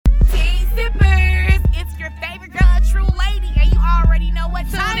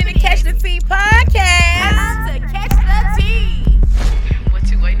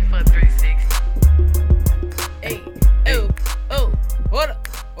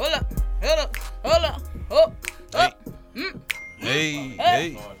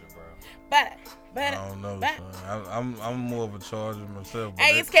Hey. But I don't know, son. I'm more of a charger myself.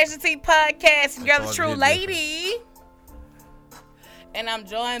 Hey, it's Catch the Tea Podcast. You're the true lady. And I'm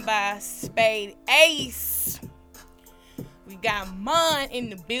joined by Spade Ace. We got Mon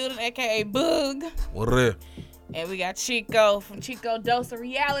in the building, a.k.a. Boog. What up? And we got Chico from Chico Dose of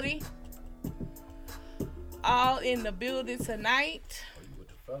Reality. All in the building tonight. You with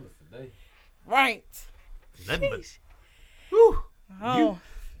the fellas today. Right. Nothing but... Whew. Oh.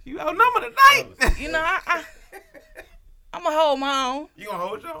 You outnumber tonight. You know, I'm going to hold my own. You gonna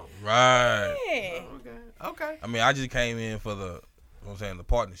hold your own? Right. Yeah. Okay. I mean, I just came in for the, you know what I'm saying, the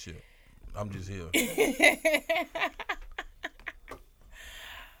partnership. I'm just here. I'm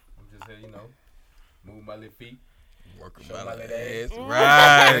just here, you know, move my little feet. Working Show my my little little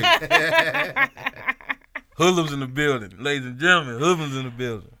ass. Right. Hoodlums in the building. Ladies and gentlemen, hoodlums in the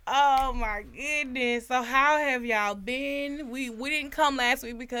building. Oh my goodness. So how have y'all been? We didn't come last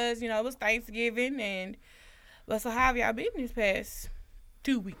week because, you know, it was Thanksgiving but so how have y'all been these past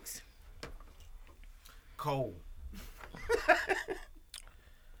 2 weeks? Cold.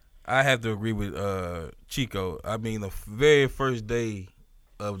 I have to agree with Chico. I mean, the very first day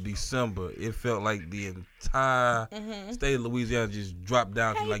of December, it felt like the entire state of Louisiana just dropped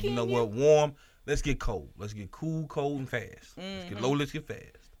down to like, you know what, warm. Let's get cold. Let's get cool, cold, and fast. Let's get low, let's get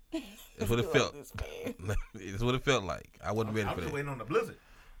fast. That's what it felt. That's what it felt like. I wasn't ready for that. I'm waiting on the blizzard.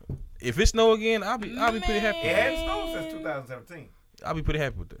 If it snow again, I'll be pretty happy. It hadn't snowed since 2017. I'll be pretty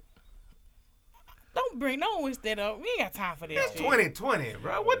happy with that. Don't wish that up. We ain't got time for that. It's shit. 2020,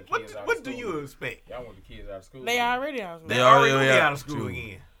 bro. What do you expect? Y'all want the kids out of school. They already out of school. They already gonna be out out of school True.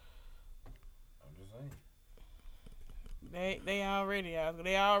 again. I'm just saying. They already out.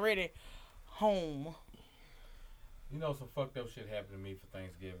 They already home. You know, some fucked up shit happened to me for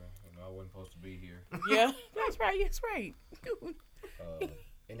Thanksgiving. You know, I wasn't supposed to be here. Yeah, that's right. That's right.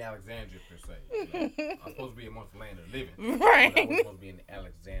 In Alexandria, per se. You know, I'm supposed to be amongst the land of the living. Right. But I wasn't supposed to be in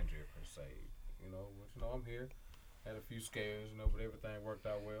Alexandria, per se. You know, but, you know, I'm here. Had a few scares, you know, but everything worked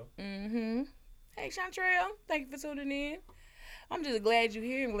out well. Hey, Chantrell, thank you for tuning in. I'm just glad you're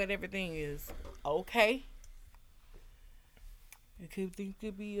here and glad everything is okay. It could be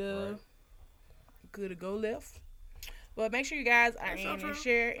good to go left. But make sure you guys are in and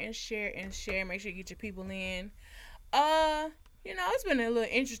share. Make sure you get your people in. You know, it's been a little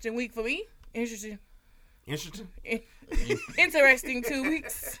interesting week for me. Interesting 2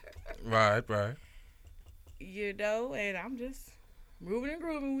 weeks. Right. You know, and I'm just moving and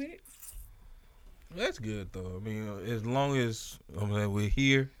grooving with it. That's good, though. I mean, as long as we're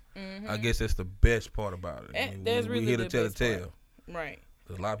here, I guess that's the best part about it. I mean, that's really we're here the to tell the best tale. Right.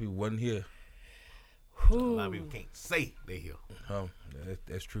 Because a lot of people wasn't here. A lot of people can't say they're here.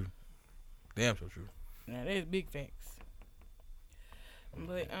 That's true. Damn so true. Now, that's big facts.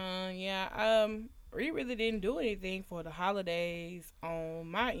 But, we really didn't do anything for the holidays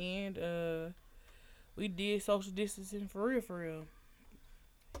on my end. We did social distancing for real.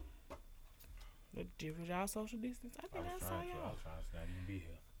 But did y'all social distance? I think I saw y'all. I was trying to not even be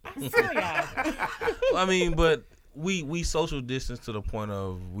here. I saw y'all. Well, I mean, but we social distance to the point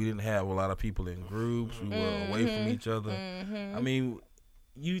of we didn't have a lot of people in groups. We were away from each other. I mean,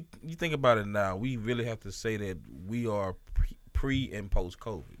 you think about it now. We really have to say that we are pre and post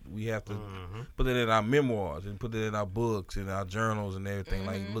COVID. We have to put it in our memoirs and put it in our books and our journals and everything.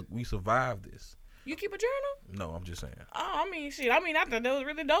 Like, look, we survived this. You keep a journal? No, I'm just saying. Oh, I mean, shit. I thought that was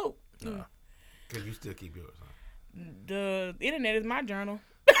really dope. Nah. Because you still keep yours, huh? The internet is my journal.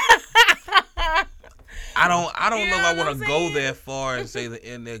 I don't know if I what want I'm to go saying? that far and say the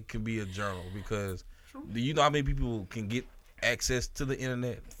internet can be a journal, because do you know how many people can get access to the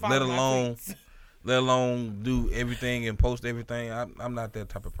internet, let alone do everything and post everything? I'm not that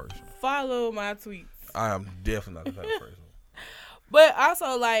type of person. Follow my tweets. I am definitely not that type of person. But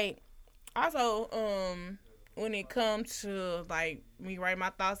also, when it comes to like me writing my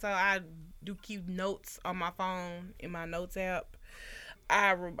thoughts out, I do keep notes on my phone in my notes app.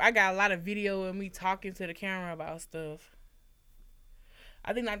 I got a lot of video of me talking to the camera about stuff.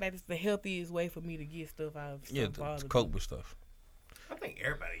 I think like that's the healthiest way for me to get stuff out of stuff. To cope with stuff. I think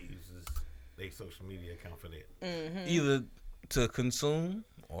everybody uses their social media account for that. Either to consume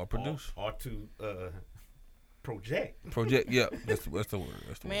or produce. Or to project. Project, yeah. That's the word.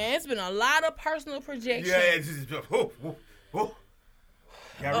 Man, it's been a lot of personal projection. Yeah, it's just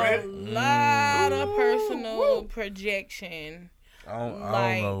Y'all ready? A lot of personal projection. I don't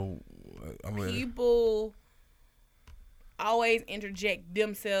know. I'm ready. People always interject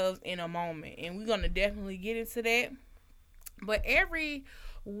themselves in a moment, and we're gonna definitely get into that. But every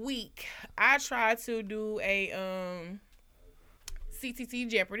week, I try to do a CTT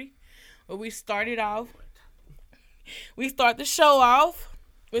Jeopardy, where we start the show off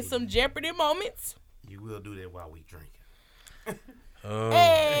with some Jeopardy moments. You will do that while we drinking.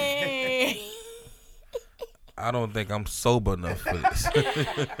 Hey. I don't think I'm sober enough for this. So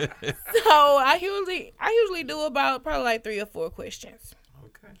I usually do about probably like 3 or 4 questions.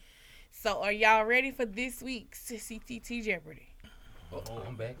 Okay. So are y'all ready for this week's CTT Jeopardy? Uh-oh,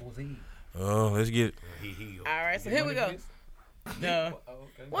 I'm back. What's he? Oh, let's get it. All right, so here we go. No.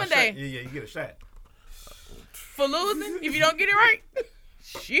 Okay. One day Yeah, you get a shot. for losing if you don't get it right.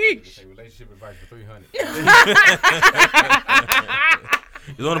 Sheesh. Say relationship advice for 300.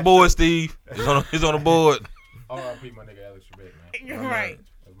 It's on the board, Steve. It's on the board. R.I.P. my nigga Alex Trebek, man. You're right.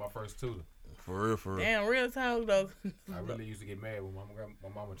 That was my first tutor. For real. Damn, real talk though. I really used to get mad when my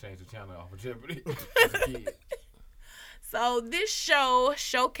mama changed the channel off of Jeopardy as a kid. So this show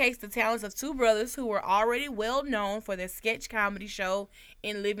showcased the talents of 2 brothers who were already well known for their sketch comedy show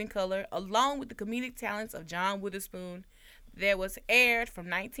In Living Color, along with the comedic talents of John Witherspoon, that was aired from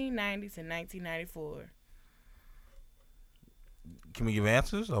 1990 to 1994. Can we give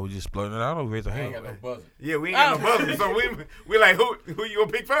answers? Or we just blurting it out or raise a I ain't hand? got no buzzer. Yeah, we ain't got no buzzer, so we like who you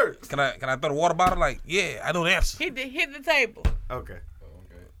gonna pick first? Can I throw the water bottle? Like, yeah, I know the answer. Hit the table. Okay. Oh,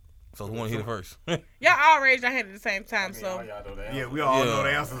 okay. So who want to hit it first? Y'all all raised your hand at the same time, I mean, so all y'all know the answer. Yeah, we all Yeah. know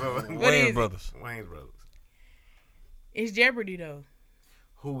the answers. What is Wayans it? Brothers. Wayne's brothers. it's Jeopardy though.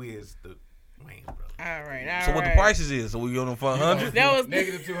 Who is the Wayne's brothers? All right. So what the prices is? So we go them for 100? That was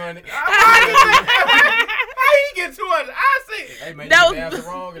Negative 200. How you get 200? I see it. Hey, man, That you was- get the answer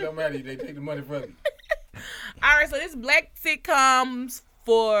wrong, it don't matter. They take the money from you. all right. So this black sitcoms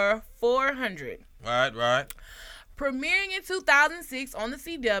for 400. Right. Premiering in 2006 on the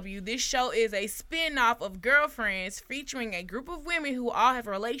CW, this show is a spin-off of Girlfriends featuring a group of women who all have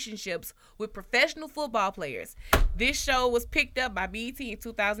relationships with professional football players. This show was picked up by BET in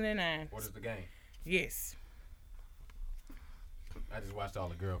 2009. What is the game? Yes. I just watched all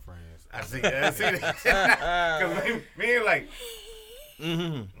the Girlfriends. I see that. Because me like,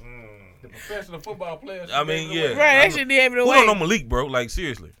 The professional football players. I mean, yeah. Right, they should be able to Who wait. don't know Malik, bro? Like,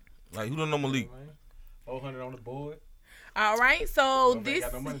 seriously. Like, who don't know Malik? 400 on the board. All right, so Nobody this...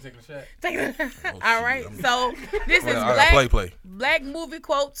 got no money taking a shot. All right, so this is I gotta play. black movie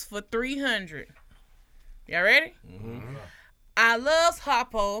quotes for 300. Y'all ready? I loves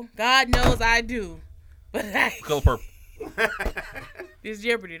Harpo. God knows I do. But Color purple. this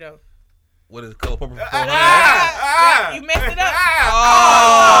Jeopardy, though. What is color purple? You messed it up.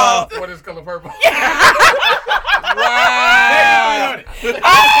 Oh! What is color purple? Wow!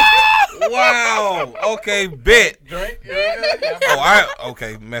 Wow! Okay, bet. Drink. Yeah.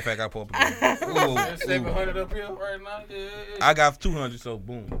 Okay. Matter of fact, I pull up again. Ooh, There's 700 up here right now. Yeah. I got 200, so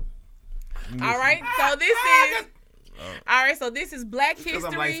boom. All right, so this is Black Because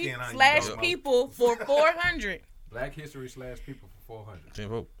I'm History light-skinned, I ain't / people for 400. Black History / people for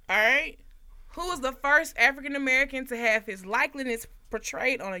 400. All right. Who was the first African American to have his likeness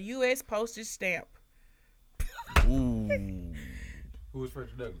portrayed on a U.S. postage stamp? Ooh. Who was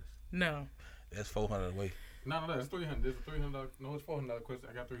Frederick Douglass? No. That's 400 away. No, that's 300. There's a $300. No, it's $400 question.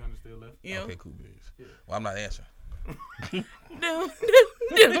 I got 300 still left. Yeah. Okay, cool beans. Well, I'm not answering.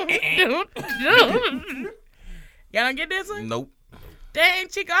 Y'all don't get this one? Nope. Dang,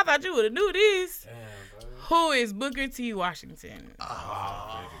 chick, I thought you would have knew this. Damn, bro. Who is Booker T. Washington?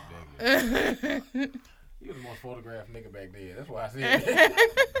 Frederick Douglass. He was the most photographed nigga back then. That's why I said that.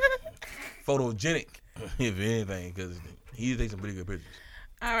 Photogenic, if anything, because he takes some pretty good pictures.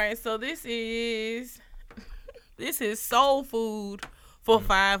 All right, so this is soul food for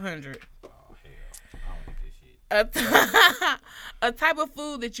 500. Oh, hell. I don't eat this shit. A type of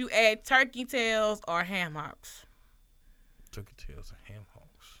food that you add turkey tails or ham hocks. Turkey tails and ham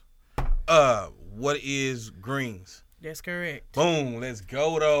hocks. What is greens? That's correct. Boom, let's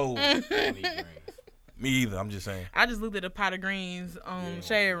go though. I don't eat greens. Me either. I'm just saying. I just looked at a pot of greens on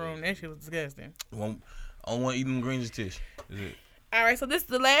Shade Room. That shit was disgusting. Only one eating greens is Tish. Is it? All right, so this is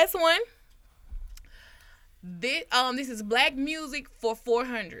the last one. This is black music for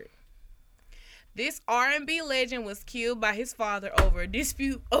 400. This R&B legend was killed by his father over a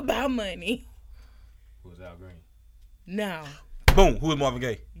dispute about money. Who was Al Green? No. Boom. Who is Marvin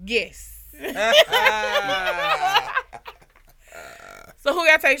Gaye? Yes. So who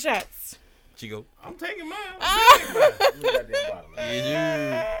got to take shots? Chico. I'm taking mine. Who got that bottle?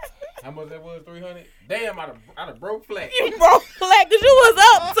 Yeah. How much that was? 300? Damn, I'd have broke flat. You broke flat because you was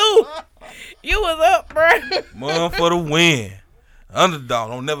up too. You was up, bro. One for the win. Underdog,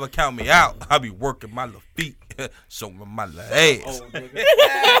 don't never count me out. I be working my little feet, showing my little ass. Oh, nigga.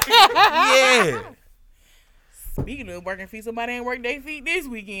 Yeah. Speaking of working feet, somebody ain't worked their feet this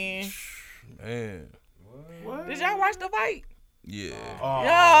weekend. Man. What? Did y'all watch the fight? Yeah.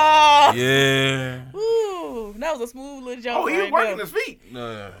 Oh. Yeah. Ooh, that was a smooth little joke. Oh, he was working his feet.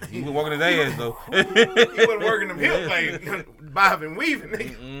 No, he was walking his ass though. He wasn't working them hips like bobbing, weaving.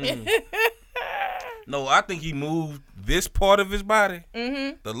 Nigga. No, I think he moved this part of his body.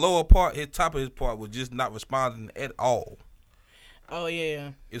 Mm-hmm. The lower part, his top of his part, was just not responding at all. Oh,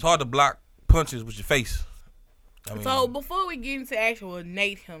 yeah. It's hard to block punches with your face. I mean, So, before we get into actual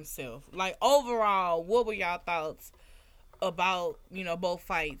Nate himself, like, overall, what were y'all thoughts about, both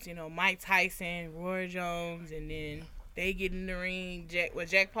fights? Mike Tyson, Roy Jones, and then they get in the ring,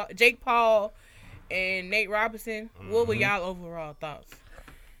 Jake Paul and Nate Robinson. Mm-hmm. What were y'all overall thoughts?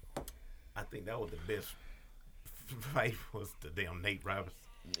 I think that was the best fight was the damn Nate Robinson.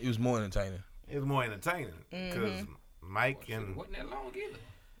 it was more entertaining. It was more entertaining because Mike and... It wasn't that long either.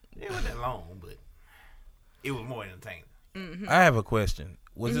 It wasn't that long, but it was more entertaining. Mm-hmm. I have a question.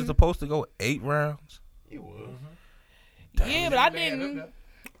 Was it supposed to go 8 rounds? It was. Yeah, but I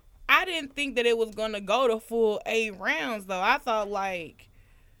didn't think that it was gonna go to full 8 rounds though. I thought like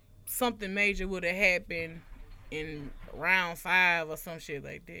something major would have happened in round 5 or some shit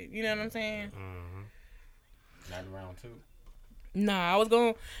like that. You know what I'm saying? Mm-hmm. Not in round 2. Nah,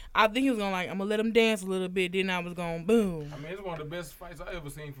 I think he was gonna I'm gonna let him dance a little bit. Then I was gonna boom. I mean, it's one of the best fights I ever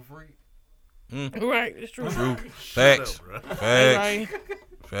seen for free. Right, it's true. True. Facts. Up, Facts. Right.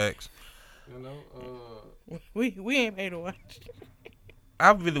 Facts. We ain't paid to watch.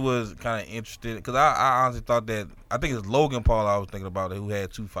 I really was kind of interested because I honestly thought that I think it's Logan Paul I was thinking about who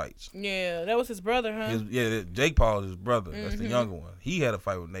had 2 fights. Yeah, that was his brother, huh? Jake Paul is his brother. That's the younger one. He had a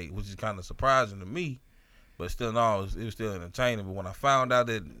fight with Nate, which is kind of surprising to me, but still, no, it was still entertaining. But when I found out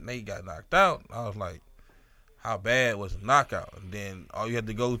that Nate got knocked out, I was like, how bad was the knockout? And then all you had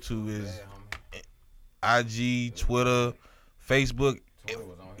to go to is IG, Twitter, Facebook, Twitter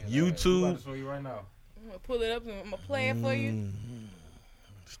was on here. YouTube. I'm about to show you right now. I'm gonna pull it up and I'm gonna play it for you.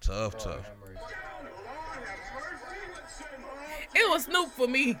 It's tough. It was Snoop for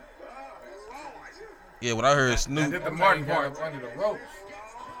me. Yeah, when I heard Snoop, The Martin part under the ropes.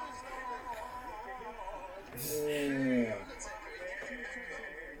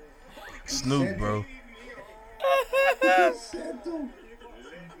 Snoop, bro.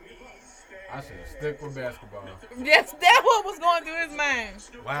 I should have stick with basketball. Yes, that's what was going through his mind.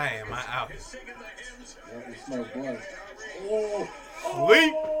 Why am I out? Oh,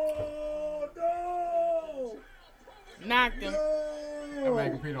 Sleep. Knocked him. That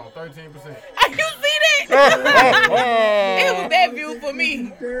man competed on 13%. You see that? It was that view for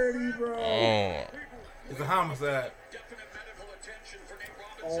me. dirty, bro. It's a homicide.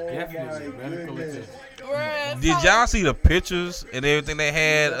 Definitely medical attention. Bruh, Did y'all see the pictures and everything they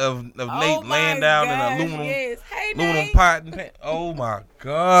had of Nate laying down in an aluminum Yes. Hey, aluminum Nate. pot and pan? Oh my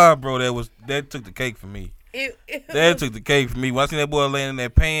God, bro, that took the cake for me. That took the cake for me. When I seen that boy laying in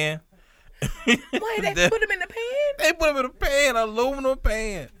that pan. Wait, they put him in the pan? They put him in a pan, aluminum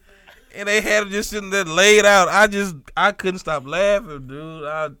pan. And they had him just sitting there laid out. I couldn't stop laughing, dude.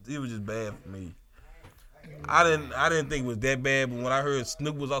 It was just bad for me. I didn't think it was that bad, but when I heard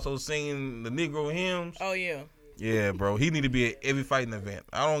Snoop was also singing the Negro hymns, Oh, yeah. yeah, bro, he need to be at every fighting event.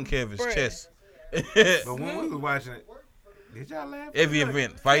 I don't care if it's Bruh. chess. But when we was watching it, did y'all laugh? Every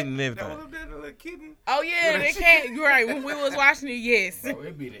event, fighting and That was everything. up there, the little kitten. Oh, yeah, they can't. You're right. When we was watching it, yes. Bro,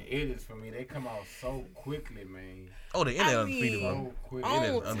 it be the edits for me. They come out so quickly, man. Oh, the internet I undefeated, mean, bro. So quick. it is On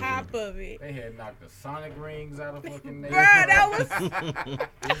undefeated. top of it. They had knocked the Sonic rings out of fucking Nate. Bruh, that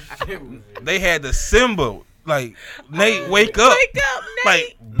was... Shit was They had the symbol, like, Nate, wake up. Wake up, Nate.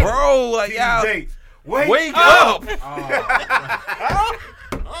 Like, bro, like, y'all, Dates. wake up.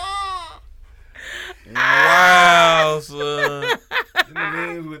 Wow, son. The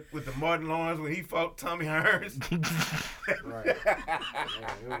names with the Martin Lawrence when he fought Tommy Hearns. Right. Yeah,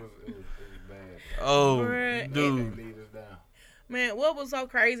 it was bad. Oh, Bruh, dude. They lead us down. Man, what was so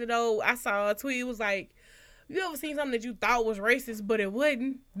crazy, though, I saw a tweet. It was like, you ever seen something that you thought was racist, but it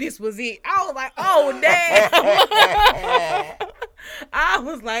wasn't? This was it. I was like, oh, damn. I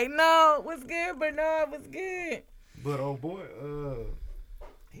was like, no, it was good, but no, it was good. But oh boy,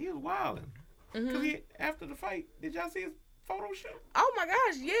 he was wilding. Cause after the fight, did y'all see his photo shoot? Oh, my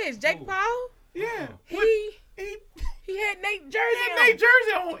gosh, yes. Jake Paul, Yeah. he He had Nate jersey had on. Nate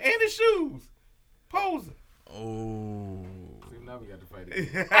jersey on and his shoes. Posing. Oh. See, now we got to fight it.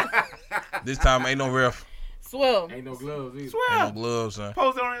 This time ain't no ref, Swear. Ain't no gloves either. ain't Swear. no gloves, son.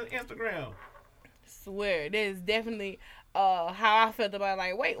 Posted on Instagram. Swear. That is definitely how I felt about it.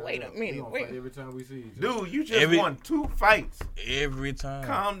 Like, wait a We minute. gonna Wait. fight every time we see each other. Dude, you just won 2 fights. Every time.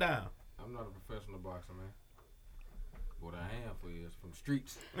 Calm down. I'm not a professional boxer, man. What a handful is from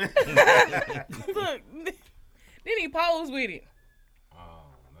streets. Look, then he posed with it. Oh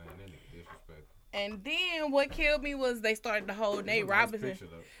man, that nigga disrespectful. And then what killed me was they started the whole Nate Robinson. Picture,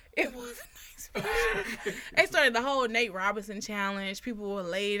 though. It was a nice picture. They started the whole Nate Robinson challenge. People were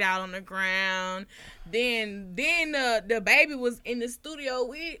laid out on the ground. Then the baby was in the studio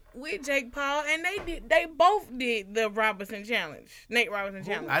with Jake Paul, and they both did the Robinson challenge. Nate Robinson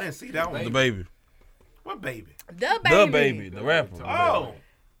challenge. I didn't see that one. The baby. What baby? The baby. The baby. The rapper. Oh.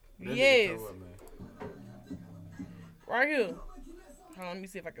 Yes. Right here. Hold on, let me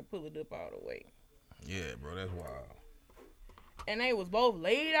see if I can pull it up all the way. Yeah, bro, that's wild. And they was both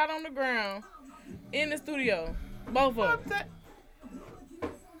laid out on the ground in the studio. Both of them.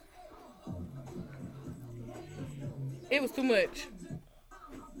 It was too much.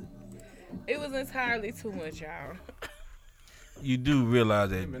 It was entirely too much, y'all. You do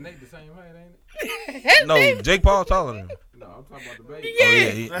realize that. Him and Nate the same height, ain't it? No, Jake Paul taller than him. No, I'm talking about the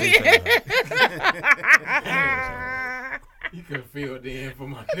baby. Oh, yeah. You could feel the end for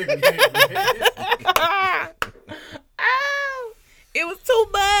my nigga Nate, man. Oh, it was too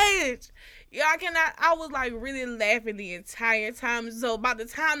much. Y'all cannot. I was like really laughing the entire time. So by the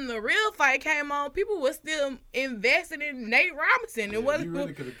time the real fight came on, people were still invested in Nate Robinson. It wasn't. You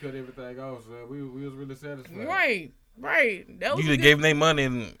really could have cut everything off, so we was really satisfied. Right. That was You could have gave him their money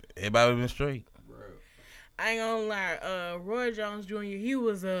and everybody would have been straight. Bro. I ain't gonna lie. Roy Jones Jr. He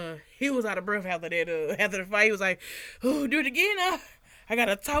was out of breath after that. After the fight, he was like, "Oh, do it again. I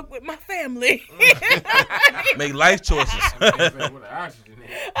gotta talk with my family." Make life choices.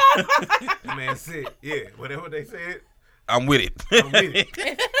 Man said, yeah, whatever they said, I'm with it. I'm with it.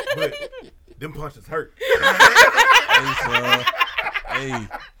 But them punches hurt. Hey, son. Hey,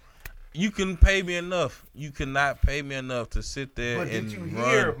 you can pay me enough. You cannot pay me enough to sit there But and did you run.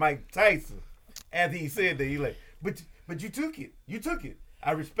 hear Mike Tyson after he said that? He like, but you took it. You took it.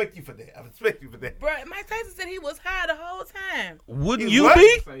 I respect you for that. I respect you for that. Bro, Mike Tyson said he was high the whole time. Wouldn't He you what?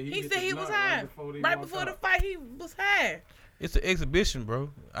 be? He said he was high. Right before the fight, he was high. It's an exhibition, bro.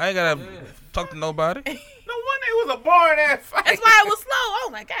 I ain't gotta talk to nobody. No wonder it was a boring ass fight. That's why it was slow. I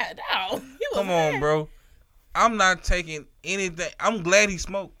was like, God, no. He was Come high. on, bro. I'm not taking anything. I'm glad he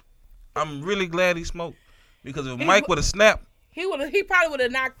smoked. I'm really glad he smoked. Because if Mike would have snapped, He probably would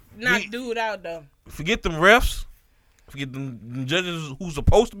have knocked dude out though. forget them refs, forget them judges who's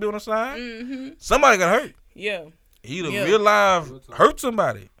supposed to be on the side. Mm-hmm. Somebody got hurt. Yeah. He'd have real life hurt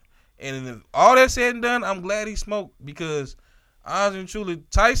somebody. And if all that said and done, I'm glad he smoked because honestly and truly,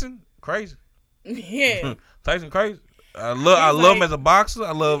 Tyson, crazy. Yeah. Tyson crazy. I love him as a boxer.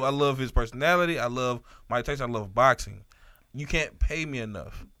 I love his personality. I love Mike Tyson. I love boxing. You can't pay me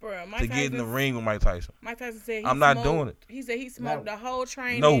enough Bro, to get in the ring with Mike Tyson. Mike Tyson said I'm not doing it. He said he smoked the whole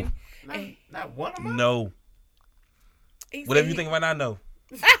training. No. Not one of them? No. Whatever you think about that, no.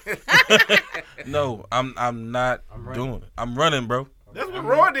 No, I'm not doing it. I'm running, bro. That's what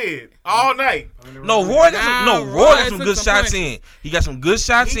Roy did all night. No, Roy got some good shots in. He got some good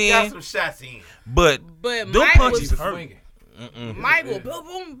shots He in. got some shots in. But But them Mike punches was hurt. Mike will boom,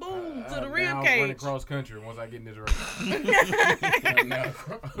 boom, boom to the rib I'm running cage. cross country once I get in this ring.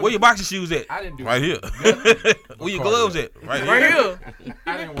 Where your boxing shoes at? I didn't do Right here. Where your gloves at? Right here. Right here.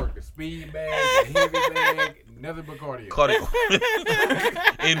 I didn't work the speed bag, the heavy bag, nothing but cardio. Cardio.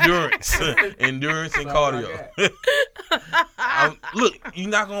 Endurance and cardio. Look, you're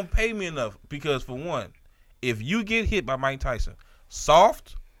not going to pay me enough because, for one, if you get hit by Mike Tyson,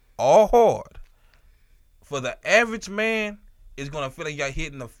 soft or hard, for the average man, it's going to feel like you got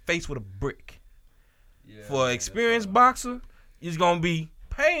hit in the face with a brick. Yeah, For an experienced boxer, it's going to be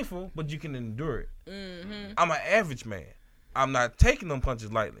painful, but you can endure it. Mm-hmm. I'm an average man. I'm not taking them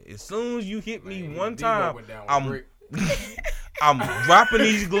punches lightly. As soon as you hit me one time, I'm dropping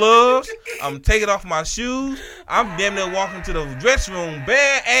these gloves. I'm taking off my shoes. I'm damn near walking to the dressing room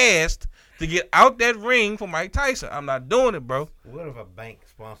bare-assed to get out that ring for Mike Tyson. I'm not doing it, bro. What if a bank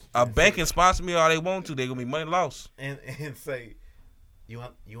sponsors A bank can sponsor me all they want to. They're going to be money lost. and say, you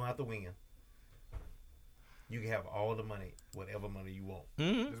want to win. You can have all the money, whatever money you want.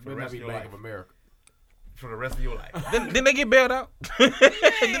 Mm-hmm. This better not be Bank of America. For the rest of your life. Then they get bailed out. Then they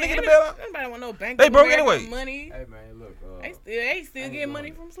get bailed out. Nobody want no bank. They of broke America anyway. Money. Hey man, look. They still get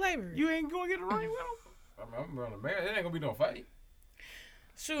money from slavery. You ain't going to get a ring with them? I'm running America. It ain't gonna be no fight.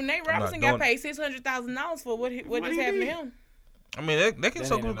 Shoot, Nate I'm Robinson not got paid $600,000 for what just he happened to did? him. I mean, they can That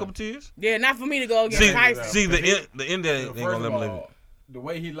soak ain't him a couple enough. tears. Yeah, not for me to go against Tyson. See, the end there ain't First going to let of him live it. all, the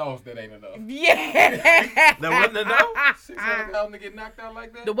way he lost, that ain't enough. Yeah. That wasn't enough? 600,000 to get knocked out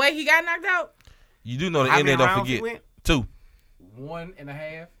like that. The way he got knocked out. You do know the How end there, many don't rounds he forget. went? 2.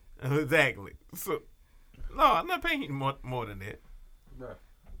 1.5. Exactly. So No, I'm not paying you more than that. Bro,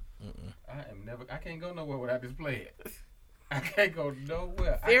 I can't go nowhere without this player. I can't go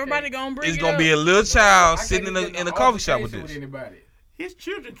nowhere. Everybody gonna bring It's it gonna up. be a little child I sitting can't in a coffee shop with altercation this. anybody. His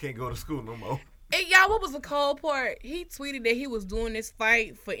children can't go to school no more. And y'all, what was the cold part? He tweeted that he was doing this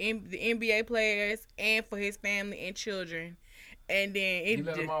fight for the NBA players and for his family and children. And then He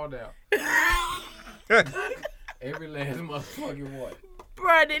let them all down. Every last motherfucking one.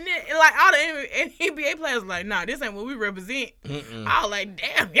 Bro, then like all the NBA players like, nah, this ain't what we represent. I was like,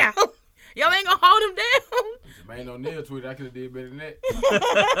 damn, y'all ain't gonna hold him down. Man, O'Neal tweeted, I could have did better than that.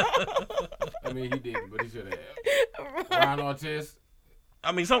 I mean, he didn't, but he should have. Ryan Artest.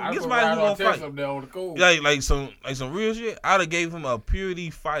 I mean, I get put somebody Ryan who gonna Artest fight. up there on the cool. Like some real shit. I'd have gave him a purity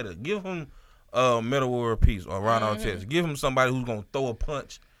fighter. Give him Metal Warrior Peace or Ron Artest. Give him somebody who's gonna throw a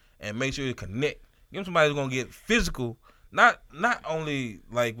punch and make sure it connect. Give him somebody who's gonna get physical. Not only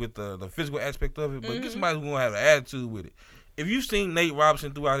like with the physical aspect of it, but get somebody who's gonna have an attitude with it. If you've seen Nate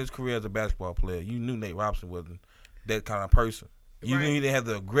Robinson throughout his career as a basketball player, you knew Nate Robinson wasn't that kind of person. You knew he didn't have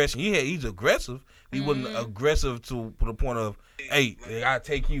the aggression. He's aggressive. He wasn't aggressive to the point of, hey, I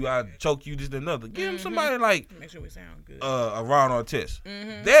take you, I choke you, this and another. Give him somebody like Make sure we sound good. a Ron Artest.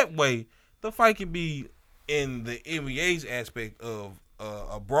 That way, the fight can be in the NBA's aspect of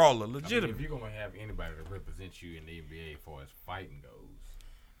a brawler, legitimate. I mean, if you're gonna have anybody to represent you in the NBA as far as fighting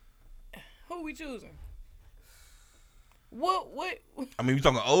goes, Who we choosing? What? I mean, we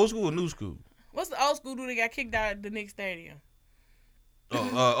talking old school or new school? What's the old school dude that got kicked out of the Knicks stadium?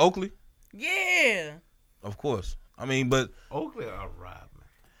 Oakley, Yeah. of course. I mean, but Oakley or Rodman?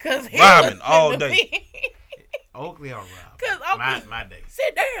 Cause he Rodman was all in the day. league. Oakley or Rodman? Cause Oakley, My day.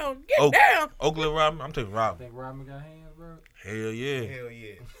 sit down, get down. Oakley or Rodman? I'm taking I Rodman. think Rodman got hands, bro. Hell yeah. Hell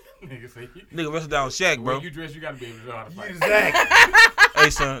yeah. Nigga say, Nigga wrestled down Shaq, bro. when you dress, you gotta be able to know how to fight. Exactly. Hey,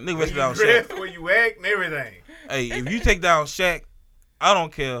 son, nigga wrestled down You dress, Shaq. the way you act and everything. Hey, if you take down Shaq, I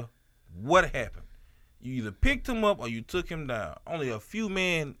don't care what happened. You either picked him up or you took him down. Only a few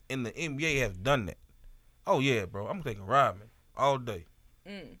men in the NBA have done that. Oh, yeah, bro. I'm taking Rodman all day.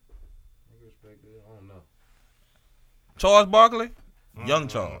 Nigga respect that. I don't know. Charles Barkley? Young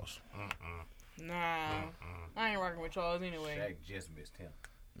Charles. Nah, I ain't rocking with Charles anyway. Shaq just missed him.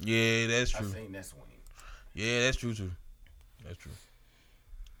 Yeah, that's I true. seen that swing. Yeah, that's true, too. That's true.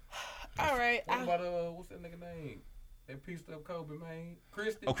 All right. What about what's that nigga name? That pieced up Kobe, man.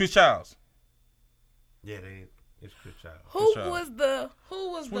 Christie. Oh, Chris Childs. Yeah, it's Chris Child. Who Child. was the?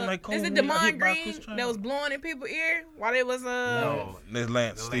 Swing like Is it Kobe, I Demond hit by Chris Green Child. that was blowing in people's ear while they was No. That's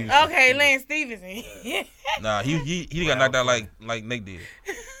Lance No, Stevenson. Okay, Lance Stevenson. Nah, he got knocked out like Nate did.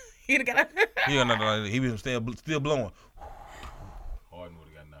 He got. He got knocked out. He was still blowing. Harden would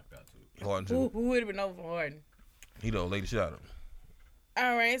have got knocked out too. Harden Who too. would have been over for Harden? He done laid the shit out of him.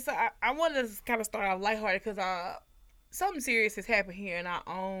 All right, so I wanted to kind of start off lighthearted because something serious has happened here in our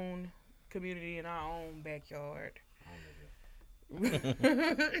own community, in our own backyard. Yeah, this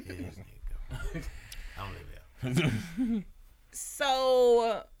nigga go. I don't live there.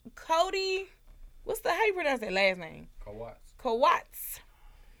 So Cody, how you pronounce that last name? Kowatz.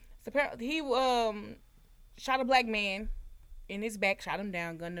 So apparently he shot a black man in his back, shot him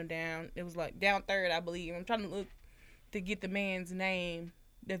down, gunned him down. It was like down third, I believe. I'm trying to look to get the man's name,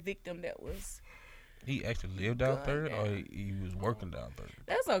 the victim that was. He actually lived down third, or he was working down third?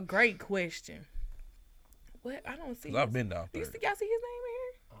 That's a great question. What? I don't see. 'Cause I've been down third. Y'all see his name in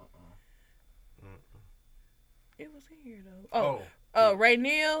here? It was in here though.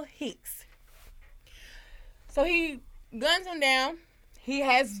 Raynell Hicks. So he guns him down. He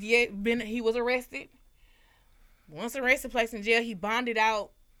was arrested. Once arrested, placed in jail, he bonded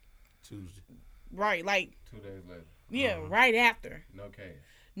out. Tuesday. Right, like 2 days later. yeah, right after. No cash.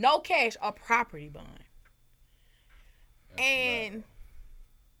 No cash, a property bond. That's And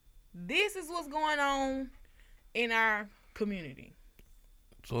this is what's going on in our community.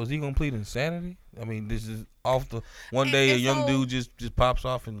 So is he gonna plead insanity? I mean, this is off the one day a young dude just pops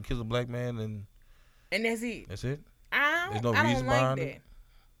off and kills a black man And that's it. that's it. There's no reason behind that. it?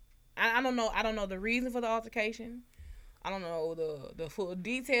 I don't know. I don't know the reason for the altercation. I don't know the full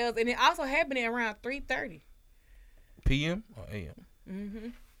details. And it also happened at around 3:30. PM or AM?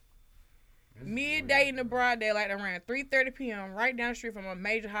 Midday in the broad daylight, around 3:30 p.m. right down the street from a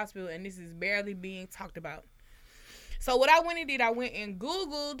major hospital, and this is barely being talked about. So what I went and did, I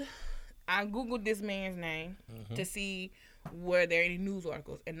Googled this man's name to see were there any news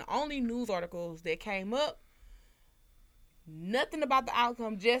articles. And the only news articles that came up, nothing about the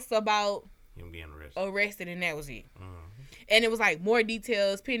outcome, just about Him being arrested, and that was it. And it was like more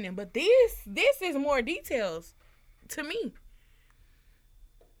details pending. But this is more details to me.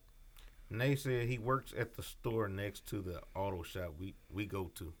 Nay said he works at the store next to the auto shop we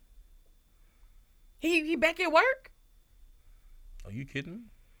go to. He back at work? Are you kidding me?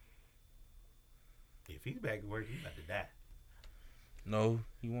 If he's back at work, he's about to die. No,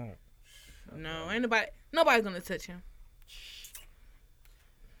 he won't. No, ain't nobody's gonna touch him.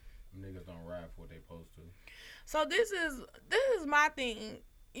 Niggas don't ride for what they supposed to. So this is my thing.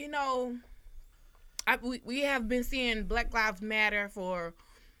 You know, we have been seeing Black Lives Matter for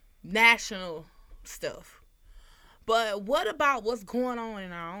national stuff, but what about what's going on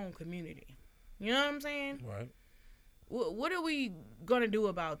in our own community? You know what I'm saying? Right. What are we gonna do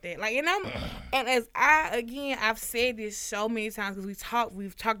about that? Like, and as I've said this so many times because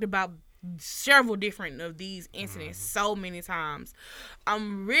we've talked about several different of these incidents so many times.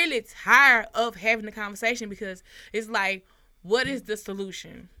 I'm really tired of having the conversation because it's like, what is the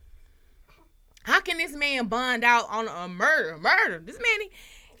solution? How can this man bond out on a murder? This man,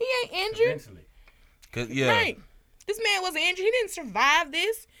 he ain't injured. Eventually. 'Cause, yeah. Right. This man wasn't injured. He didn't survive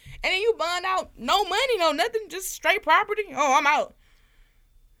this. And then you bond out no money, no nothing, just straight property. Oh, I'm out.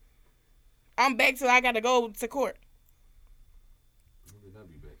 I'm back till I got to go to court. He would not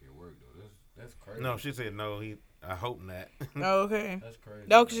be back at work though. That's crazy. No, she said no. I hope not. Okay. That's crazy.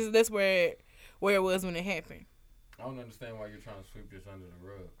 No, because that's where it was when it happened. I don't understand why you're trying to sweep this under the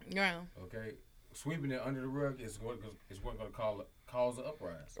rug. Yeah. Okay, sweeping it under the rug is what going to cause an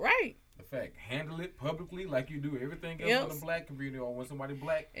uprise. Right. The fact, handle it publicly like you do everything else in the black community, or when somebody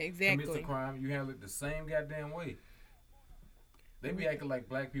black commits a crime, you handle it the same goddamn way. They be acting like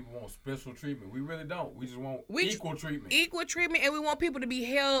black people want special treatment. We really don't. We just want equal treatment. Equal treatment, and we want people to be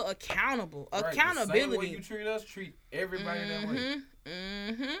held accountable. Right. Accountability. The same way you treat us, treat everybody that way.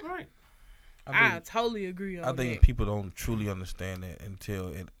 Mm-hmm. Right. I totally agree on that. I think people don't truly understand that until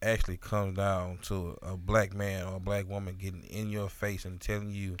it actually comes down to a black man or a black woman getting in your face and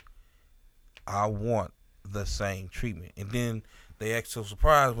telling you, I want the same treatment. And then they act so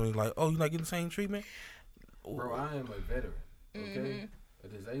surprised when you're like, oh, you're not getting the same treatment? Bro, I am a veteran, okay? A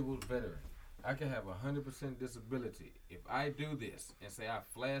disabled veteran. I can have 100% disability. If I do this and say I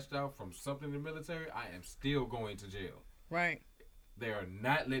flashed out from something in the military, I am still going to jail. Right. They are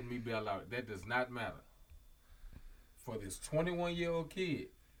not letting me bail out. That does not matter. For this 21-year-old kid,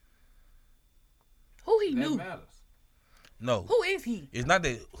 who he knew matters. No. Who is he? It's not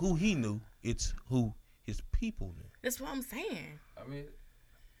that who he knew. It's who his people knew. That's what I'm saying. I mean,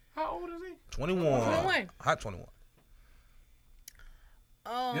 how old is he? 21. Hot 21.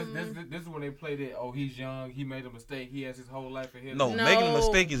 This is when they play that. Oh, he's young. He made a mistake. He has his whole life ahead. No, making a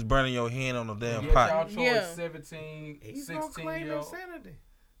mistake is burning your hand on the damn pot. Y'all charge 17, 16-year-olds.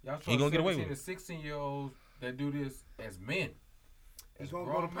 Y'all charge 17 and 16-year-olds that do this as men. He's gonna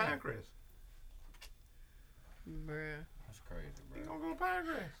go to Pinecrest. Bruh. That's crazy, bro. He's gonna go to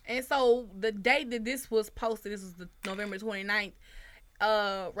Pinecrest. And so the date that this was posted, this was the November 29th.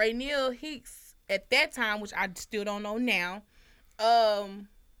 Rainiel Hicks at that time, which I still don't know now.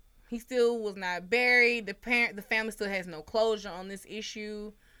 He still was not buried. The family still has no closure on this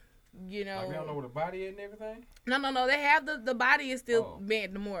issue. You know, like they don't know where the body is and everything. No. They have the body is still being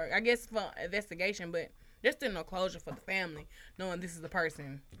at the morgue, I guess, for investigation, but there's still no closure for the family knowing this is the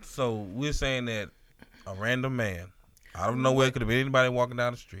person. So we're saying that a random man, I don't know where it could have been anybody walking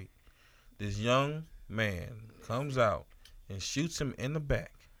down the street. This young man comes out and shoots him in the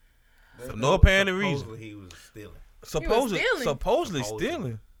back for no apparent reason. He was stealing. Supposedly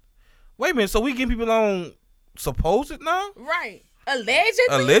stealing. Wait a minute, so we getting people on supposed now? Right.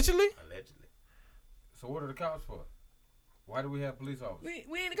 Allegedly. So what are the cops for? Why do we have police officers?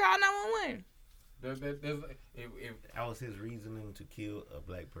 We need to call 911. If that was his reasoning to kill a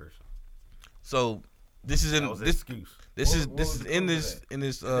black person. So this is in this excuse. This is in this.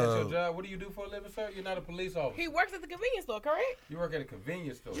 That's your job. What do you do for a living, sir? You're not a police officer. He works at the convenience store, correct? You work at a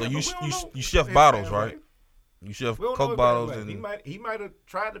convenience store. So you chef bottles, right? You chef Coke bottles, and he might have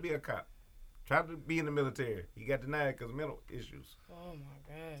tried to be a cop, tried to be in the military. He got denied because of mental issues. Oh my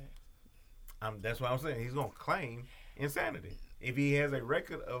god. That's what I'm saying. He's gonna claim insanity if he has a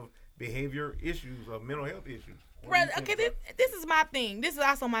record of behavior issues or mental health issues. Right. Okay. This is my thing. This is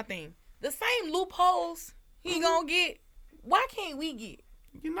also my thing. The same loopholes he gonna get. Why can't we get?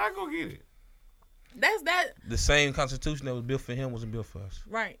 You're not gonna get it. That's that. The same Constitution that was built for him wasn't built for us.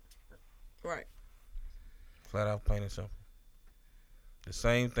 Right. Flat out, plain and simple. The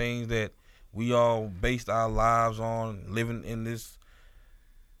same things that we all based our lives on, living in this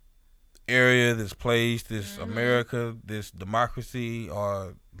area, this place, this America, this democracy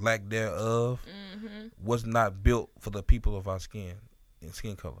or lack thereof, was not built for the people of our skin and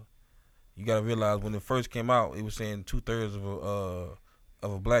skin color. You got to realize when it first came out, it was saying 2/3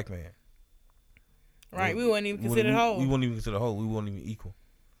 of a black man. Right, we wouldn't even consider whole. We wouldn't even consider whole. We wouldn't even equal.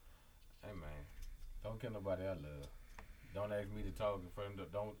 Hey man, don't kill nobody I love. Don't ask me to talk in front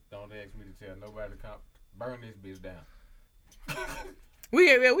of. Don't ask me to tell nobody to burn this bitch down.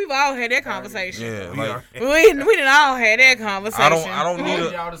 We've all had that conversation. Yeah, we done all had that conversation. I don't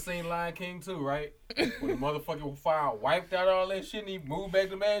need y'all have seen Lion King too, right? When the motherfucking fire wiped out all that shit and he moved back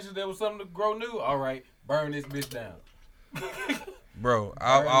to the ashes, there was something to grow new. All right, burn this bitch down. Bro,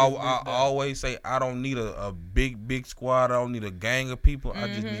 I always say I don't need a big squad. I don't need a gang of people. I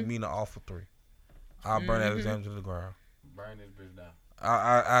just need me to offer 3. I'll burn Alexander to the ground. Burn this bitch down.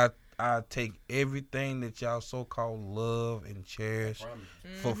 I take everything that y'all so-called love and cherish.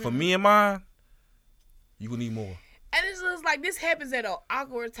 For me and mine, you gonna need more. And it's just like this happens at an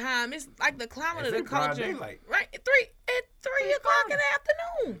awkward time. It's like the climate of the culture. Right, at 3 o'clock in the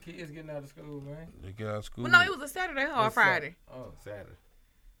afternoon. The kids getting out of school, man. They get out of school. Well, no, it was a Saturday or a Friday. Saturday.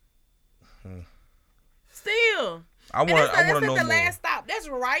 Still. I want to know more. That's the last stop. That's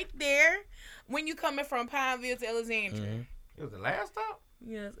right there when you coming from Pineville to Alexandria. Mm-hmm. It was the last stop?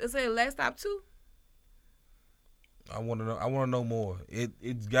 Yes, it's a last stop too. I want to know more.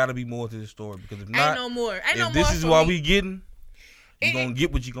 It's got to be more to this story because if not, ain't no more. If this is what we getting, you gonna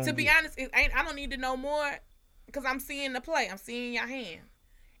get what you gonna get. To be honest, I don't need to know more because I'm seeing the play. I'm seeing your hand,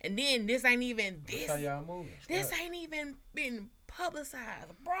 and then this ain't even this. That's how y'all moving. This ain't even been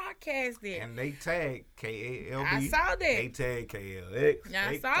publicized, broadcasted. And they tagged KALB. I saw that. They tagged KLX.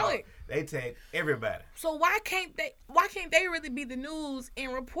 I saw it. They tagged everybody. So why can't they really be the news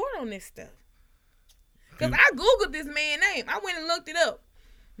and report on this stuff? Because I Googled this man's name. I went and looked it up.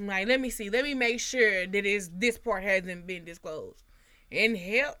 I'm like, let me see. Let me make sure that this part hasn't been disclosed. And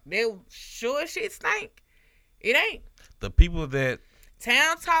hell, they sure shit stink. It ain't. The people that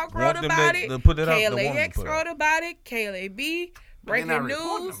Town Talk wrote about it. KLAX wrote about it. KLAB, Breaking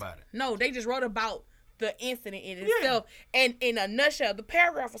News. About it. No, they just wrote about the incident in itself. And in a nutshell, the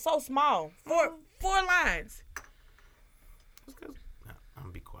paragraph was so small. Four lines. I'm going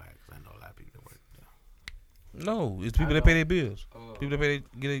to be quiet because I know a lot of people that work there. No, it's people that pay their bills. People that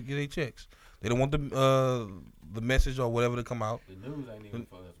get their checks. They don't want the message or whatever to come out. The news ain't even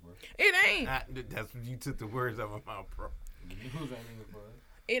for us, bro. It ain't. That's you took the words out of my mouth, bro. The news ain't even for us.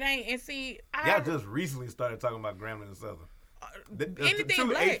 It ain't. And see, y'all just recently started talking about Grambling and Southern. Anything two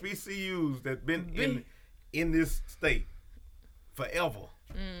black. HBCUs that been in this state forever.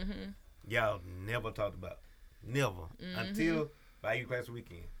 Mm-hmm. Y'all never talked about. Never. Until Bayou Class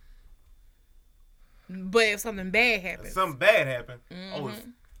Weekend. But if something bad happens.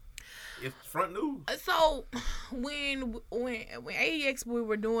 It's front news. So when AEX, we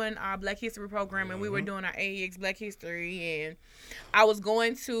were doing our Black History program and we were doing our AEX Black History, and I was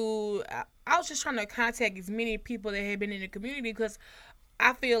just trying to contact as many people that had been in the community because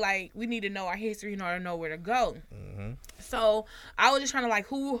I feel like we need to know our history in order to know where to go. Mm-hmm. So I was just trying to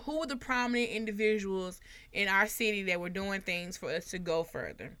who were the prominent individuals in our city that were doing things for us to go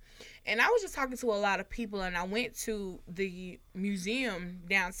further. And I was just talking to a lot of people, and I went to the museum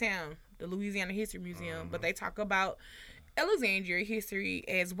downtown, the Louisiana History Museum, but they talk about Alexandria history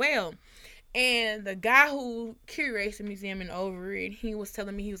as well. And the guy who curates the museum and over it, he was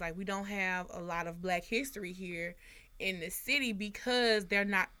telling me, he was like, we don't have a lot of Black history here in the city because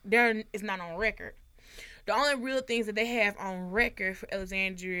it's not on record. The only real things that they have on record for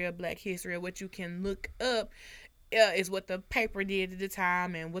Alexandria Black history, what you can look up, is what the paper did at the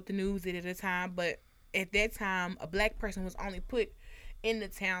time and what the news did at the time. But at that time, a Black person was only put in the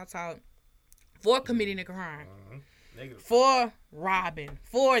Town Talk for committing a crime, for robbing,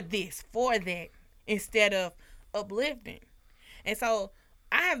 for this, for that, instead of uplifting. And so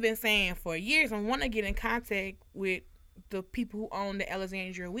I have been saying for years, I want to get in contact with the people who own the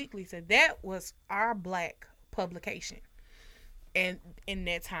Alexandria Weekly. So that was our Black publication. And in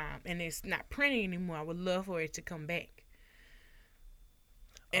that time, and it's not printing anymore. I would love for it to come back.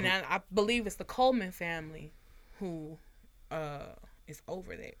 And I believe it's the Coleman family who is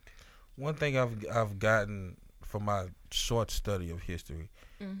over that. One thing I've gotten from my short study of history,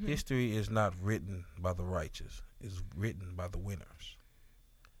 history is not written by the righteous; it's written by the winners.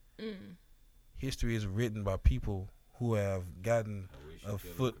 History is written by people who have gotten a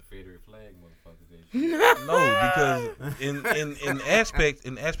foot. Confederate flag, No, because in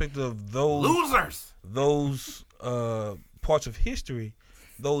aspect of those losers, those parts of history,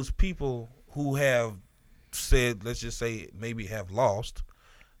 those people who have said, let's just say, maybe have lost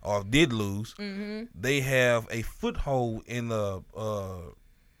or did lose, they have a foothold in the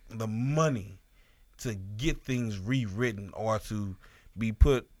money to get things rewritten or to be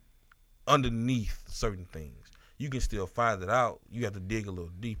put underneath certain things. You can still find it out. You have to dig a little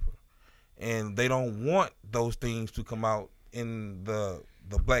deeper. and they don't want those things to come out in the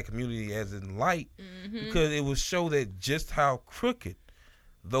black community as in light, because it will show that just how crooked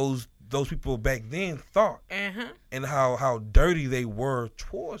those people back then thought, and how dirty they were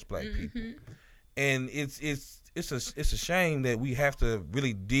towards black people. And it's a shame that we have to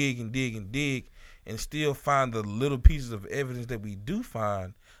really dig and still find the little pieces of evidence that we do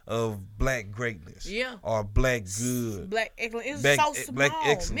find of black greatness, or black good, black excellence. It's so small, black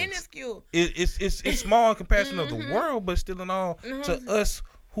excellence, minuscule. It's small in comparison of the world, but still in all to us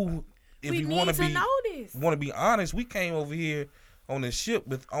who, if we want to be honest, we came over here on the ship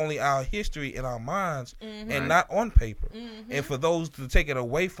with only our history in our minds and not on paper. And for those to take it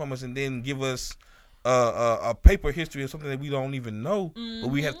away from us and then give us a paper history of something that we don't even know, but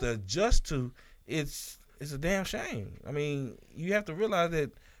we have to adjust to, it's a damn shame. I mean, you have to realize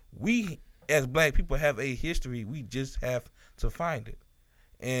that we as black people have a history. We just have to find it.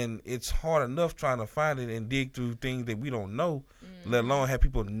 And it's hard enough trying to find it and dig through things that we don't know, let alone have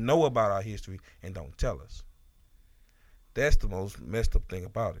people know about our history and don't tell us. That's the most messed up thing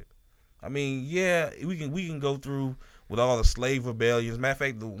about it. I mean, yeah, we can go through with all the slave rebellions. Matter of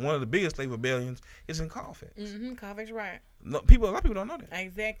fact, one of the biggest slave rebellions is in Carfax. Carfax, right? No, a lot of people don't know that.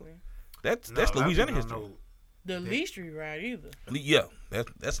 Exactly. That's Louisiana history. The Lee Street Riot either. Yeah,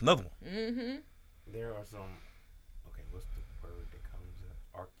 that's another one. There are some. Okay, what's the word that comes up?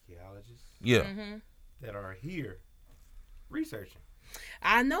 Archaeologists. Yeah. That are here researching.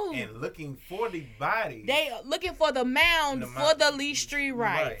 I know. And looking for the body. They are looking for the mound for the Lee Street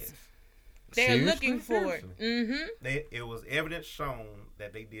riots. They're looking for it. It was evidence shown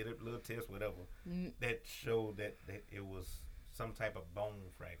that they did a little test, whatever, that showed that it was some type of bone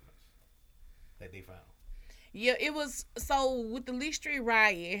fragments that they found. Yeah, it was. So with the Lee Street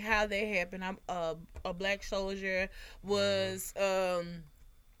riot, how that happened, a black soldier was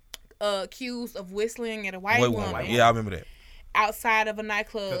accused of whistling at a white woman. Yeah, I remember that. Outside of a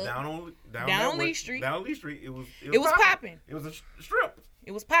nightclub. Down on Lee Street. Down on Lee Street, it was popping. It was a strip.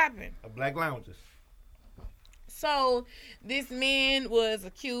 It was popping. Of black lounges. So this man was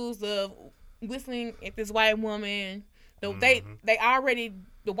accused of whistling at this white woman. They already,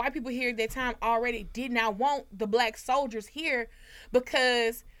 the white people here at that time already did not want the black soldiers here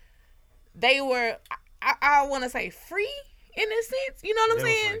because they were, I want to say, free in a sense. You know what I'm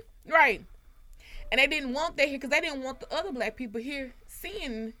saying? Right. And they didn't want that here because they didn't want the other black people here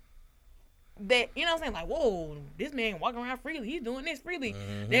seeing that, you know what I'm saying? Like, whoa, this man walking around freely. He's doing this freely.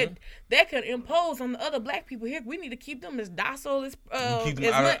 That could impose on the other black people here. We need to keep them as docile as keep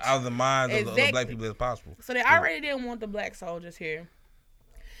them out of the minds of the other black people as possible. So they already didn't want the black soldiers here.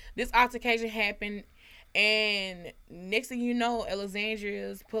 This altercation happened, and next thing you know,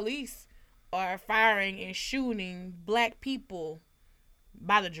 Alexandria's police are firing and shooting black people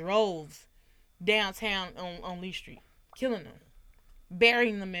by the droves downtown on Lee Street, killing them,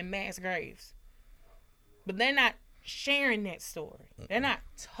 burying them in mass graves. But they're not sharing that story. They're not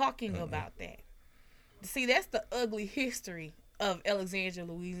talking about that. See, that's the ugly history of Alexandria,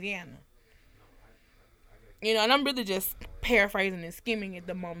 Louisiana. You know, and I'm really just paraphrasing and skimming at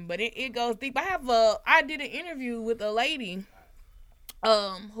the moment, but it goes deep. I did an interview with a lady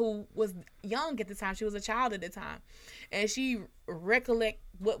who was young at the time. She was a child at the time, and she recollect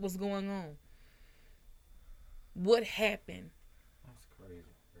what was going on. What happened? That's crazy,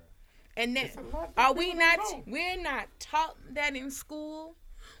 bro. And then, we're not taught that in school.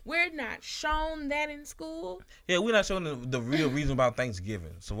 We're not shown that in school. Yeah, we're not shown the real reason about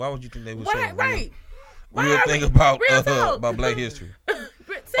Thanksgiving. So why would you think they would show real thing about black history?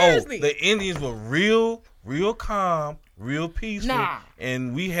 Seriously. Oh, the Indians were real calm, real peaceful.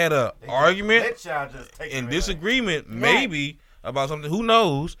 And we had a argument and disagreement maybe about something, who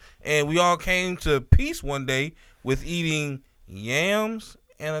knows, and we all came to peace one day with eating yams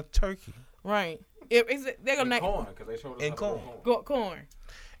and a corn, because they showed us corn.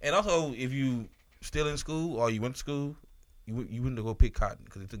 And also, if you still in school or you went to school, you wouldn't go pick cotton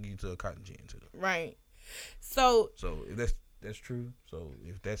because they took you to a cotton gin too. Right. So if that's true. So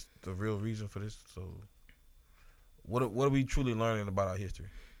if that's the real reason for this, so what are we truly learning about our history?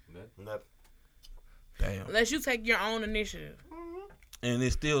 Nothing. Damn. Unless you take your own initiative. And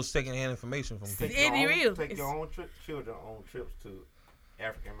it's still secondhand information from people. Take your own children on trips to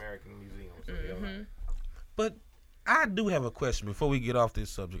African American museums. But I do have a question before we get off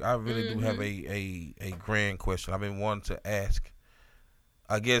this subject. I really do have a grand question I've been wanting to ask,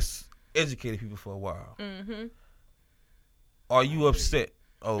 I guess, educated people for a while. Are you upset?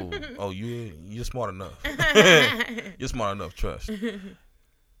 You're smart enough. You're smart enough, trust.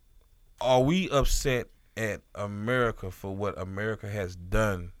 Are we upset at America for what America has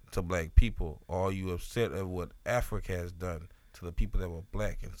done to black people, or are you upset at what Africa has done to the people that were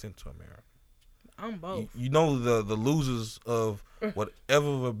black and sent to America? I'm both. You know the losers of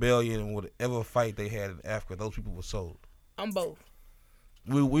whatever rebellion, whatever fight they had in Africa, those people were sold. I'm both.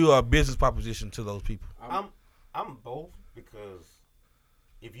 We are a business proposition to those people. I'm both, because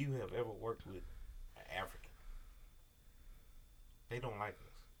if you have ever worked with an African, they don't like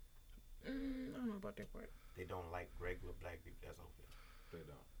us. I don't know about that part. They don't like regular black people that's over here.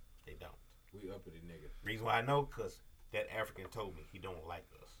 They don't. We uppity niggas. Reason why I know, because that African told me he don't like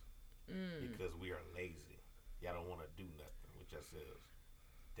us. Because we are lazy. Y'all don't want to do nothing with yourselves.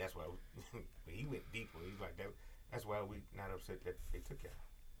 That's why he went deeper. He's like that. That's why we not upset that they took y'all.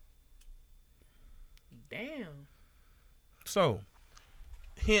 Damn. So,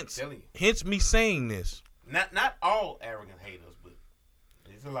 hence me saying this. Not all Africans hate us, but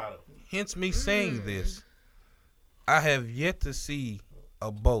there's a lot of them. Hence me saying this. I have yet to see a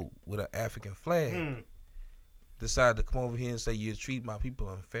boat with an African flag decide to come over here and say you treat my people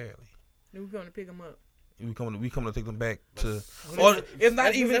unfairly. We're going to pick them up. We coming to take them back to. Or it's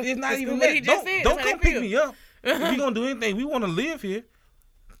not even that. Don't come pick me up. If you gonna do anything, we want to live here.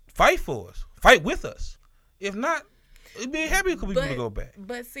 Fight for us. Fight with us. If not, we'd be happy for people to go back.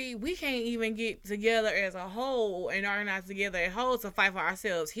 But see, we can't even get together as a whole and organize together as a whole to fight for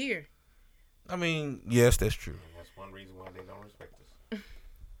ourselves here. I mean, yes, that's true. And that's one reason why they don't respect us.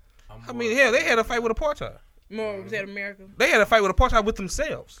 I mean, hell, they had a fight with apartheid. More upset America. They had a fight with apartheid with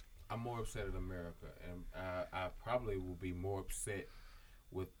themselves. I'm more upset at America, and I probably will be more upset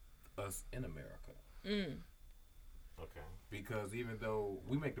with us in America. Okay. Because even though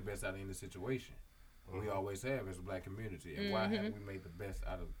we make the best out of any situation, we always have as a black community, and why haven't we made the best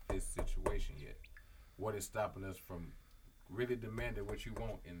out of this situation yet? What is stopping us from really demanding what you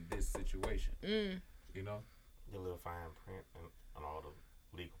want in this situation? You know? Your little fine print and all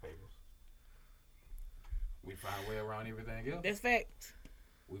the legal papers. We find a way around everything else. That's facts.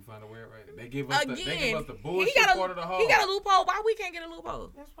 We find a way around it. They give us the bullshit part of the whole. He got a loophole. Why we can't get a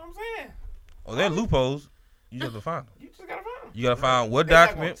loophole? That's what I'm saying. Oh, they're loopholes. You just have to find them. You just gotta find them. You gotta find what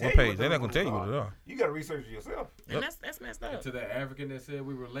document, what page. They're not gonna tell you what they are. You gotta research it yourself. And that's messed up. And to the African that said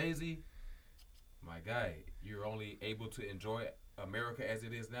we were lazy, my guy, you're only able to enjoy America as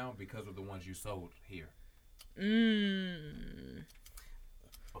it is now because of the ones you sold here.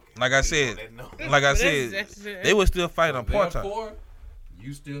 Okay. Like I said, they would still fight on apartheid. Therefore,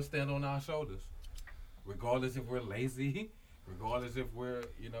 you still stand on our shoulders, regardless if we're lazy, regardless if we're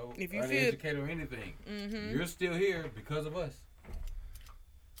uneducated or anything. You're still here because of us.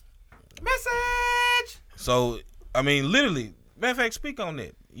 Message. So I mean, literally, matter of fact, speak on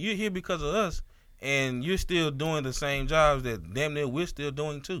that. You're here because of us, and you're still doing the same jobs that damn near we're still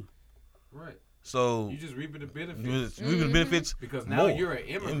doing too. Right. So you just reaping the benefits. Reaping the benefits because now you're an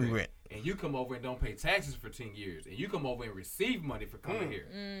immigrant, and you come over and don't pay taxes for 10 years, and you come over and receive money for coming here.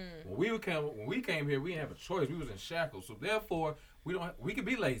 When we came here, we didn't have a choice. We was in shackles, so therefore we could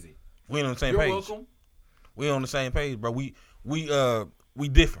be lazy. We ain't on the same You're page. Welcome. We on the same page, bro. We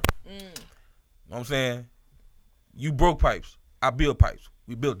different. You know what I'm saying? You broke pipes. I build pipes.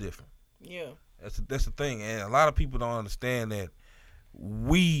 We built different. Yeah. That's the thing, and a lot of people don't understand that.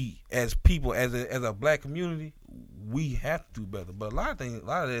 We as people, as a black community, we have to do better. But a lot of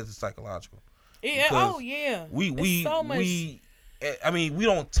that is psychological. Yeah. Oh yeah. We I mean, we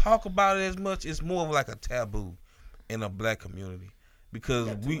don't talk about it as much. It's more of like a taboo in a black community because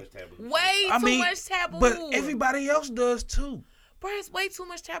way too much taboo. But everybody else does too. Bro, it's way too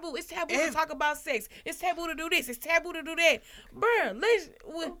much taboo. It's taboo to talk about sex. It's taboo to do this. It's taboo to do that. Bro,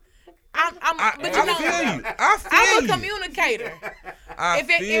 I'm a communicator.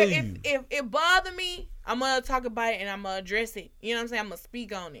 If it bother me, I'm gonna talk about it and I'm gonna address it. You know what I'm saying? I'm gonna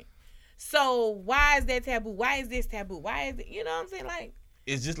speak on it. So why is that taboo? Why is this taboo? Why is it? You know what I'm saying? Like,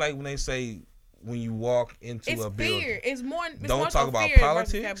 it's just like when they say when you walk into a building, fear. It's more. Don't talk about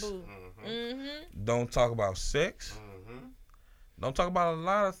politics. Don't talk about sex. Don't talk about a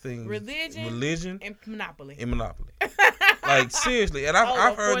lot of things. Religion, and monopoly. Like seriously, and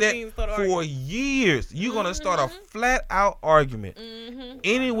I've heard that for years. You're gonna start a flat out argument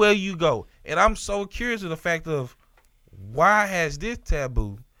anywhere you go, and I'm so curious of the fact of why has this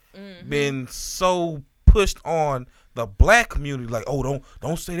taboo been so pushed on the black community? Like, oh,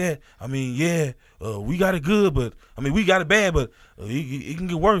 don't say that. I mean, yeah, we got it good, but I mean, we got it bad, but it can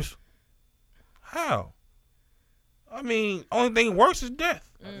get worse. How? I mean, only thing worse is death.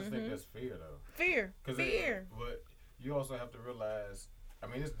 I just think that's fear, though. Fear. But you also have to realize, I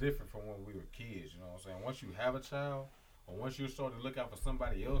mean, it's different from when we were kids, you know what I'm saying? Once you have a child, or once you're starting to look out for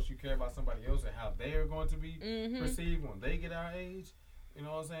somebody else, you care about somebody else and how they are going to be perceived when they get our age, You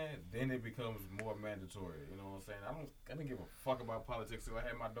know what I'm saying? Then it becomes more mandatory. You know what I'm saying? I didn't give a fuck about politics till I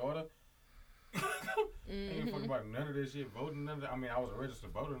had my daughter. I didn't give a fuck about none of this shit, voting, none of that. I mean, I was a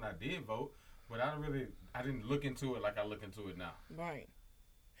registered voter and I did vote, but I didn't look into it like I look into it now. Right.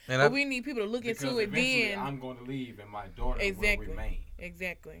 But we need people to look into it then. I'm going to leave and my daughter will remain.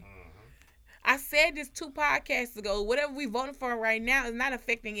 Exactly. Mm-hmm. I said this 2 podcasts ago. Whatever we voting for right now is not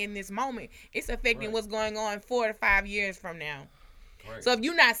affecting in this moment. It's affecting what's going on 4 to 5 years from now. Right. So if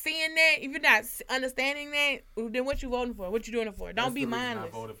you're not seeing that, if you're not understanding that, then what you voting for? What you doing it for? Don't be mindless.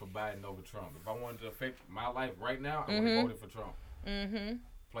 I voted for Biden over Trump. If I wanted to affect my life right now, I would have voted for Trump. Mm-hmm.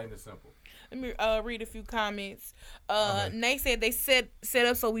 Plain and simple. Let me read a few comments. Nate said they set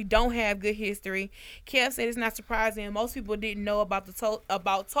up so we don't have good history. Kev said it's not surprising. Most people didn't know about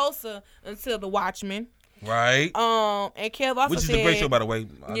about Tulsa until The Watchmen. Right. And Kev also which is said, a great show, by the way.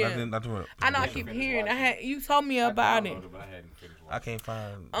 Yeah. I know. I keep hearing. You told me about it. I can't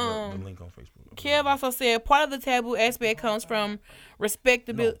find the link on Facebook. Kev also said part of the taboo aspect comes from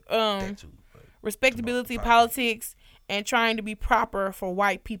respectability, politics, and trying to be proper for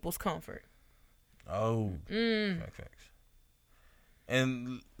white people's comfort. Oh, facts.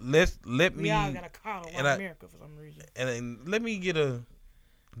 And let me. We all got a call on America for some reason. And let me give a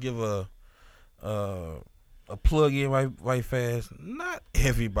plug in right fast. Not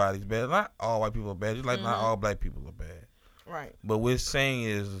everybody's bad. Not all white people are bad. Just like not all black people are bad. Right. But what we're saying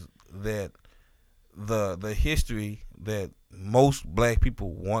is that the history that most black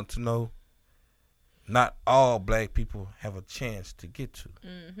people want to know, not all black people have a chance to get to.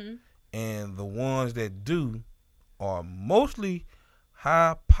 Mm-hmm. And the ones that do are mostly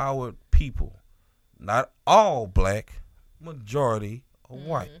high-powered people. Not all black, majority are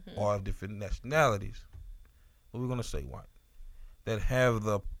white or of different nationalities. But we're going to say white. That have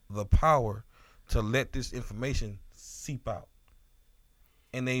the power to let this information seep out.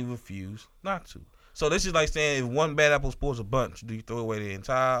 And they refuse not to. So this is like saying if one bad apple spoils a bunch, do you throw away the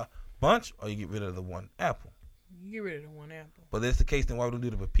entire bunch or you get rid of the one apple? You get rid of the one apple. But that's the case, then why we don't do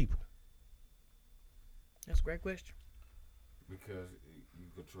it with people? That's a great question. Because you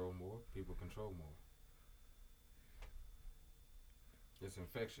control more, people control more. It's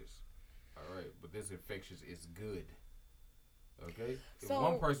infectious. All right, but this infectious is good. Okay? If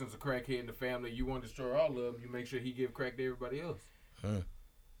one person's a crackhead in the family, you want to destroy all of them, you make sure he give crack to everybody else.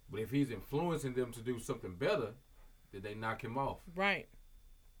 But if he's influencing them to do something better, then they knock him off. Right.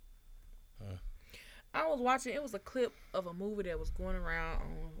 I was watching, it was a clip of a movie that was going around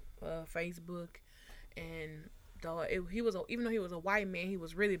on Facebook, and even though he was a white man, he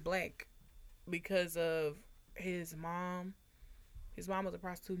was really black because of his mom. His mom was a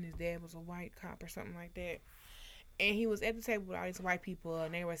prostitute and his dad was a white cop or something like that. And he was at the table with all these white people,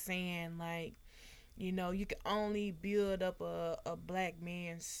 and they were saying, like, you know, you can only build up a black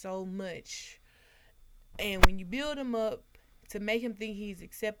man so much. And when you build him up to make him think he's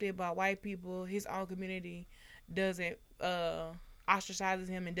accepted by white people, his own community doesn't ostracizes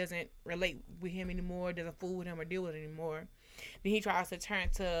him and doesn't relate with him anymore, doesn't fool with him or deal with him anymore. Then he tries to turn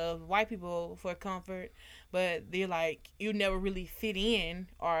to white people for comfort, but they're like, you never really fit in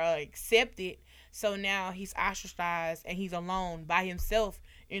or accepted. So now he's ostracized and he's alone by himself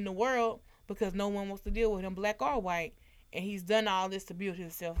in the world because no one wants to deal with him, black or white. And he's done all this to build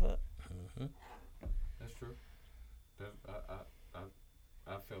himself up. Mm-hmm. That's true.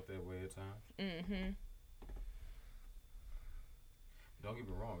 I felt that way at times. Mm-hmm. Don't get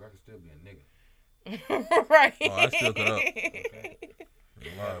me wrong, I could still be a nigga. Right. Oh, I still could up. Okay. I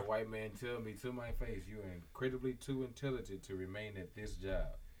had a white man tell me to my face, you are incredibly too intelligent to remain at this job.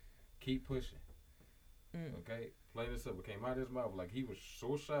 Keep pushing. Okay? Plain and simple. Came out of his mouth like he was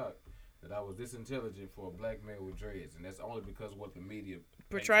so shocked that I was this intelligent for a black male with dreads. And that's only because of what the media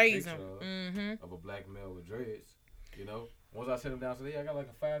portrays him of a black male with dreads. You know? Once I set him down and said, hey, I got like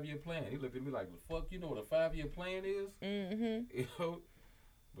a 5-year plan. He looked at me like, fuck, you know what a 5-year plan is? Mm-hmm. You know?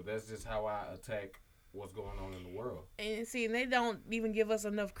 But that's just how I attack what's going on in the world. And see, they don't even give us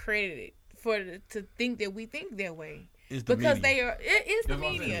enough credit to think that we think that way. It's the because media. It's the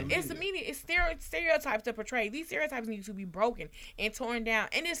media. It's the media. It's stereotypes to portray. These stereotypes need to be broken and torn down.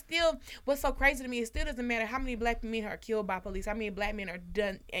 And it's still, what's so crazy to me, it still doesn't matter how many black men are killed by police, how many black men are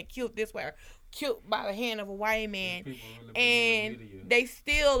done and killed this way, or killed by the hand of a white man. Really and they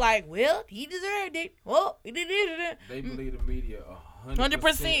still like, well, he deserved it. Well, he did it. They believe the media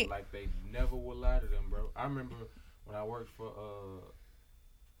 100%. Like they never will lie to them, bro. I remember when I worked for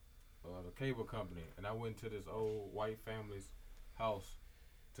the cable company, and I went to this old white family's house,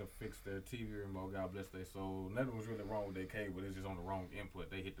 to fix their TV remote. God bless their soul. Nothing was really wrong with their cable. It's just on the wrong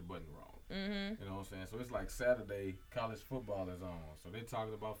input. They hit the button wrong. You know what I'm saying? So it's like Saturday, college football is on. So they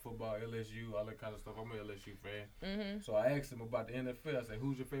talking about football, LSU, all that kind of stuff. I'm an LSU fan. So I asked him about the NFL. I said,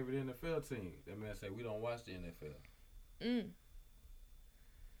 who's your favorite NFL team? That man said, we don't watch the NFL.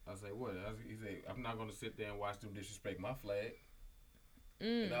 I said, what? He said, I'm not going to sit there and watch them disrespect my flag.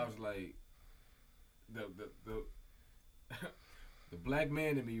 And I was like, the black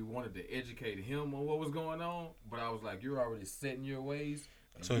man in me wanted to educate him on what was going on, but I was like, you're already set in your ways.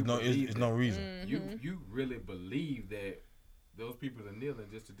 So it's no reason. You really believe that those people are kneeling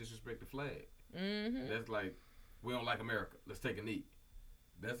just to disrespect the flag. That's like, we don't like America. Let's take a knee.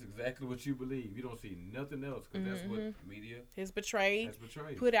 That's exactly what you believe. You don't see nothing else because that's what media has betrayed,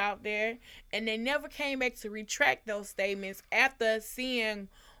 put out there. And they never came back to retract those statements after seeing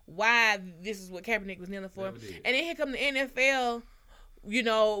why this is what Kaepernick was kneeling for. And then here come the NFL, you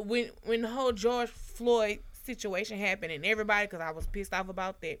know, when the whole George Floyd situation happened and everybody, because I was pissed off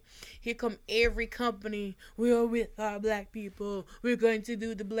about that, here come every company, we are with our black people, we're going to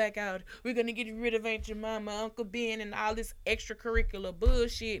do the blackout, we're going to get rid of Aunt Jemima, Uncle Ben, and all this extracurricular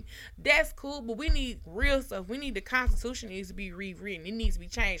bullshit. That's cool, but we need real stuff. We need the Constitution needs to be rewritten. It needs to be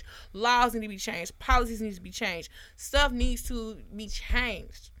changed. Laws need to be changed. Policies need to be changed. Stuff needs to be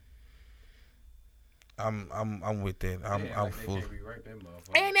changed. I'm with that. I'm full.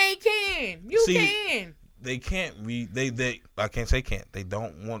 And they can. You can. They can't they I can't say can't. They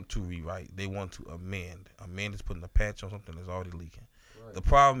don't want to rewrite. They want to amend. Amend is putting a patch on something that's already leaking. Right. The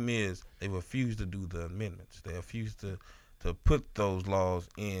problem is they refuse to do the amendments. They refuse to put those laws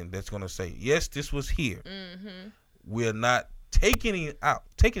in that's going to say, yes, this was here. We're not taking it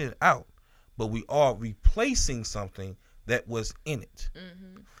out, but we are replacing something that was in it.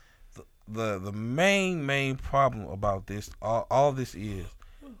 The main problem about this, all this is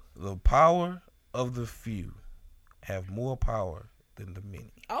the power of the few have more power than the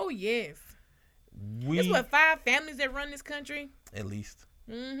many. Oh, yes. It's what, 5 families that run this country? At least.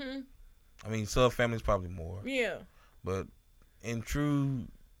 I mean, some families probably more. Yeah. But in true,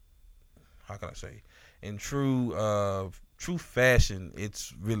 how can I say? In true fashion,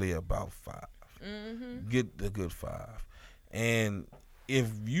 it's really about 5. Get the good 5. And if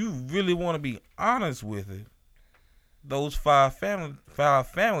you really want to be honest with it, those 5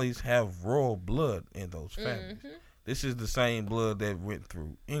 families have royal blood in those families. This is the same blood that went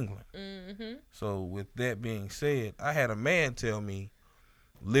through England. So with that being said, I had a man tell me,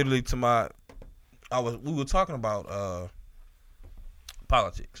 literally we were talking about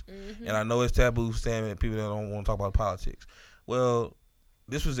politics, and I know it's taboo saying that people don't want to talk about politics. Well,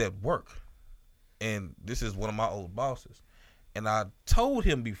 this was at work, and this is one of my old bosses, and I told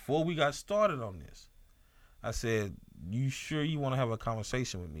him before we got started on this, I said, you sure you want to have a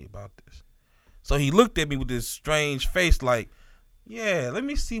conversation with me about this? So he looked at me with this strange face like, yeah, let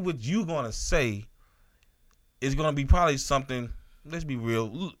me see what you going to say. It's going to be probably something, let's be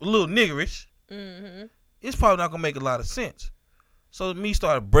real, a little niggerish. It's probably not going to make a lot of sense. So me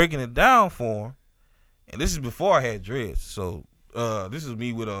started breaking it down for him. And this is before I had dreads. So this is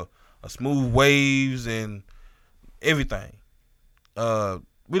me with a smooth waves and everything.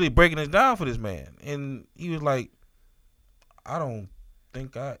 Really breaking it down for this man. And he was like, I don't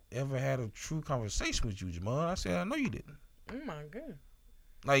think I ever had a true conversation with you, Jamal. I said, I know you didn't. Oh, my God.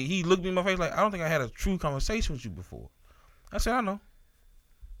 Like, he looked me in my face like, I don't think I had a true conversation with you before. I said, I know.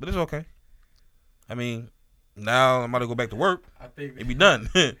 But it's okay. I mean, now I'm about to go back to work. I think it be done.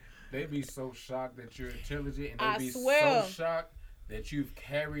 They be so shocked that you're intelligent, and they be so shocked that you've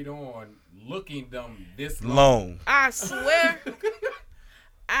carried on looking them this long. I swear.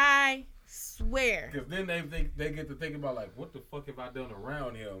 I swear. Because then they get to think about, like, what the fuck have I done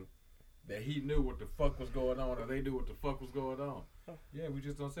around him that he knew what the fuck was going on, or they knew what the fuck was going on. Yeah, we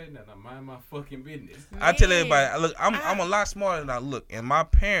just don't say nothing. I mind my fucking business. Man. I tell everybody, look, I'm a lot smarter than I look. And my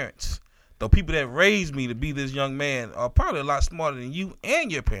parents, the people that raised me to be this young man, are probably a lot smarter than you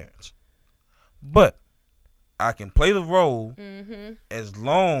and your parents. But I can play the role as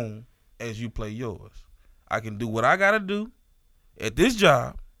long as you play yours. I can do what I got to do at this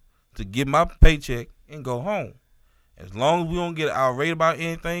job to get my paycheck and go home. As long as we don't get irate about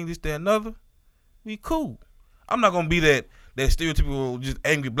anything, this, that, another, we cool. I'm not going to be that stereotypical just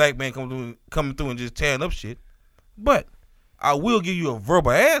angry black man coming through and just tearing up shit. But I will give you a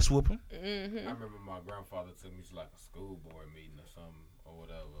verbal ass whooping. I remember my grandfather took me to like a school board meeting or something or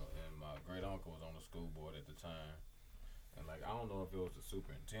whatever, and my great uncle was on the school board at the time. And like, I don't know if it was the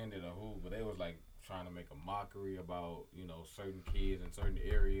superintendent or who, but they was like trying to make a mockery about, you know, certain kids in certain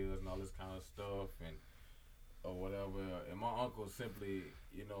areas and all this kind of stuff. And or whatever. And my uncle simply,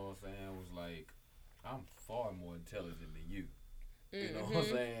 you know what I'm saying, was like, I'm far more intelligent than you. You know what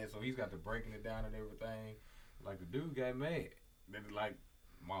I'm saying? So he's got to breaking it down and everything. Like, the dude got mad. Then, like,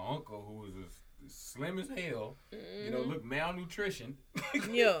 my uncle, who was as slim as hell, you know, look malnutrition.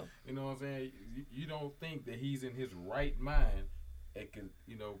 Yeah. You know what I'm saying? You don't think that he's in his right mind and can,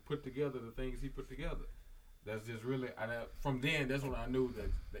 you know, put together the things he put together. That's just really, from then, that's when I knew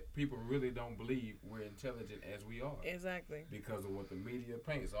that people really don't believe we're intelligent as we are. Exactly. Because of what the media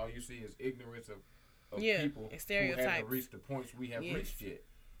paints. All you see is ignorance of people who haven't reached the points we have reached yet.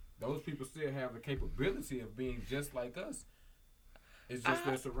 Those people still have the capability of being just like us. It's just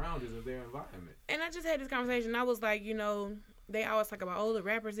their surroundings of their environment. And I just had this conversation. I was like, you know, they always talk about, oh, the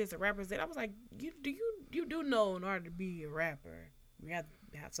rappers this, the rappers that. I was like, you do know in order to be a rapper, you have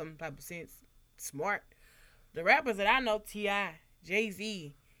to have some type of sense, smart. The rappers that I know, T.I.,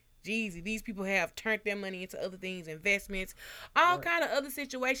 Jay-Z, Jeezy, these people have turned their money into other things, investments, all kind of other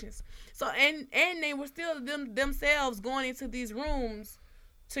situations. So and they were still themselves going into these rooms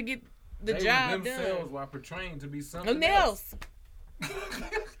to get the job themselves done. While portraying to be something else.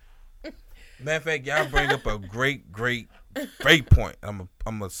 Matter of fact, y'all bring up a great point. I'm a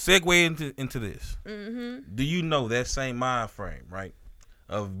segue into this. Mm-hmm. Do you know that same mind frame, right,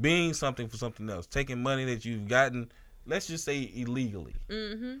 of being something for something else, taking money that you've gotten, let's just say illegally.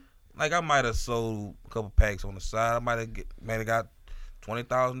 Mm-hmm. Like, I might have sold a couple packs on the side. I might have got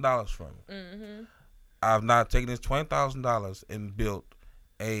 $20,000 from it. Mm-hmm. I've not taken this $20,000 and built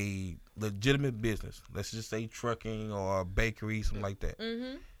a legitimate business. Let's just say trucking or a bakery, something like that.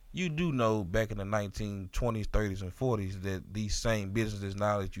 Mm-hmm. You do know back in the 1920s, 30s, and 40s that these same businesses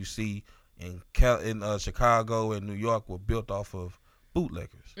now that you see in Chicago and New York were built off of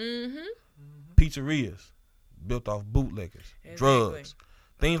bootleggers. Mm-hmm. Pizzerias built off bootleggers. Exactly. Drugs.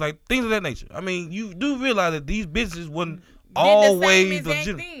 Things of that nature. I mean, you do realize that these businesses wasn't always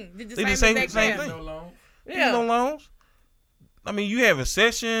legitimate. Did the same thing. No loans. Yeah. No loans. I mean, you had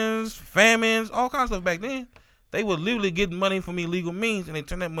recessions, famines, all kinds of stuff back then. They were literally getting money from illegal means, and they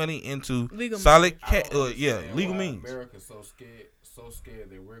turned that money into legal legal means. America's so scared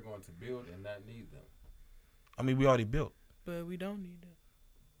that we're going to build and not need them. I mean, we already built, but we don't need them.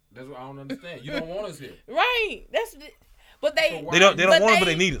 That's what I don't understand. You don't want us here, right? But they don't want us, but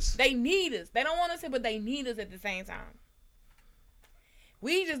they need us. They need us. They don't want us here, but they need us at the same time.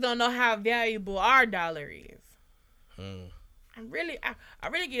 We just don't know how valuable our dollar is. I really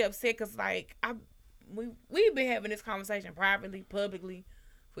get upset because we've been having this conversation privately, publicly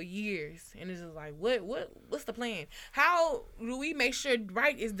for years, and it's just like, what's the plan? How do we make sure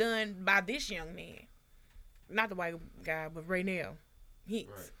right is done by this young man, not the white guy, but right now?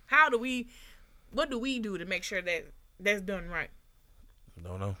 What do we do to make sure that that's done right?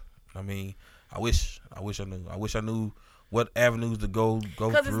 Don't know. I mean, I wish I knew. I wish I knew what avenues to go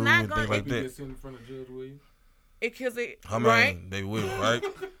through and things like that. In front of Judge Williams. They will, right?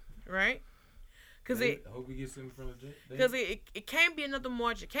 Right. I hope he gets in front of Judge. Because it can't be another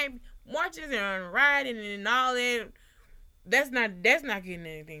march. It can't marches and rioting and all that. That's not getting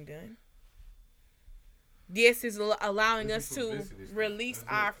anything done. This is allowing us to release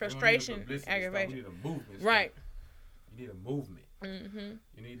our frustration, aggravation. You need a movement. Right. You need a movement. Mm-hmm.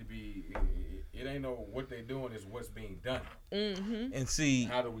 You need to be. It ain't no what they're doing is what's being done. Mm-hmm. And see,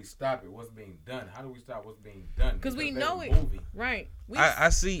 how do we stop it? What's being done? How do we stop what's being done? Because we know it. Moving. Right. I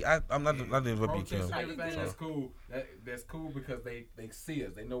see. I'm not interrupting you. That's cool. That's cool because they see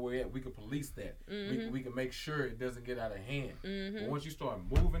us. They know where we're at. We can police that. Mm-hmm. We can make sure it doesn't get out of hand. Mm-hmm. But once you start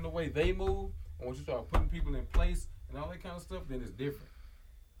moving the way they move, and once you start putting people in place and all that kind of stuff, then it's different.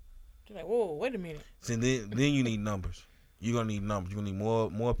 You're like, whoa, wait a minute. See, then you need numbers. You're gonna need numbers. You're gonna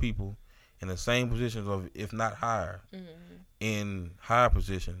need more people in the same positions, of if not higher, in higher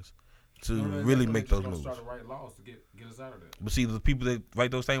positions to really make those moves. Start to write laws to get us out of there. But see, the people that write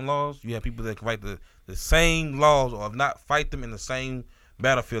those same laws, you have people that can write the same laws, or if not fight them in the same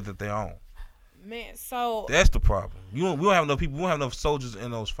battlefield that they're on. Man, so that's the problem. We don't have enough people. We don't have enough soldiers in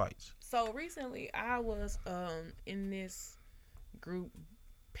those fights. So recently, I was in this group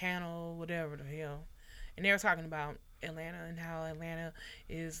panel, whatever the hell, and they were talking about Atlanta and how Atlanta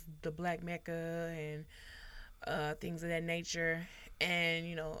is the black Mecca and things of that nature. And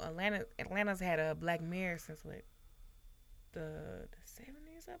you know, Atlanta's had a black mayor since what, the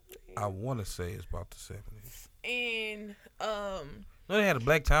 70s, I believe. I want to say it's about the 70s. And no, they had a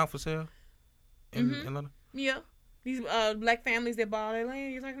black town for sale in Atlanta. Yeah, these black families that bought that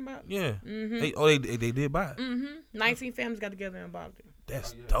land you're talking about. Yeah, they did buy it. 19 families got together and bought it.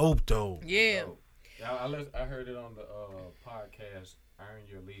 That's dope, though. Yeah. I heard it on the podcast Earn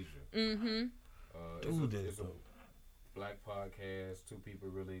Your Leisure. It's a black podcast. Two people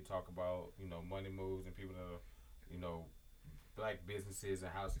really talk about, money moves and people that are, black businesses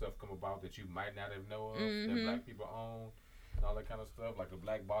and how stuff come about that you might not have known of that black people own and all that kind of stuff. Like a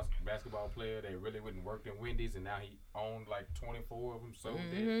black basketball player that really wouldn't work in Wendy's and now he owned like 24 of them, sold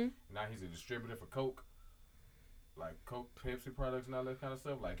it. And now he's a distributor for Coke. Like Coke, Pepsi products and all that kind of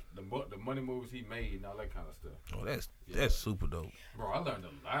stuff. Like the money moves he made and all that kind of stuff. Oh, that's super dope. Bro, I learned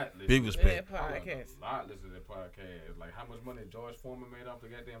a lot. Big respect. I learned a lot listening to that podcast. Like how much money George Foreman made off the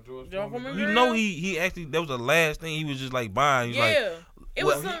goddamn George Foreman. You know he actually, that was the last thing he was just like buying. He's it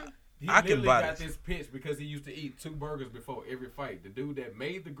was some. He literally got this pitch because he used to eat 2 burgers before every fight. The dude that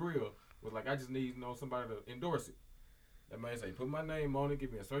made the grill was like, I just need somebody to endorse it. That man say, put my name on it,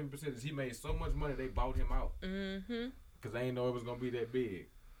 give me a certain percentage. He made so much money they bought him out. Because they didn't know it was going to be that big.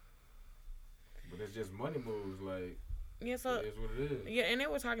 But it's just money moves, like, so it is what it is. Yeah, and they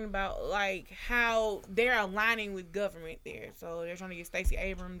were talking about, like, how they're aligning with government there. So they're trying to get Stacey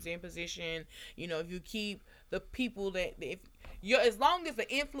Abrams in position. If you keep the people as long as the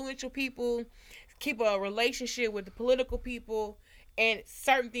influential people keep a relationship with the political people, and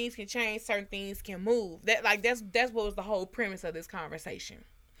certain things can change, certain things can move. That's what was the whole premise of this conversation.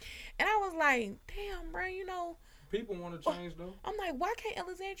 And I was like, damn, bro, people want to change, though. I'm like, why can't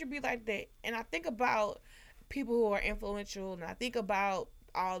Alexandria be like that? And I think about people who are influential, and I think about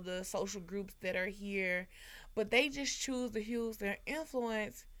all the social groups that are here, but they just choose to use their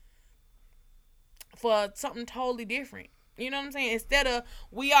influence for something totally different. You know what I'm saying? Instead of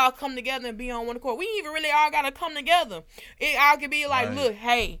we all come together and be on one accord, we even really all gotta come together. It all can be like, look,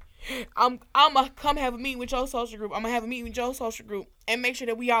 hey, I'm gonna come have a meeting with your social group. I'm gonna have a meeting with your social group and make sure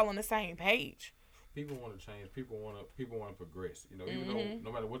that we all on the same page. People want to change. People want to progress. Even though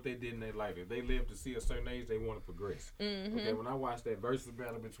no matter what they did in their life, if they live to see a certain age, they want to progress. Okay, when I watched that versus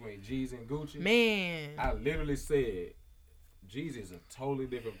battle between Jeezy and Gucci, man, I literally said, Jeezy is a totally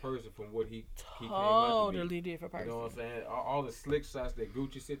different person from what he came out to be. Totally different person. You know what I'm saying? All the slick shots that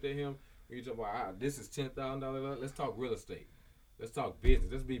Gucci sent at him, you talk about, this is $10,000. Let's talk real estate. Let's talk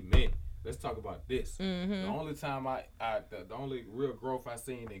business. Let's be men. Let's talk about this. The only time the only real growth I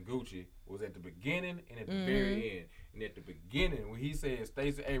seen in Gucci was at the beginning and at the very end. And at the beginning, when he said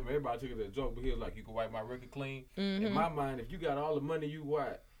Stacey Abrams, everybody took it as a joke, but he was like, you can wipe my record clean. In my mind, if you got all the money you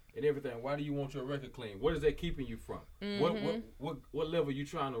want and everything, why do you want your record clean? What is that keeping you from? What level you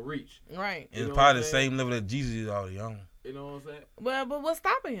trying to reach? Right. It's probably the same level that Jesus is already on. You know what I'm saying? Well, but what's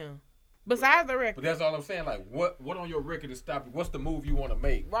stopping him? Besides the record. But that's all I'm saying. Like, what on your record is stopping? What's the move you want to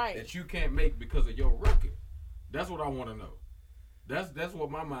make that you can't make because of your record? That's what I want to know. That's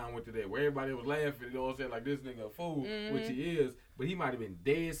what my mind went to that. Where everybody was laughing, you know what I'm saying? Like, this nigga a fool, which he is. But he might have been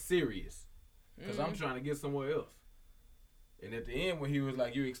dead serious. Because I'm trying to get somewhere else. And at the end, when he was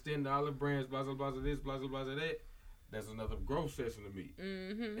like, you extend all the brands, blah, blah, blah, this, blah, blah, blah, that, that's another growth session to me.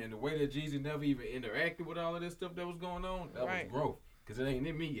 And the way that Jeezy never even interacted with all of this stuff that was going on, that was growth. Because it ain't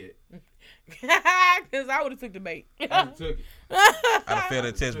in me yet. Because I would have took the bait. I took it. I'd have failed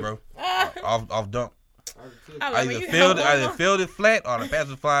the test, bro. Off dump. I either failed it flat or the pass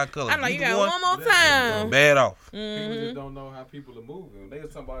was flying colors. I'm like, you got one more time. Bad off. People just don't know how people are moving. They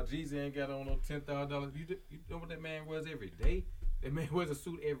was talking about Jeezy ain't got on no $10,000. You know what that man wears every day? That man wears a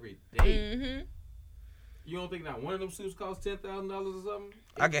suit every day. You don't think that one of them suits costs $10,000 or something?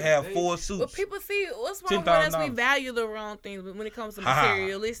 I can have 4 suits. But people see what's wrong with us. We value the wrong things when it comes to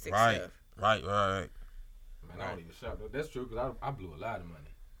materialistic stuff. Right. Man, I don't even shop. That's true because I blew a lot of money.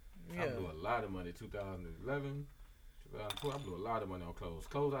 I blew a lot of money. 2011, 2012. I blew a lot of money on clothes.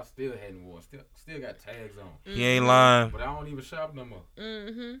 Clothes I still hadn't worn. Still got tags on. He ain't lying. But I don't even shop no more.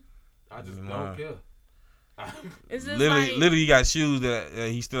 I just don't care. It's just literally, he got shoes that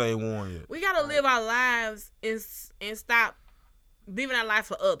he still ain't worn yet. We gotta live our lives and stop living our life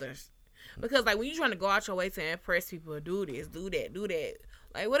for others. Because like when you trying to go out your way to impress people, do this, do that.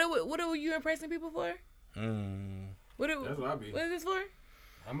 Like what are you impressing people for? That's what I be. What is this for?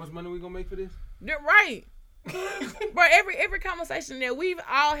 How much money we gonna make for this? Right. Bro, every conversation that we've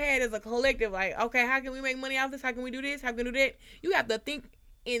all had as a collective, like, okay, how can we make money off this? How can we do this? How can we do that? You have to think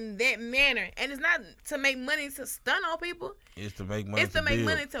in that manner. And it's not to make money to stun on people. It's to make money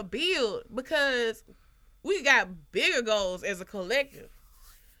money to build because we got bigger goals as a collective.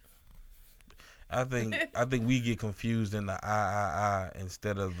 I think we get confused in the I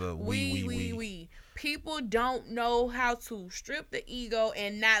instead of the we. People don't know how to strip the ego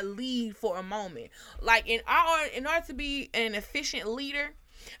and not lead for a moment. Like in order to be an efficient leader,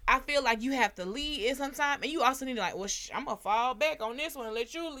 I feel like you have to lead at some time, and you also need to like, well, I'm gonna fall back on this one and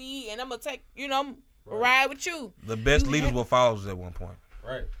let you lead, and I'm gonna take, ride with you. The best leaders will follow us at one point.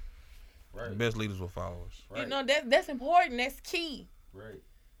 Right. Right. The best leaders will follow us. Right. You know, that's important. That's key. Right.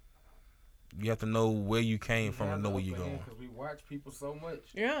 You have to know where you came from and know where you're going. Because we watch people so much.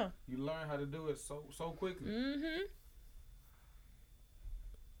 Yeah. You learn how to do it so quickly. Mm-hmm.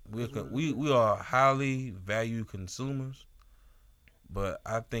 We are highly valued consumers, but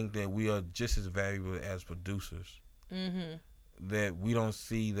I think that we are just as valuable as producers. Mm-hmm. That we don't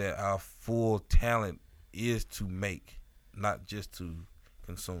see that our full talent is to make, not just to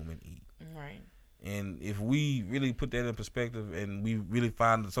consume and eat. Right. And if we really put that in perspective and we really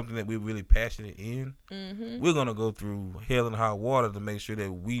find something that we're really passionate in, we're going to go through hell and high water to make sure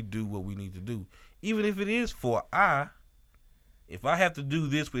that we do what we need to do. Even if it is for if I have to do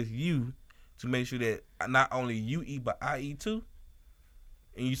this with you to make sure that not only you eat, but I eat too,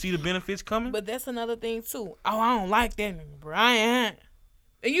 and you see the benefits coming. But that's another thing too. Oh, I don't like that nigga, bro. I ain't.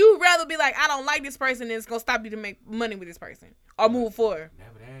 And you rather be like, I don't like this person, and it's going to stop you to make money with this person or move forward.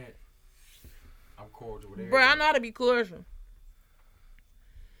 Never that. I'm cordial with everybody. Bro, I know how to be cordial.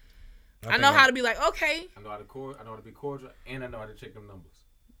 I know how to be like, okay. I know how to be cordial, and I know how to check them numbers.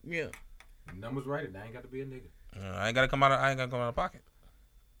 Yeah. The numbers right, and I ain't got to be a nigga. I ain't got to come out of pocket.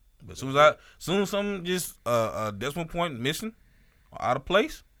 But soon as something just a decimal point missing or out of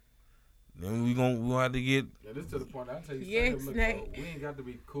place, then we gonna have to get. Yeah, this to the point. I'll tell you. Yes, look, bro, we ain't got to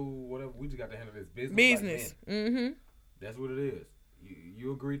be cool, whatever. We just got to handle this business. Like That's what it is.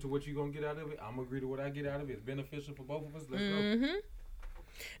 You agree to what you gonna get out of it. I'm agree to what I get out of it. It's beneficial for both of us. Let's go.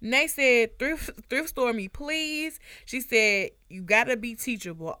 Nate said, thrift store me, please. She said, you gotta be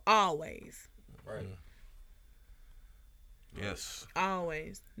teachable always. Right. Yes.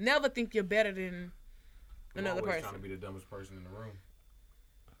 Always. Never think you're better than another person. Trying to be the dumbest person in the room.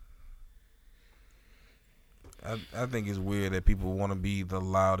 I think it's weird that people want to be the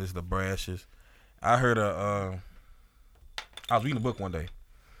loudest, the brashest. I heard I was reading a book one day,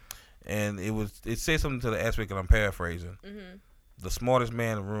 and it said something to the aspect that I'm paraphrasing. The smartest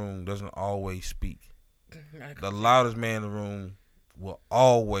man in the room doesn't always speak. The loudest man in the room will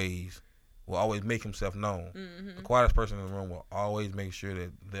always make himself known. The quietest person in the room will always make sure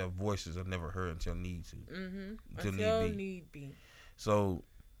that their voices are never heard until need to. Until need be. So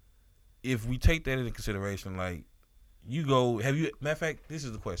if we take that into consideration, like matter of fact, this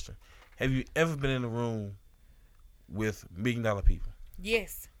is the question. Have you ever been in a room with $1 million people?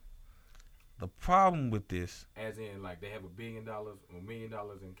 Yes. The problem with this, as in like they have $1 billion or $1 million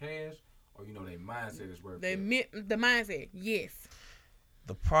in cash, or their mindset is worth the mindset. Yes.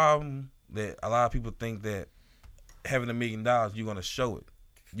 The problem that a lot of people think that having $1 million, you're gonna show it.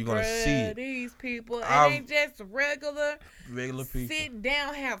 You're gonna see it. These people, it ain't just regular people. Sit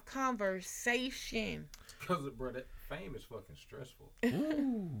down, have conversation. Because, bro, that fame is fucking stressful.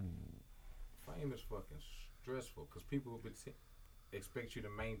 Ooh. Fame is fucking stressful because people will expect you to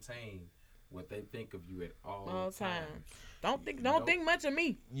maintain what they think of you at all times. Don't think much of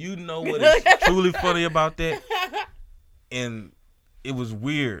me. You know what is truly funny about that? And it was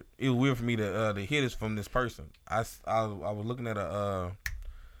weird. It was weird for me to hear this from this person. I was looking at a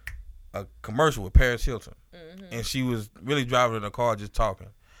commercial with Paris Hilton, and she was really driving in a car just talking,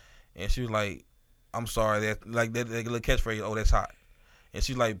 and she was like, "I'm sorry, that little catchphrase. Oh, that's hot." And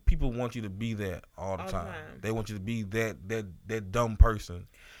she's like, "People want you to be that all the time. They want you to be that dumb person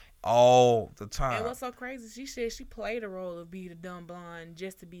all the time." And what's so crazy? She said she played a role of being the dumb blonde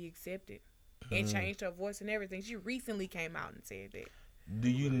just to be accepted, and changed her voice and everything. She recently came out and said that. Do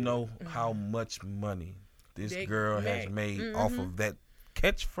you know how much money this girl has made off of that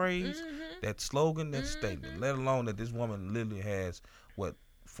catchphrase, that slogan, that statement? Let alone that this woman literally has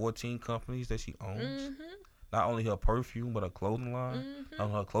 14 companies that she owns. Not only her perfume, but her clothing line. Not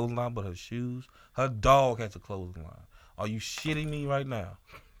only her clothing line, but her shoes. Her dog has a clothing line. Are you shitting me right now?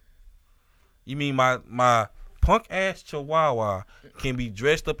 You mean my punk ass Chihuahua can be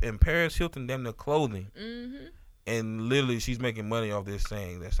dressed up in Paris Hilton damn near clothing, and literally she's making money off this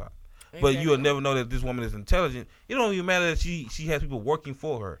saying that's hot. But you'll never know that this woman is intelligent. It don't even matter that she has people working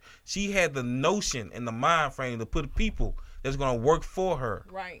for her. She had the notion and the mind frame to put people that's gonna work for her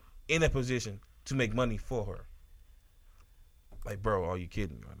in a position to make money for her. Like, bro, are you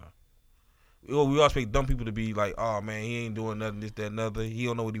kidding me right now? We all expect dumb people to be like, oh man, he ain't doing nothing, this, that, and other. He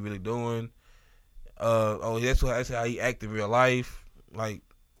don't know what he really doing. That's how he act in real life. Like,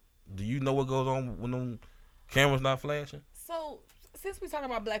 do you know what goes on when them cameras not flashing? So, since we talking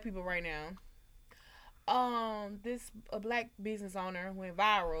about black people right now, a black business owner went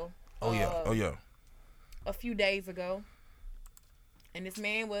viral. Oh yeah. A few days ago, and this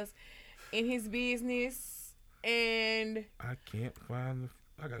man was in his business, and I can't find.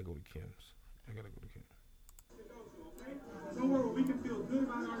 I gotta go to Kim's. Don't worry, we can feel good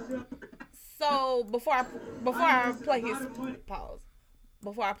about ourselves. So before I play his pause,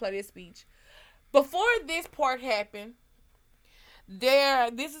 before I play this speech, before this part happened,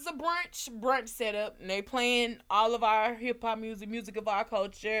 this is a brunch setup, and they playing all of our hip hop music of our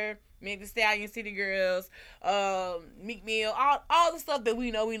culture, Meg Thee Stallion, City Girls, Meek Mill, all the stuff that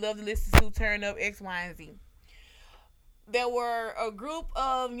we know we love to listen to, Turn Up, X, Y, and Z. There were a group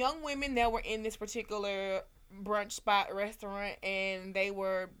of young women that were in this particular brunch spot restaurant, and they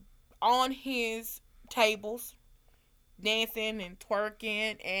were on his tables dancing and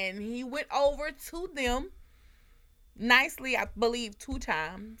twerking, and he went over to them nicely, I believe 2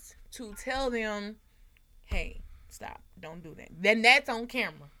 times, to tell them, hey, stop, don't do that. Then that's on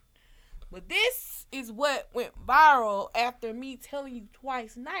camera. But this is what went viral after me telling you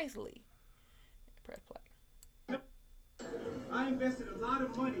twice nicely. Press play. I invested a lot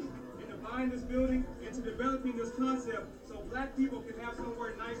of money into buying this building, into developing this concept, so black people can have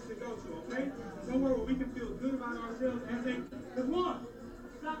somewhere nice to go to, okay? Somewhere where we can feel good about ourselves as a... Because one,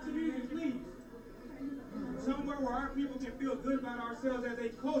 stop the music, please. Somewhere where our people can feel good about ourselves as a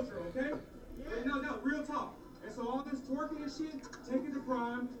culture, okay? No, real talk. And so all this twerking and shit, take it to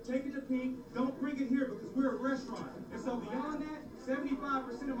Prime, take it to Pink, don't bring it here because we're a restaurant. And so beyond that,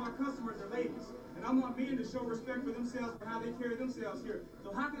 75% of my customers are ladies. And I want men to show respect for themselves for how they carry themselves here.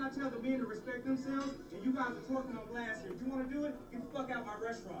 So how can I tell the men to respect themselves and you guys are twerking on glass here? If you want to do it, get the fuck out of my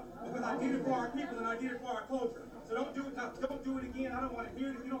restaurant. Because I did it for our people and I did it for our culture. So don't do it now. Don't do it again. I don't want to hear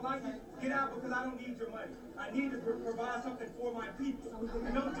it. If you don't like it, get out because I don't need your money. I need to provide something for my people.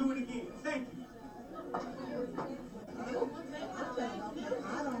 And don't do it again. Thank you.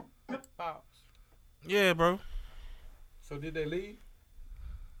 Yeah, bro. So did they leave?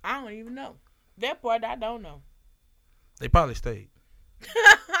 I don't even know. That part I don't know. They probably stayed.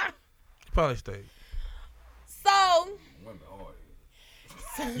 So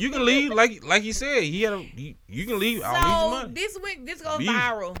you can leave, like he said. You can leave. I don't need your money. This goes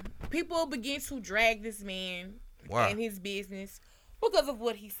viral. People begin to drag this man and his business because of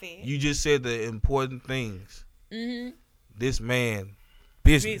what he said. You just said the important things. Mm-hmm. This man,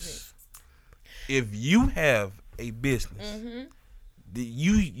 business. If you have a business, mm-hmm.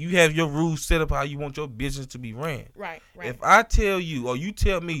 you have your rules set up how you want your business to be ran. Right. If I tell you or you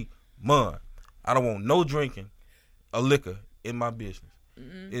tell me, Mon, I don't want no drinking or liquor in my business.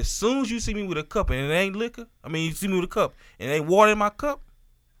 Mm-hmm. As soon as you see me with a cup and it ain't liquor, you see me with a cup and it ain't water in my cup,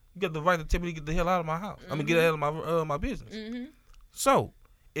 you got the right to tell me to get the hell out of my house. Mm-hmm. Get out of my business. Mm-hmm. So,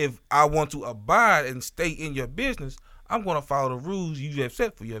 if I want to abide and stay in your business, I'm going to follow the rules you have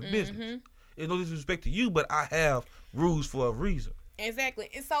set for your mm-hmm. business. It's no disrespect to you, but I have rules for a reason. Exactly.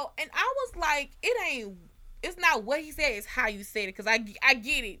 And I was like, it's not what he said, it's how you said it. Because I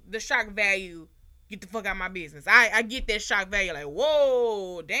get it, the shock value, get the fuck out of my business. I get that shock value, like,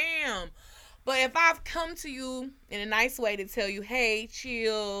 whoa, damn. But if I've come to you in a nice way to tell you, hey,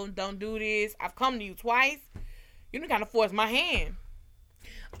 chill, don't do this, I've come to you twice, you done kind of force my hand.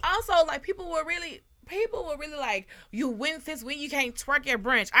 Also, like, people were really like, you win this week, you can't twerk at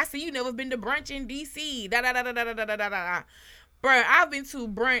brunch. I see you never been to brunch in DC. Bro, I've been to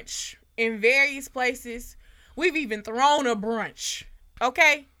brunch in various places. We've even thrown a brunch.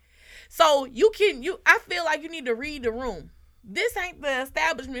 Okay? So I feel like you need to read the room. This ain't the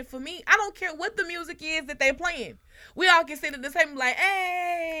establishment for me. I don't care what the music is that they playing. We all can sit at the table like,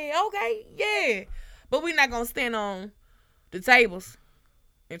 hey, okay, yeah. But we're not going to stand on the tables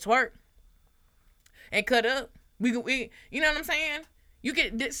and twerk and cut up. We you know what I'm saying? You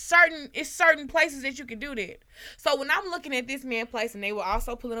get certain places that you can do that. So when I'm looking at this man place and they were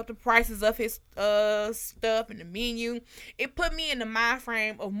also pulling up the prices of his stuff and the menu, it put me in the mind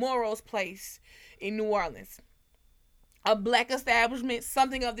frame of Moro's place in New Orleans. A black establishment,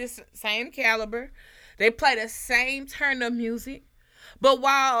 something of this same caliber. They play the same turn up music. But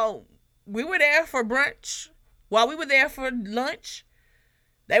while we were there for brunch, while we were there for lunch,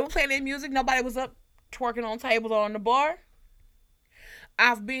 they were playing their music. Nobody was up twerking on tables or on the bar.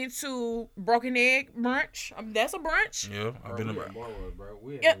 I've been to Broken Egg brunch. That's a brunch. Yeah, I've been to brunch.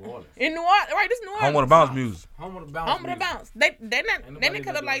 We in New Orleans. In New Orleans, right? This is New Orleans. Home of the bounce music. Home of the bounce. Home of the bounce. They didn't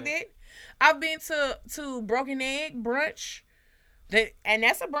cut up like that. I've been to Broken Egg brunch. And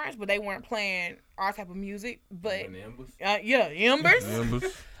that's a brunch, but they weren't playing our type of music. But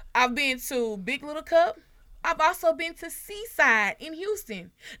Embers. I've been to Big Little Cup. I've also been to Seaside in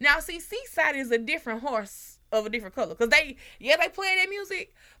Houston. Now, see, Seaside is a different horse of a different color. Because they play their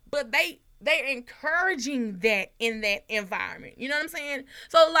music, but they're encouraging that in that environment. You know what I'm saying?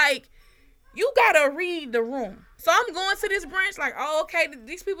 So, like, you got to read the room. So, I'm going to this brunch like, oh, okay,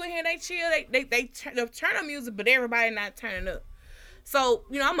 these people in here, they chill. They turn up music, but everybody not turning up. So,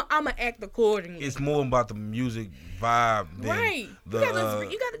 you know, I'm going to act accordingly. It's more about the music vibe than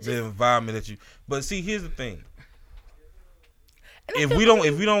the environment that you. But see, here's the thing. If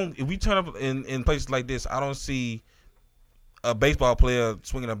we turn up in places like this, I don't see a baseball player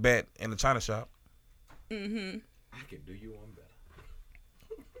swinging a bat in the china shop. Mm-hmm. I could do you one better.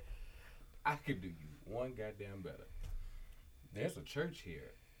 I could do you one goddamn better. There's a church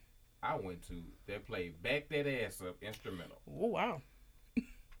here I went to that played Back That Ass Up instrumental. Oh, wow.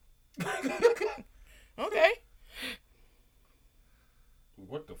 Okay.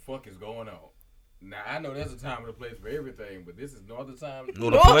 What the fuck is going on? Now, I know there's a time and a place for everything, but this is no other time. No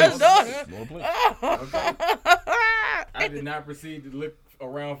place. Okay. I did not proceed to look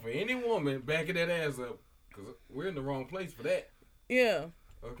around for any woman backing that ass up because we're in the wrong place for that. Yeah.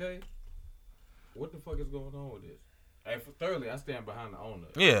 Okay. What the fuck is going on with this? Hey, thoroughly, I stand behind the owner.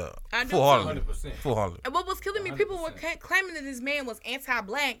 Yeah. I do. 100%. Full Harlem. And what was killing me, 100%. People were claiming that this man was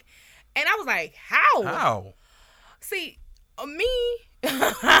anti-black, and I was like, how? How? See, me,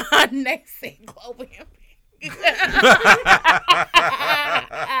 they said global impact. You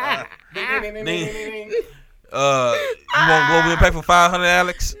want global impact for 500,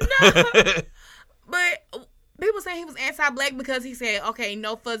 Alex? No. But people saying he was anti-black because he said, okay,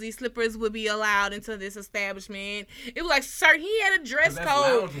 no fuzzy slippers would be allowed into this establishment. It was like, sir, he had a dress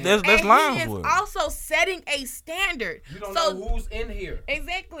code. That's lounge. He is also setting a standard. You don't know who's in here.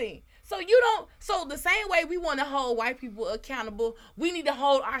 Exactly. So you don't. So the same way we want to hold white people accountable, we need to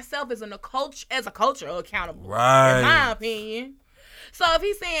hold ourselves as a culture accountable. Right. In my opinion. So if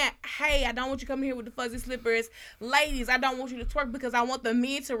he's saying, hey, I don't want you coming here with the fuzzy slippers. Ladies, I don't want you to twerk because I want the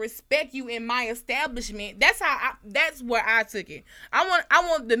men to respect you in my establishment. That's where I took it. I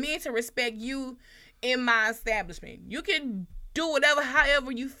want the men to respect you in my establishment. You can do whatever,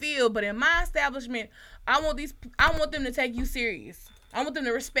 however you feel, but in my establishment, I want them to take you serious. I want them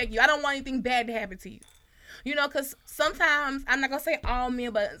to respect you. I don't want anything bad to happen to you. You know, because sometimes, I'm not going to say all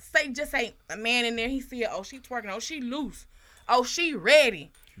men, but just say a man in there, he said, oh, she twerking, oh, she loose. Oh, she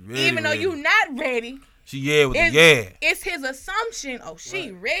ready. Even though you not ready. It's his assumption. Oh,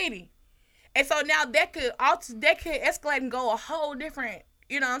 she ready. And so now that could escalate and go a whole different,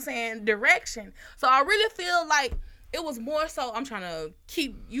 you know what I'm saying, direction. So I really feel like it was more so, I'm trying to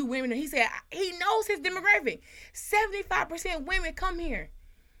keep you women. He said he knows his demographic. 75% women come here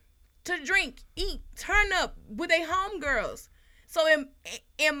to drink, eat, turn up with their homegirls. So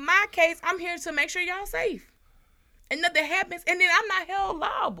in my case, I'm here to make sure y'all safe. And nothing happens, and then I'm not held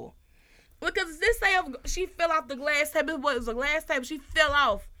liable. Because this say she fell off the glass table. It was a glass table. She fell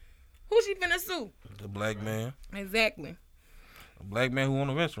off. Who she finna sue? The black man. Exactly. A black man who own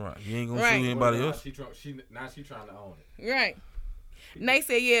a restaurant. You ain't gonna sue anybody else. She trying to own it. Right. And they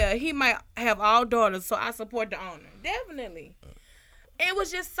say, yeah, he might have all daughters, so I support the owner. Definitely. It was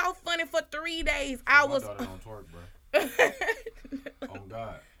just so funny for 3 days. My daughter don't twerk, bro. Oh,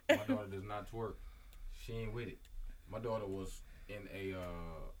 God. My daughter does not twerk. She ain't with it. My daughter was in a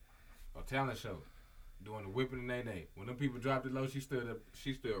talent show doing the whipping and nay-nay. When them people dropped it low, she stood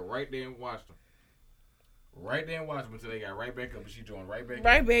right there and watched them. Right there and watched them until they got right back up and she joined right back in.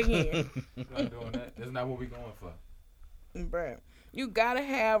 Right back in. Not doing that. That's not what we going for. Bruh. You gotta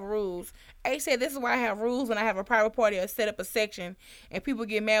have rules. H said this is why I have rules when I have a private party or set up a section and people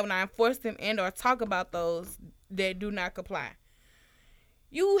get mad when I enforce them and or talk about those that do not comply.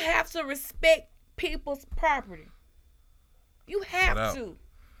 You have to respect people's property. You have to.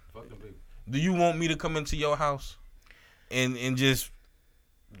 Fuck them people. Do you want me to come into your house and just,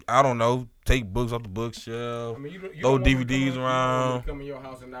 I don't know, take books off the bookshelf, throw DVDs around? You come in your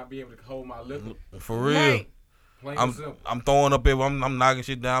house and not be able to hold my liquor. For real. Right. I'm throwing up everywhere. I'm knocking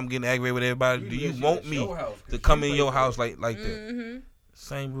shit down. I'm getting aggravated with everybody. Do you want me to come in your house like that? Mm-hmm.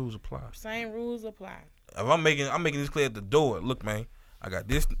 Same rules apply. Same rules apply. If I'm making this clear at the door. Look, man, I got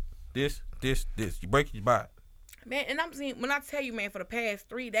this. You break it, you buy it. Man, and I'm seeing, when I tell you, man, for the past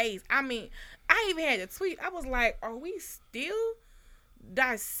 3 days, I mean, I even had to tweet. I was like, are we still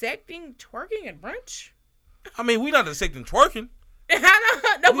dissecting twerking at brunch? I mean, we not dissecting twerking.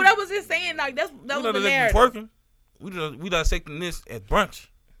 I know, but I was just saying, like, that was the narrative. Twerking. We dissecting this at brunch.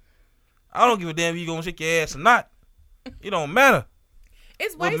 I don't give a damn if you gonna shake your ass or not. It don't matter.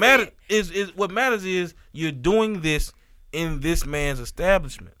 What matters is you're doing this in this man's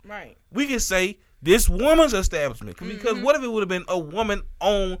establishment. Right. We can say this woman's establishment because what if it would have been a woman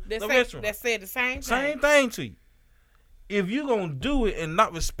on the restaurant that said the same thing to you? If you're gonna do it and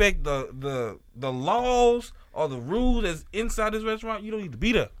not respect the laws or the rules that's inside this restaurant, you don't need to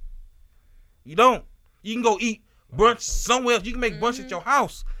be there. You don't. You can go eat brunch somewhere else. You can make brunch at your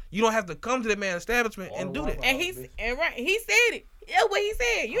house. You don't have to come to that man's establishment and do that. And he said it. Yeah, what he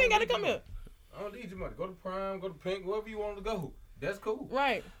said. You ain't got to come here. I don't need your money. Go to Prime, go to Pink, wherever you want to go. That's cool.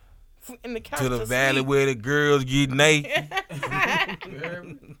 Right. In the to the valley where the girls get naked.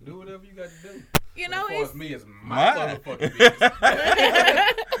 Do whatever you got to do. You know, it's me. It's my motherfucking business.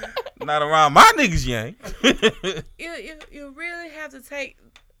 Not around my niggas, you ain't. you really have to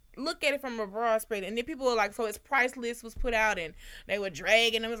look at it from a broad spectrum. And then people were like, so his price list was put out and they were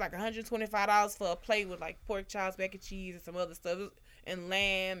dragging. It was like $125 for a plate with like pork chops, mac and cheese, and some other stuff, and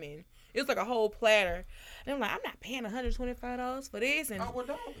lamb, and it was like a whole platter. And I'm like, I'm not paying $125 for this. And don't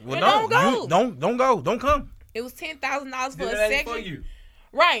go. Don't go. Don't come. It was $10,000 for a section. ain't for you.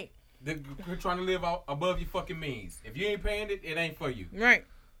 Right. You're trying to live above your fucking means. If you ain't paying it, it ain't for you. Right.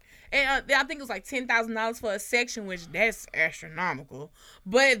 And I think it was like $10,000 for a section, which that's astronomical.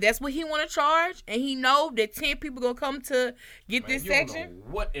 But that's what he want to charge, and he know that 10 people gonna come to get this section. You don't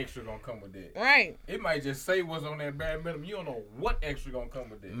know what extra gonna come with that. Right. It might just say what's on that bare minimum. You don't know what extra gonna come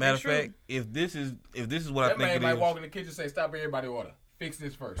with that. Matter of fact, if this is what I think it is, that man might walk in the kitchen and say, "Stop everybody order. Fix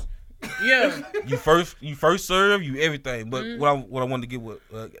this first." Yeah. you first serve, you everything. But what I wanted to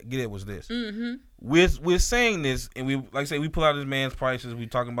get at was this. Mm-hmm. We're saying this, and we like I say we pull out this man's prices. We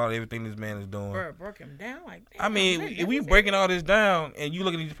talking about everything this man is doing. Bro, broke him down like that. I mean, if we breaking all this down, and you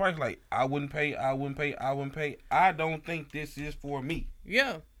look at these prices like I wouldn't pay. I don't think this is for me.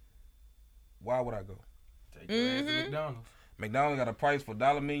 Yeah. Why would I go? Take your ass to McDonald's. McDonald's got a price for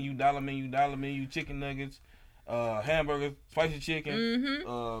dollar menu, chicken nuggets, hamburgers, spicy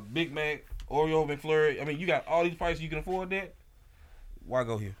chicken, Big Mac, Oreo McFlurry. I mean, you got all these prices. You can afford that. Why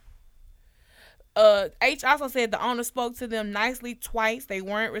go here? H also said the owner spoke to them nicely twice. They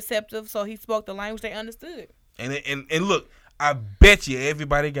weren't receptive, so he spoke the language they understood. And look, I bet you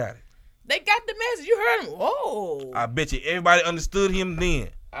everybody got it. They got the message. You heard him. Whoa. I bet you everybody understood him then.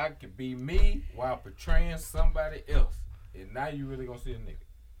 I could be me while portraying somebody else, and now you really gonna see a nigga.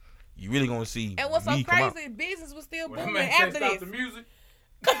 You really gonna see. And what's so crazy? Business was still booming after this. The music.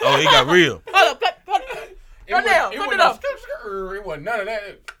 Oh, it got real. Hold up, put it up. It wasn't none of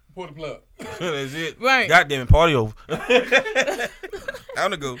that. Pull the plug. That's it. Right. Goddamn it, party over.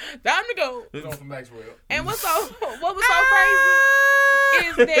 Time to go. It's on for Maxwell. And what was so crazy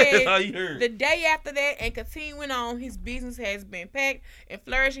is that the day after that, and continue went on, his business has been packed and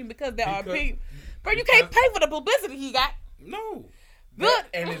flourishing because there are people. Bro, you can't pay for the publicity he got. No. Good.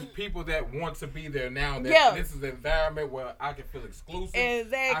 And it's people that want to be there now. This is an environment where I can feel exclusive.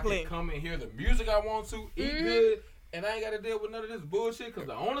 Exactly. I can come and hear the music I want to, eat good, and I ain't got to deal with none of this bullshit because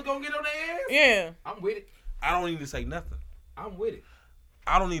the owner gonna get on their ass. Yeah. I'm with it. I don't need to say nothing. I'm with it.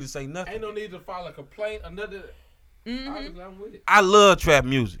 I don't need to say nothing. Ain't no need to file a complaint. I'm with it. I love trap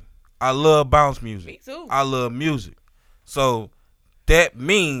music. I love bounce music. Me too. I love music. So that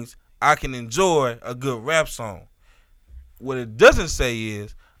means I can enjoy a good rap song. What it doesn't say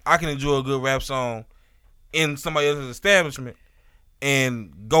is I can enjoy a good rap song in somebody else's establishment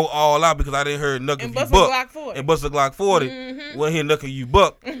and go all out because I didn't hear Knuckle You Buck and bust a Glock 40. Wasn't hear Knuckle You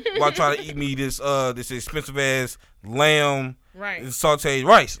Buck while trying to eat me this expensive ass lamb and sauteed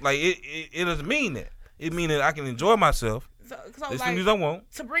rice. Like it doesn't mean that. It means that I can enjoy myself. So as soon as I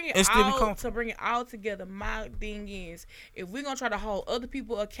want to bring it all together, my thing is, if we're gonna try to hold other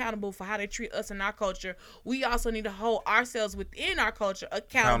people accountable for how they treat us in our culture, we also need to hold ourselves within our culture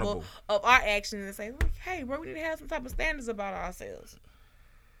accountable of our actions and say, look, hey, bro, we need to have some type of standards about ourselves.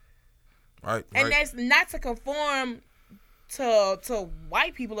 Right. And that's not to conform to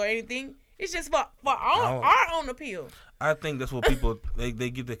white people or anything. It's just for our own appeal. I think that's what people they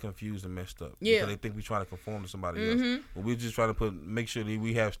get that confused and messed up. Yeah. Because they think we're trying to conform to somebody else. But we're just trying to make sure that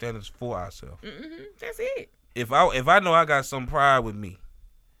we have standards for ourselves. That's it. If I know I got some pride with me,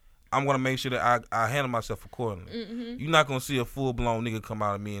 I'm gonna make sure that I handle myself accordingly. You're not gonna see a full blown nigga come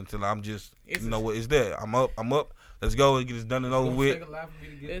out of me until I'm just it's there. I'm up. Let's go and get this done and over with.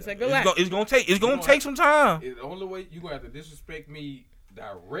 It's gonna take some time. The only way you gonna have to disrespect me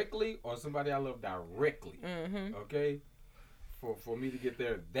directly or somebody I love directly. Okay? For me to get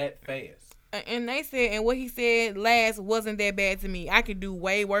there that fast. And they said, and what he said last wasn't that bad to me. I could do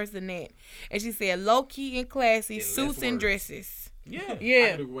way worse than that. And she said, low key and classy, suits and dresses. Yeah. I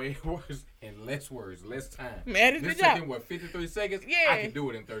could do way worse in less words, less time. Man, this took him, 53 seconds? Yeah. I could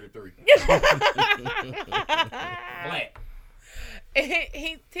do it in 33. Flat.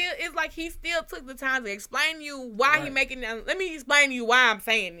 It's like he still took the time to explain to you why he making that. Let me explain to you why I'm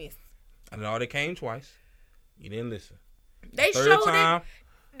saying this. I know they came twice. You didn't listen. They showed it.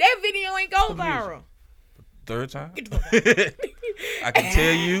 That video ain't go viral. Third time? I can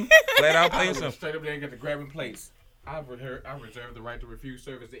tell you flat out playing something. Straight up there and get the grabbing plates. I reserve the right to refuse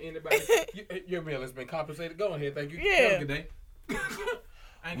service to anybody. Your meal has been compensated. Go ahead, thank you. Yeah. Have a good day.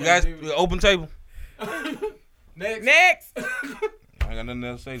 We got open table. Next. I ain't got nothing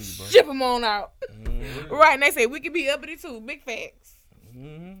else to say to you, bro. Ship them on out. Mm-hmm. Right, and they say we can be uppity too. Big facts.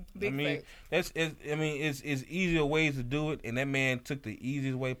 Mm-hmm. Big facts. It's easier ways to do it, and that man took the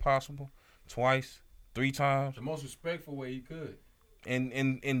easiest way possible, twice, 3 times. The most respectful way he could.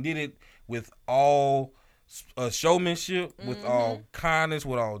 And did it with all showmanship, with all kindness,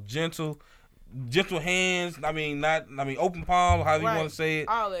 with all gentle hands. Open palm, however you want to say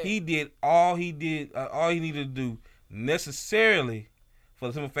it. He did all he needed to do necessarily for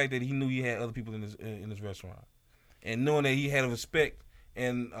the simple fact that he knew he had other people in his restaurant, and knowing that he had a respect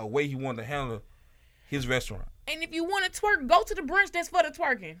and a way he wanted to handle his restaurant. And if you want to twerk, go to the brunch that's for the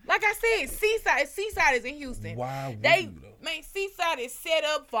twerking. Like I said, Seaside is in Houston. Why would you, though? Man, Seaside is set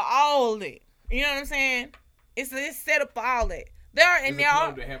up for all that. You know what I'm saying? It's set up for all that. It's a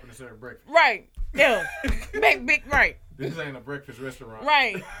club that happen to serve breakfast. Right. Yeah. big right. This ain't a breakfast restaurant.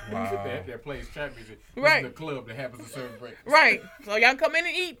 Right. Wow. that plays trap music. This is a club that happens to serve breakfast. Right. So y'all come in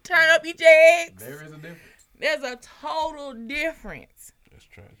and eat, turn up, eat your eggs. There is a difference. There's a total difference. That's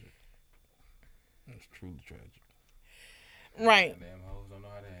tragic. That's truly tragic. Right. Damn hoes don't know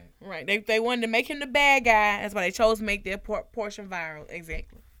how to act. Right. They wanted to make him the bad guy. That's why they chose to make their portion viral.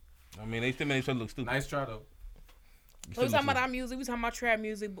 Exactly. I mean, they still made each other look stupid. Nice try, though. We talking about our music. We talking about trap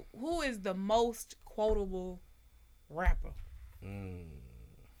music. But who is the most quotable rapper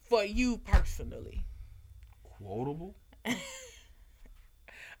for you personally? Quotable?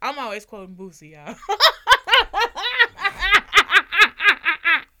 I'm always quoting Boosie, y'all.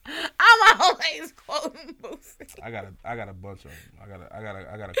 I'm always quoting Boosie. I got a bunch of them. I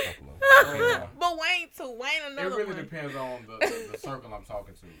got a couple of them. But Wayne another one. It really depends on the circle I'm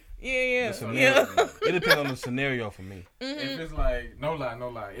talking to. Yeah. It depends on the scenario for me. Mm-hmm. If it's like no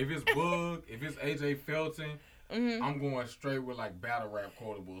lie. If it's Boog, if it's AJ Felton, I'm going straight with like battle rap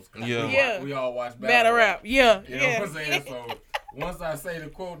quotables. We all watch battle rap. Yeah. You know what I'm saying? So once I say the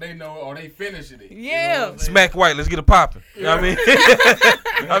quote, they know or they finishing it. Yeah. You know Smack white, let's get it popping. You know what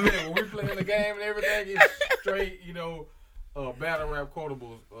I mean? When we playing the game and everything, it's straight, battle rap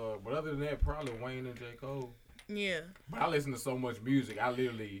quotables. But other than that, probably Wayne and J. Cole. Yeah. But I listen to so much music, I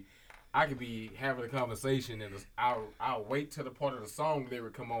could be having a conversation and I'll wait till the part of the song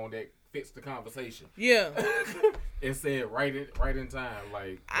lyric come on that fits the conversation. Yeah. And say it right in time.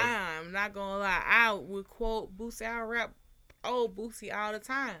 Like I'm not gonna lie, I would quote Boosie. I rap old Boosie all the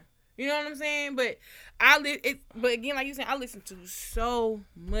time. You know what I'm saying? But but again, like you said, I listen to so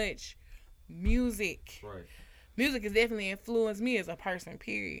much music. Right. Music has definitely influenced me as a person.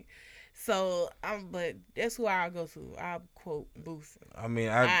 Period. So but that's who I'll go to. I'll quote Boosie. I mean,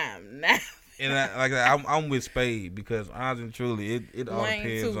 I'm not. And I'm with Spade because honestly and truly, it all Wayne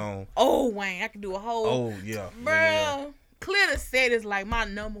depends too. on. Oh, Wayne, I can do a whole. Oh yeah, bro. Yeah. Clear the Set is like my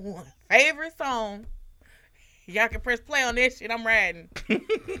number one favorite song. Y'all can press play on that shit. I'm riding.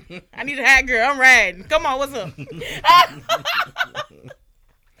 I need a hot girl. I'm riding. Come on, what's up?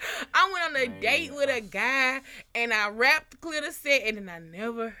 I went on a date with a guy and I rapped Clear the Set and then I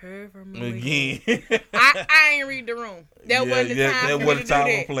never heard from him again. I ain't read the room. That wasn't the time. That wasn't the time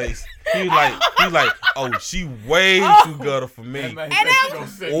or place. He like, oh, she way too gutter for me. And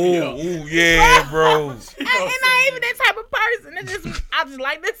yeah, bro. And I ain't even that type of person. I just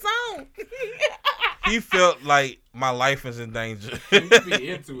like this song. He felt like my life is in danger. You be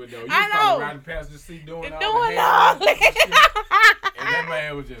into it though. You probably riding past the seat doing all that. And that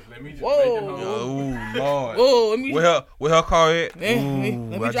man was just, let me just make it home. Oh, Lord. Oh, where her car at? Let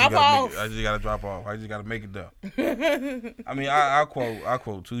me drop off. I just gotta drop off. I just gotta make it there. I mean, I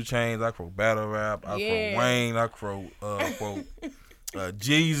quote 2 Chainz. I quote battle rap. I quote Wayne. I quote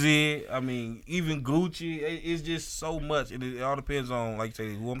Jeezy. I mean, even Gucci. It's just so much. It all depends on, like you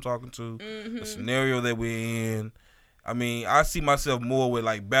say, who I'm talking to, the scenario that we're in. I mean, I see myself more with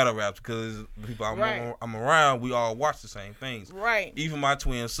like battle raps because the people I'm around, we all watch the same things. Right. Even my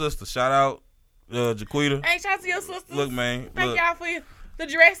twin sister. Shout out, Jaquita. Hey, shout out to your sister. Look, man. Thank y'all for the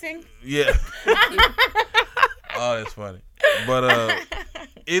dressing. Yeah. Oh, that's funny. But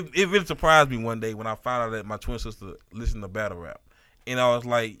it really surprised me one day when I found out that my twin sister listened to battle rap. And I was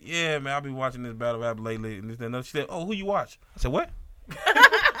like, yeah, man, I've been watching this battle rap lately. And this and that. She said, oh, who you watch? I said, what?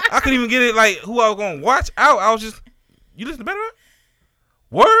 I couldn't even get it, like, who I was going to watch out. I was just, you listen to battle rap?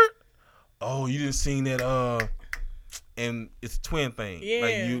 Word? Oh, you didn't seen that, and it's a twin thing.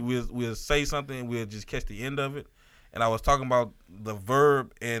 Yeah. Like, we'll say something and we'll just catch the end of it. And I was talking about the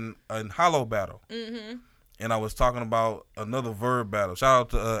verb in Hollow battle. Mm-hmm. And I was talking about another verb battle. Shout out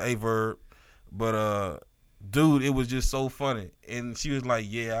to A Verb. But, dude, it was just so funny. And she was like,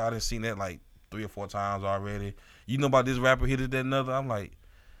 yeah, I done seen that like 3 or 4 times already. you know about this rapper here, that, another. I'm like,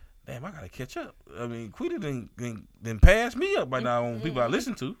 damn, I gotta catch up. I mean, Quita didn't pass me up right now on people I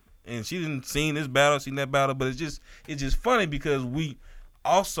listen to, and she didn't seen this battle, seen that battle. But it's just funny because we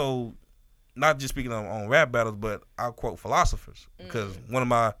also not just speaking on rap battles, but I quote philosophers because one of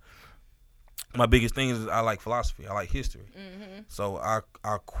my biggest things is I like philosophy, I like history. So I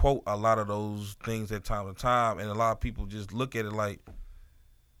quote a lot of those things at time to time, and a lot of people just look at it like,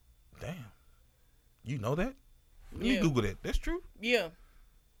 damn, you know that? You Google that. That's true. Yeah.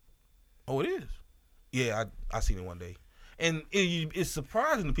 Oh, it is. Yeah, I seen it one day, and it's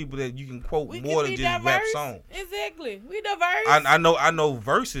surprising to people that you can quote more than just diverse. Rap songs. Exactly, we diverse. I know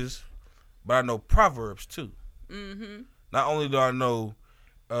verses, but I know proverbs too. Not only do I know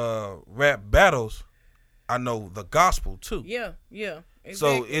rap battles, I know the gospel too. Yeah. Exactly.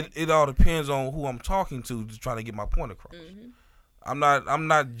 So it all depends on who I'm talking to trying to get my point across. I'm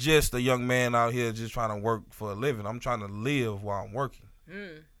not just a young man out here just trying to work for a living. I'm trying to live while I'm working.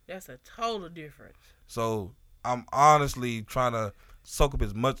 That's a total difference. So I'm honestly trying to soak up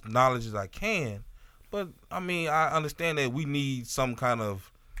as much knowledge as I can. But I mean, I understand that we need some kind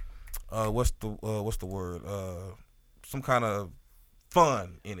of what's the word? Some kind of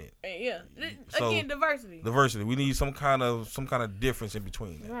fun in it. Yeah. Again, diversity. Diversity. We need some kind of difference in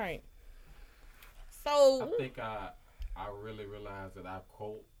between that. Right. So I think I really realized that I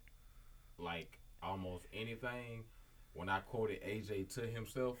quote like almost anything when I quoted AJ to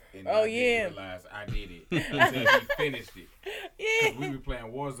himself, and I didn't realize I did it until he finished it. Yeah. We be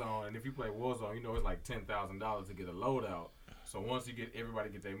playing Warzone, and if you play Warzone, you know it's like $10,000 to get a loadout. So once everybody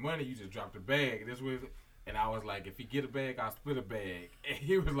get their money, you just drop the bag. And I was like, if he get a bag, I'll split a bag. And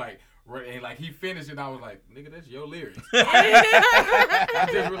he was like, and like he finished it, and I was like, nigga, that's your lyrics. I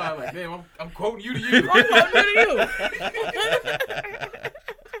just realized, like, damn, I'm quoting you to you. I'm quoting you to you.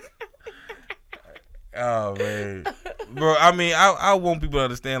 Oh man, bro. I mean, I want people to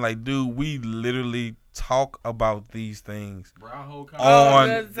understand, like, dude, we literally talk about these things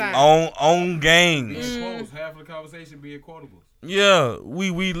on games. Half of the conversation being quotables. Yeah,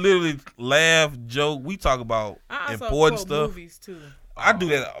 we literally laugh, joke. We talk about important stuff. Movies too. I do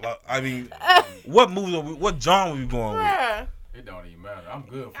that. I mean, what genre we going with? It don't even matter. I'm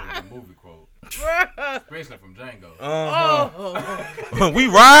good for the movie quote. Especially from Django. We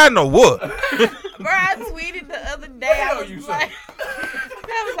riding or what? Bro, I tweeted the other day. I was like,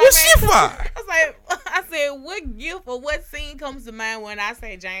 what shit for? I said, what gift or what scene comes to mind when I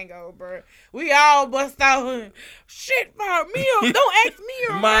say Django, bro? We all bust out. Shit for me. Don't ask me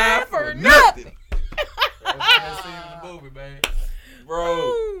your mind for nothing. That's the best scene in the movie, man.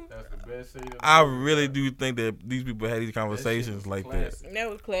 Bro, that's the best scene. I really do think that these people had these conversations like that. That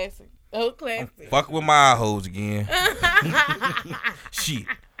was classic. Fuck with my eye holes again. Shit.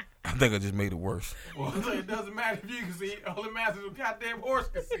 I think I just made it worse. Well, it doesn't matter if you can see. Only matters if goddamn horse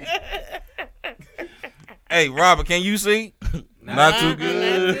can see. Hey, Robert, can you see? Not too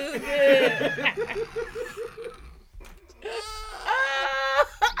good. Not too good.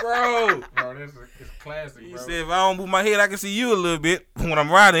 Bro, this is classic, he bro. said if I don't move my head, I can see you a little bit. When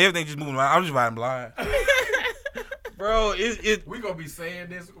I'm riding, everything just moving. I'm just riding blind. Bro, we gonna be saying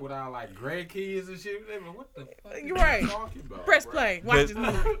this with our like grandkids and shit. What the fuck you right. talking about? Press play. Watch this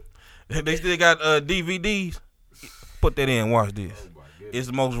movie. They still got DVDs. Put that in. Watch this. It's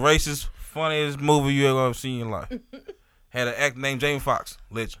the most racist, funniest movie you ever seen in your life. Had an actor named Jamie Foxx,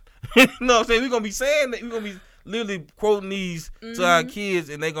 legend. You know what I'm saying? We gonna be saying that. We gonna be literally quoting these to our kids,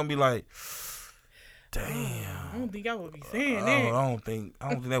 and they gonna be like, "Damn." I don't think y'all would be saying that. I don't think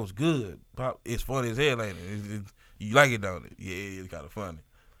that was good. It's funny as hell, ain't it? You like it, don't it? Yeah, it's kind of funny.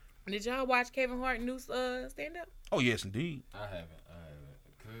 Did y'all watch Kevin Hart new stand up? Oh yes, indeed. I haven't.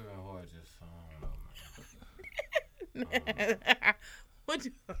 Kevin Hart just I don't know. What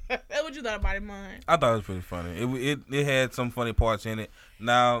you thought about it, man? I thought it was pretty funny. It had some funny parts in it.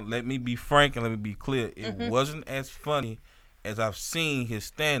 Now let me be frank and let me be clear. It wasn't as funny as I've seen his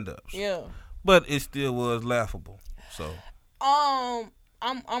stand-ups. Yeah. But it still was laughable. So.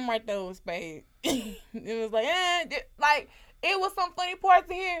 I'm right there with Spade. It was like it was some funny parts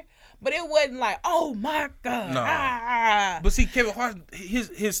in here, but it wasn't like, oh my god. No. But see, Kevin Hart,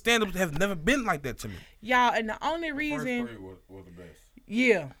 his stand-ups have never been like that to me. Y'all, and the only reason first three was the best.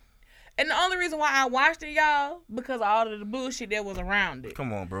 Yeah. And the only reason why I watched it, y'all, because of all of the bullshit that was around it.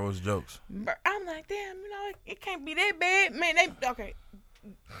 Come on, bro, it's jokes. I'm like, damn, it can't be that bad. Man,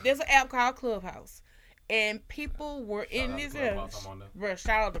 there's an app called Clubhouse. And people were in this bro,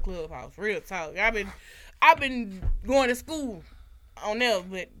 shout out to Clubhouse. Real talk. I've been going to school on there,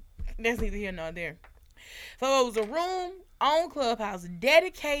 but that's neither here nor there. So it was a room on Clubhouse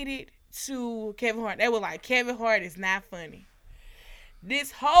dedicated to Kevin Hart. They were like, Kevin Hart is not funny.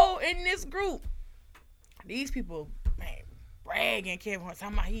 This whole in this group, these people, man, bragging Kevin Hart,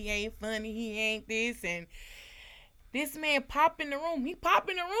 talking about he ain't funny, he ain't this, and this man pop in the room. He pop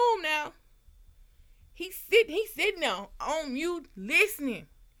in the room now. He's sitting there on mute, listening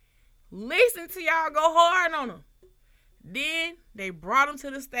to y'all go hard on him. Then they brought him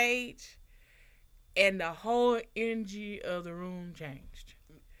to the stage, and the whole energy of the room changed.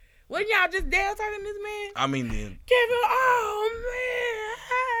 Wasn't y'all just damn talking to this man? I mean, then Kevin, oh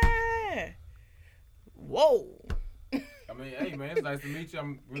man, whoa. I mean, hey man, it's nice to meet you.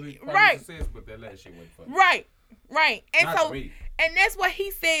 I'm really right. Success, but that last shit wasn't funny. Right, and not so, me. And that's what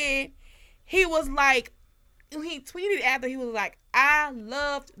he said. He was like, he tweeted after, he was like, I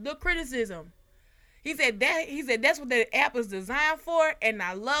loved the criticism. He said that's what the app is designed for, and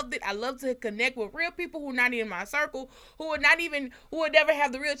I loved it. I love to connect with real people who are not in my circle, who would never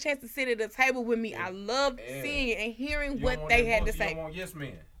have the real chance to sit at the table with me. I loved seeing it and hearing what they had to say. You don't want yes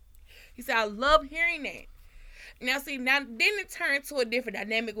man. He said, I love hearing that. Now then it turned to a different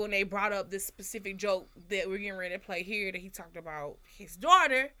dynamic when they brought up this specific joke that we're getting ready to play here, that he talked about his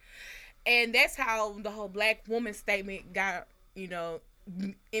daughter, and that's how the whole black woman statement got,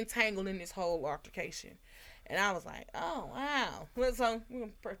 entangled in this whole altercation. And I was like, oh wow. So we're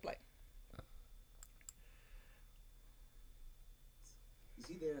gonna first play. You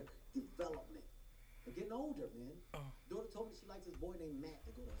see their development. They're getting older, man. Daughter told me she likes this boy named Matt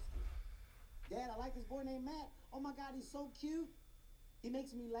to go to school. Dad, I like this boy named Matt. Oh my God, he's so cute. He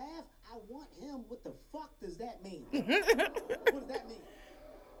makes me laugh. I want him. What the fuck does that mean? What does that mean?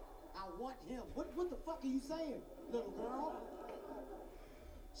 I want him. What the fuck are you saying, little girl?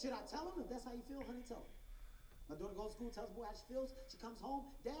 Should I tell him? If that's how you feel, honey, tell him. My daughter goes to school, tells the boy how she feels. She comes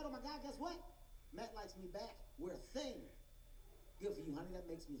home. Dad, oh my God, guess what? Matt likes me back. We're a thing. Good for you, honey. That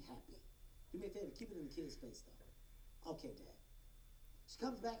makes me happy. Do me a favor. Keep it in the kid's face, though. Okay, Dad. She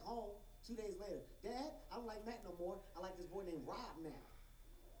comes back home 2 days later. Dad, I don't like Matt no more. I like this boy named Rob now.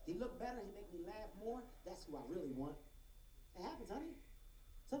 He look better. He make me laugh more. That's who I really want. It happens, honey.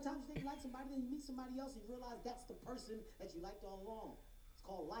 Sometimes you think you like somebody, then you meet somebody else and you realize that's the person that you liked all along. It's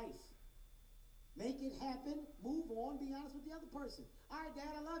called life. Make it happen. Move on. Be honest with the other person. All right,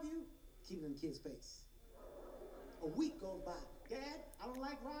 Dad, I love you. Keep it in the kid's face. A week goes by. Dad, I don't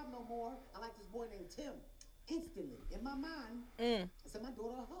like Rob no more. I like this boy named Tim. Instantly, in my mind, I said, my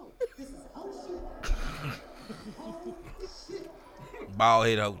daughter a hoe. This is hoe shit. Hoe shit. Bald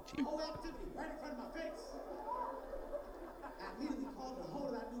head hoe shit. Hoe activity right in front of my face. I immediately called the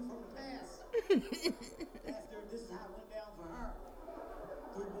hoe that I knew from the past. Asked her, this is how it went down for her.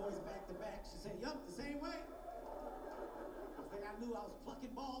 3 boys back to back. She said, yup, the same way. I think I knew I was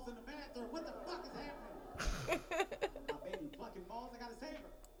plucking balls in the bathroom. What the fuck is happening? My baby plucking balls. I gotta save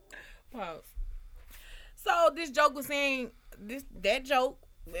her. Pause. So this joke was saying that joke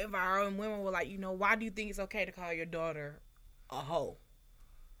went viral, and women were like, why do you think it's okay to call your daughter a hoe?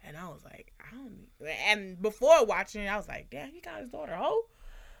 And I was like, I don't. And before watching it, I was like, damn, he called his daughter a hoe.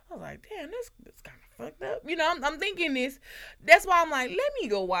 I was like, damn, this kind of fucked up. I'm thinking this. That's why I'm like, let me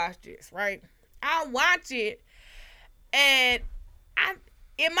go watch this. Right? I watch it, and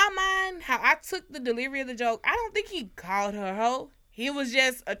in my mind, how I took the delivery of the joke, I don't think he called her a hoe. He was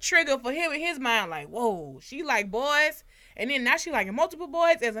just a trigger for him in his mind, like, whoa, she like boys, and then now she like multiple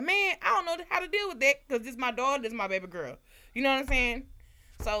boys. As a man, I don't know how to deal with that, because this is my daughter, this is my baby girl. You know what I'm saying?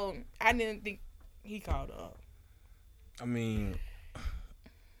 So I didn't think he called her up. I mean,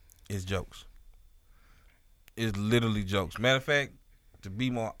 it's jokes. It's literally jokes. Matter of fact, to be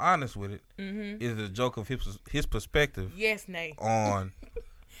more honest with it, it's a joke of his perspective. Yes, Nate. On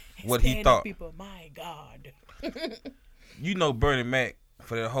what he thought. People, my God. Bernie Mac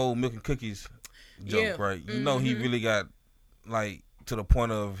for that whole milk and cookies joke, right? He really got, like, to the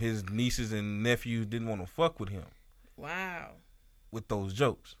point of his nieces and nephews didn't want to fuck with him. Wow. With those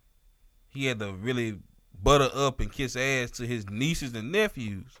jokes. He had to really butter up and kiss ass to his nieces and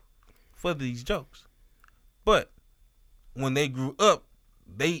nephews for these jokes. But when they grew up,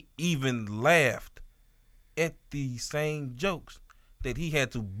 they even laughed at the same jokes that he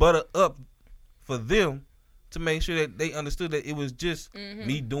had to butter up for them to make sure that they understood that it was just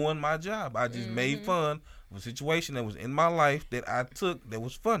me doing my job. I just made fun of a situation that was in my life that I took that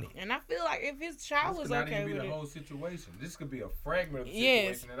was funny. And I feel like if his child was okay with it. This could not even be the whole situation. This could be a fragment of the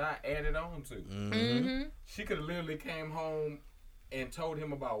situation that I added on to. She could have literally came home and told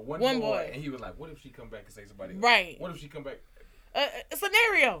him about one boy, and he was like, what if she come back and say somebody else? Right. What if she come back? A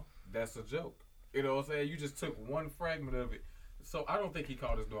scenario. That's a joke. You know what I'm saying? You just took one fragment of it. So I don't think he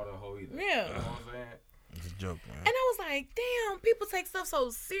called his daughter a hoe either. Yeah. You know what I'm saying? It's a joke, man. And I was like, damn, people take stuff so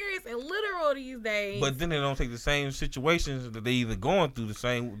serious and literal these days. But then they don't take the same situations that they either going through the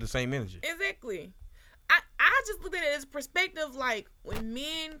same energy. Exactly. I just looked at it as perspective, like when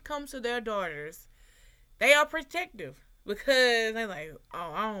men come to their daughters, they are protective because they're like,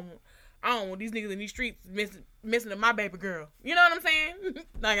 oh, I don't want these niggas in these streets messing with my baby girl. You know what I'm saying?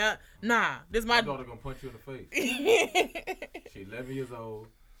 Like, nah, this my daughter gonna punch you in the face. She 11 years old.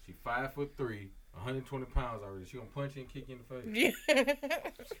 She 5'3", 120 pounds already. She gonna punch you and kick you in the face.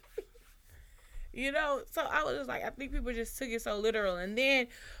 Yeah. You know, so I was just like, I think people just took it so literal, and then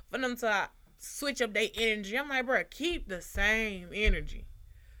for them to switch up their energy, I'm like, bro, keep the same energy.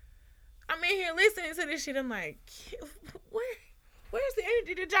 I'm in here listening to this shit. I'm like, where's the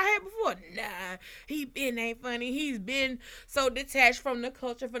energy that y'all had before? Nah, he been ain't funny. He's been so detached from the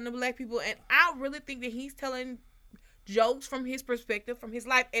culture, from the black people, and I really think that he's telling jokes from his perspective, from his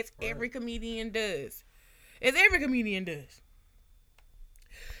life, as every comedian does. As every comedian does.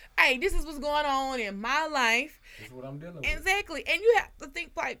 Hey, this is what's going on in my life. This is what I'm dealing with. Exactly. And you have to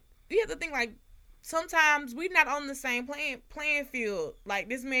think like sometimes we're not on the same playing field. Like,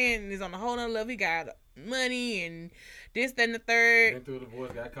 this man is on a whole nother level. He got money and this, that, and the third. Been through the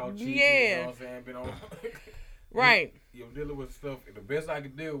divorce, got caught cheating. Yeah. You know what I'm saying? Been on. Right. You're dealing with stuff. The best I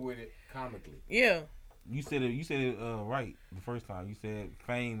could deal with it comically. Yeah. You said it right the first time. You said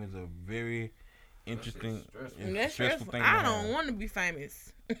fame is a very interesting and stressful thing. I don't want to be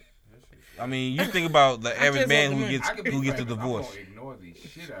famous. I mean, you think about the average man who gets a divorce. I'm gonna ignore the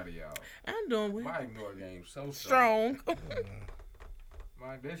shit out of y'all. I'm doing my ignore game so strong.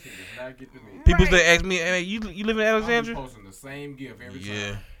 My that shit does not get to me. People still ask me, "Hey, you live in Alexandria?" I'm posting the same gift every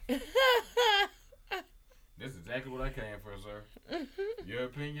time. This is exactly what I came for, sir. Your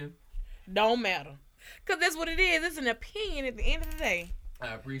opinion don't matter, cause that's what it is. It's an opinion at the end of the day.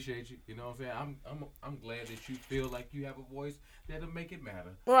 I appreciate you. You know what I'm saying? I'm glad that you feel like you have a voice that'll make it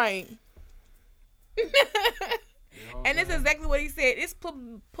matter. Right. You know and that's exactly what he said. It's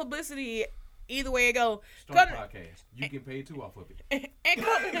publicity either way it go. Start a podcast. You get paid too off of it. And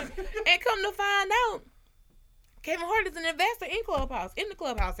come to find out, Kevin Hart is an investor in the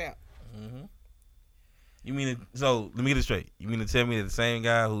Clubhouse app. Mm-hmm. You mean so? Let me get it straight. You mean to tell me that the same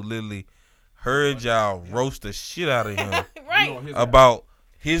guy who literally heard y'all roast the shit out of him right. about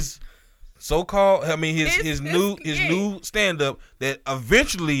his so-called, his new stand-up that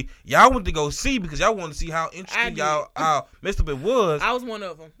eventually y'all went to go see because y'all wanted to see how interesting how messed up it was. I was one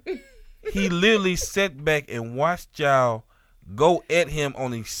of them. He literally sat back and watched y'all go at him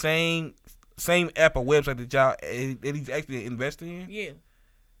on the same app or website that he's actually investing in. Yeah.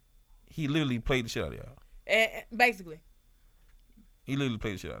 He literally played the shit out of y'all. Basically. He literally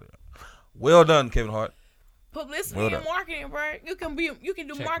played the shit out of y'all. Well done, Kevin Hart. Publicity and marketing, bro. You can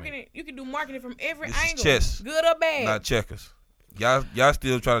do marketing. Me. You can do marketing from every angle. Chess, good or bad. Not checkers. Y'all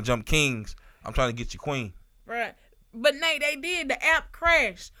still trying to jump kings. I'm trying to get you queen. Right. But Nate, they did. The app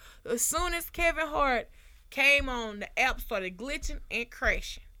crashed. As soon as Kevin Hart came on, the app started glitching and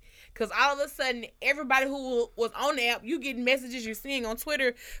crashing. Because all of a sudden, everybody who was on the app, you getting messages you're seeing on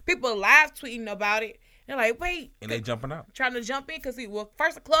Twitter, people live tweeting about it. They're like, wait. And they jumping out. Trying to jump in because,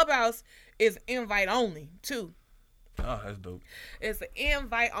 first, the Clubhouse is invite only, too. Oh, that's dope. It's an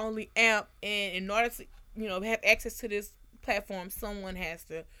invite only app, and in order to, have access to this platform, someone has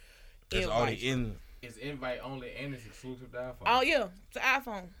to invite. It's invite only and it's exclusive to iPhone. Oh, yeah. To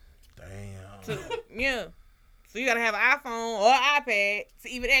iPhone. Damn. Yeah. So you got to have an iPhone or iPad to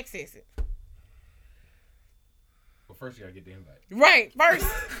even access it. But first you got to get the invite. Right.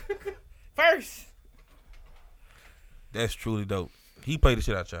 First. That's truly dope. He played the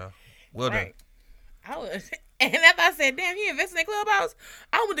shit out y'all. Well done. And after I said, damn, he invested in Clubhouse,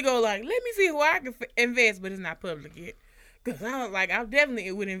 I went to go let me see who I can invest, but it's not public yet. Because I was like, I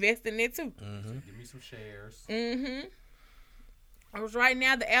definitely would invest in it too. Mm-hmm. Give me some shares. Mm-hmm. Because right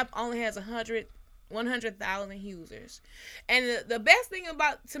now the app only has 100,000 users. And the best thing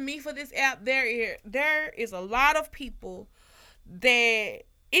to me for this app, there is a lot of people that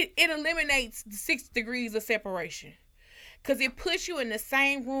it eliminates the 6 degrees of separation. Because it puts you in the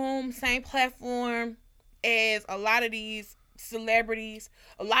same room, same platform as a lot of these celebrities,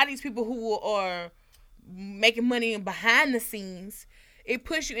 a lot of these people who are making money behind the scenes. It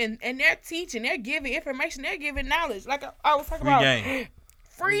puts you in, and they're teaching, they're giving information, they're giving knowledge. Like I was talking about.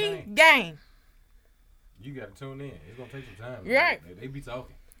 Free game. You got to tune in. It's going to take some time. Right. They be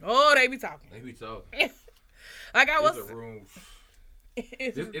talking. Oh, they be talking. Like I was.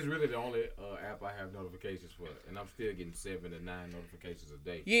 It's really the only app I have notifications for, and I'm still getting 7 to 9 notifications a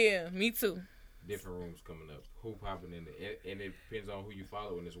day. Yeah, me too. Different rooms coming up, who popping in there, and it depends on who you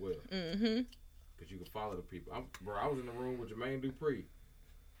following as well. Mm-hmm. because you can follow the people. I was in the room with Jermaine Dupree.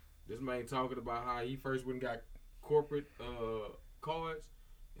 This man talking about how he first went and got corporate cards,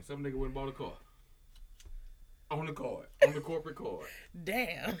 and some nigga went and bought a car. On the corporate card.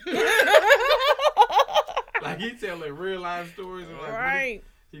 Damn. Like he telling real life stories. And like, right.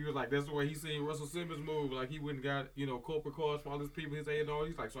 He was like, that's the way he seen Russell Simmons move. Like he went and got, corporate cards for all his people, his A&R.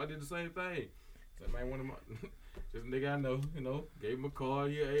 He's like, so I did the same thing. So man, one of my, just a nigga I know, gave him a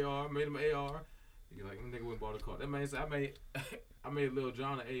card, AR, made him an AR. He's like, nigga went and bought a card. That man said, I made Lil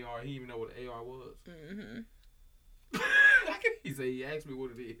Jon an AR. He didn't even know what an AR was. Mm-hmm. He said he asked me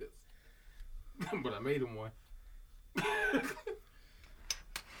what it is. But I made him one.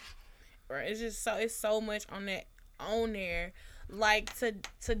 Right, it's so much on there. Like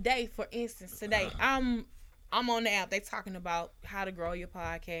today, for instance, I'm on the app. They talking about how to grow your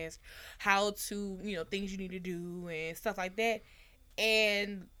podcast, how to things you need to do and stuff like that.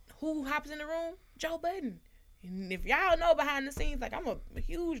 And who hops in the room? Joe Budden. And if y'all know behind the scenes, like I'm a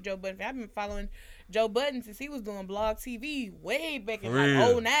huge Joe Budden fan. I've been following Joe Budden since he was doing Blog TV way back in like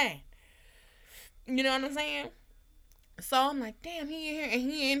 2009. You know what I'm saying? So I'm like, damn,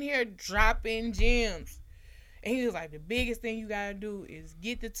 he in here dropping gems. And he was like, the biggest thing you gotta do is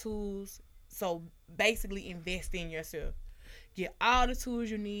get the tools. So basically invest in yourself. Get all the tools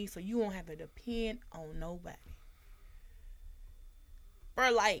you need so you won't have to depend on nobody.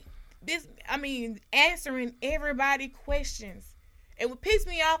 Bro, like this, answering everybody questions. And what pissed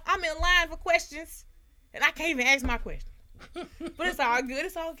me off, I'm in line for questions and I can't even ask my question. But it's all good.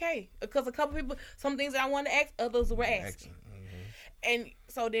 It's okay. Because a couple people, some things that I wanted to ask, others were asking. Mm-hmm. And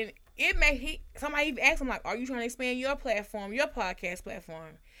so then somebody even asked him, like, are you trying to expand your platform, your podcast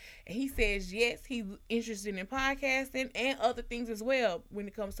platform? And he says, yes, he's interested in podcasting and other things as well when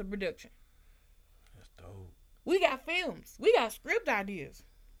it comes to production. That's dope. We got films. We got script ideas.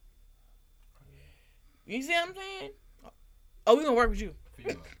 You see what I'm saying? Oh, we're going to work with you.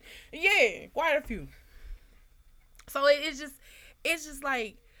 Yeah, quite a few. So it's just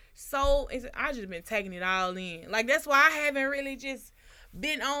like, I just been taking it all in. Like, that's why I haven't really just I've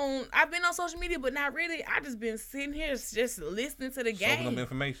been on social media, but not really. I just been sitting here just listening to the game. Soaking up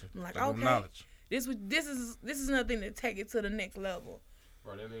information. I'm like, okay, knowledge. This is nothing to take it to the next level.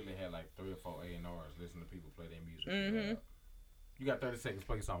 Bro, they literally had like 3 or 4 A&Rs listening to people play their music. Mm-hmm. You got 30 seconds,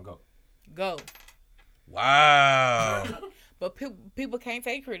 play your song, go. Wow. But people can't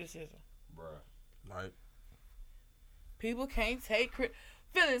take criticism. Bruh. Right. People can't take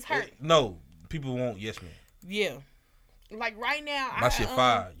feelings hurt. No, people won't yes man. Yeah. Like right now, my shit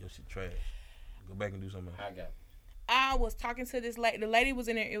fire. Your shit trash. Go back and do something else. I was talking to this lady. The lady was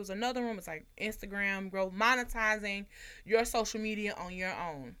in there. It was another room. It's like Instagram, monetizing your social media on your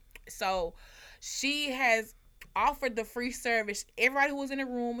own. So she has offered the free service. Everybody who was in the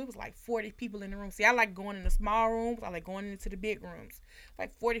room, it was like 40 people in the room. See, I like going in the small rooms. I like going into the big rooms.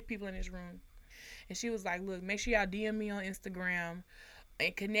 Like 40 people in this room. And she was like, look, make sure y'all DM me on Instagram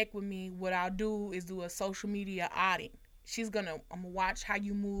and connect with me. What I'll do is do a social media audit. I'm gonna watch how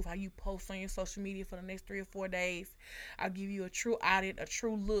you move, how you post on your social media for the next 3 or 4 days. I'll give you a true audit, a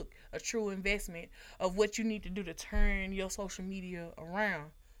true look, a true investment of what you need to do to turn your social media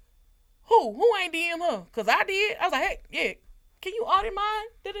around. Who ain't DM her? Cause I did. I was like, hey, yeah, can you audit mine?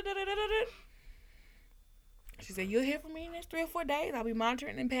 She said, you'll hear from me in the next 3 or 4 days. I'll be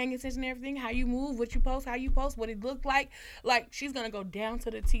monitoring and paying attention to everything, how you move, what you post, how you post, what it looked like. Like, she's gonna go down to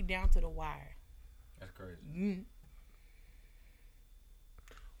the T, down to the wire. That's crazy. Mm.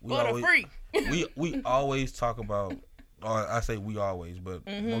 We always talk about, or I say we always, but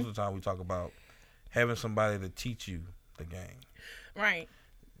most of the time we talk about having somebody to teach you the game. Right.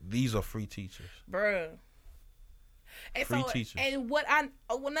 These are free teachers. Bruh. And free teachers. And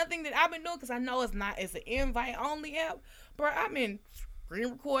another thing that I've been doing, because I know it's an invite only app, bro. I've been screen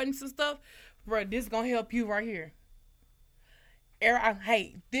recording some stuff, bro. This is gonna help you right here.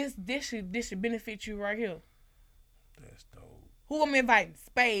 Hey, this should benefit you right here. That's dope. Who am I inviting?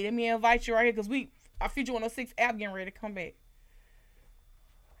 Spade. Let me invite you right here, because our Future 106 app getting ready to come back.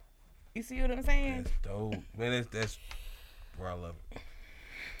 You see what I'm saying? That's dope, man. That's where I love it.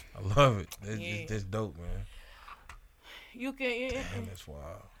 I love it. That's dope, man. You can. Yeah. Damn, that's wild.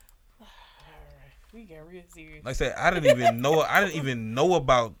 All right, we got real serious. Like I said, I didn't even know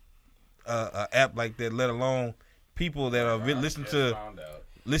about an app like that. Let alone people that are listening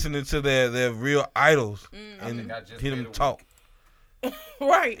to their real idols and hear them talk.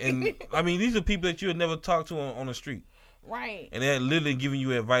 Right. And I mean, these are people that you would never talk to on the street. Right. And they're literally giving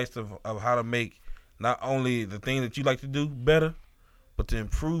you advice of how to make not only the thing that you like to do better, but to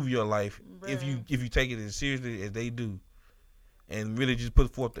improve your life if you take it as seriously as they do, and really just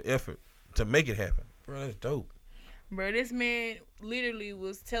put forth the effort. to make it happen. Bro, that's dope. Bro, this man literally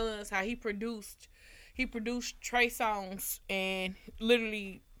was telling us how he produced Trey songs and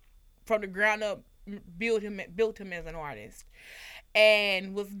literally from the ground up built him as an artist,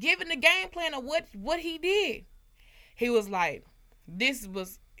 and was given the game plan of what he did. He was like,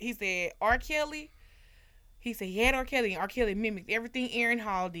 he said R. Kelly. He said he had R. Kelly, and R. Kelly mimicked everything Aaron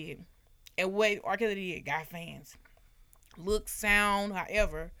Hall did. And what R. Kelly did got fans. Look, sound,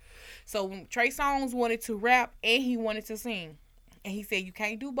 however. So when Trey Songz wanted to rap and he wanted to sing. And he said, you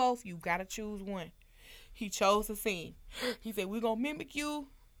can't do both. You got to choose one. He chose to sing. He said, we're going to mimic you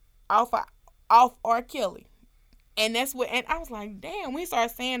off R. Kelly. And that's what, and I was like, damn, when he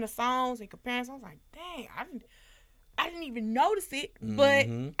started saying the songs and comparing, I was like, dang, I didn't even notice it, but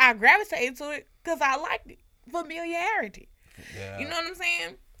I gravitated to it because I liked it. Familiarity. Yeah. You know what I'm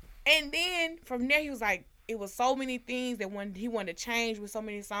saying? And then from there, he was like, it was so many things that he wanted to change with so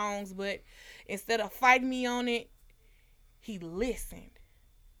many songs, but instead of fighting me on it, he listened.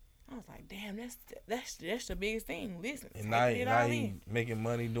 I was like, damn, that's the biggest thing. Listen. And now he making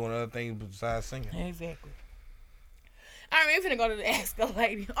money doing other things besides singing. Exactly. All right, we ain't finna go to the Ask a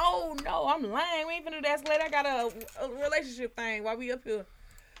Lady. Oh, no, I'm lying. We ain't finna do the Ask a Lady. I got a relationship thing while we up here.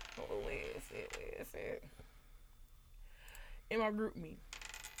 Oh, where is it? In my group meeting.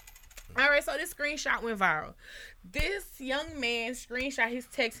 All right, so this screenshot went viral. This young man screenshot his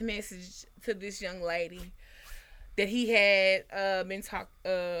text message to this young lady that he had been talking.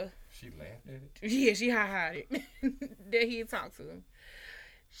 She laughed at it? Yeah, she ha-ha'd it. That he had talked to him.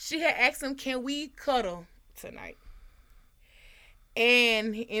 She had asked him, can we cuddle tonight?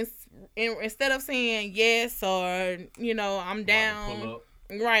 And instead of saying yes or, I'm down. Pull up.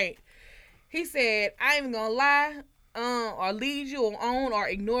 Right. He said, I ain't even gonna lie. Or lead you on or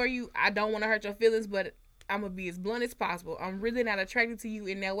ignore you. I don't want to hurt your feelings, but I'm going to be as blunt as possible. I'm really not attracted to you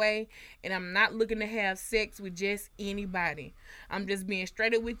in that way, and I'm not looking to have sex with just anybody. I'm just being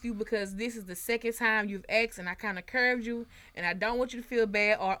straight up with you because this is the second time you've asked, and I kind of curved you, and I don't want you to feel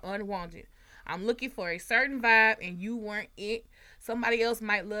bad or unwanted. I'm looking for a certain vibe, and you weren't it. Somebody else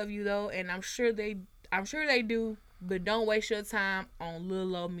might love you, though, and I'm sure they do, but don't waste your time on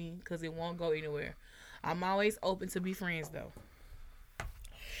little old me because it won't go anywhere. I'm always open to be friends, though.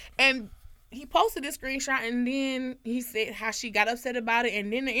 And he posted this screenshot, and then he said how she got upset about it,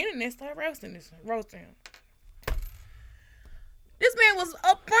 and then the internet started roasting him. This man was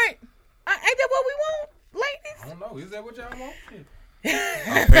upfront. Ain't that what we want, ladies? I don't know. Is that what y'all want?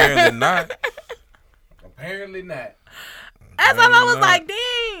 Apparently not. Apparently not. That's all I was like,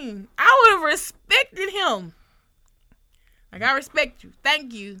 dang. I would have respected him. Like, I respect you.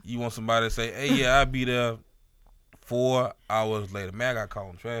 Thank you. You want somebody to say, hey, yeah, I'll be there 4 hours later. Man, I got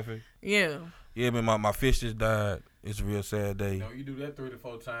caught in traffic. Yeah. Yeah, man, my fish just died. It's a real sad day. You do that 3 to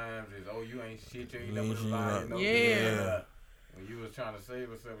 4 times. It's, you ain't shit. You ain't never lying. Yeah. When you was trying to save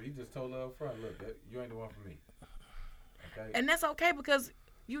herself, he just told her up front, look, you ain't the one for me. Okay? And that's okay because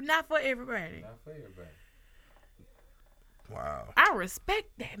you're not for everybody. Not for everybody. Wow. I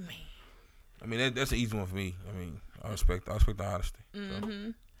respect that man. I mean, that's an easy one for me. I mean, I respect the honesty. Mm-hmm.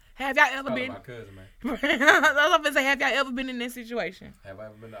 So. Have y'all ever been? My cousin, man. I was going to say, have y'all ever been in that situation? Have I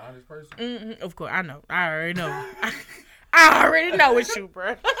ever been the honest person? Mm-hmm. Of course, I know. I already know. I already know it's you,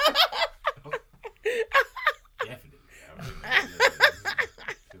 bro. Definitely.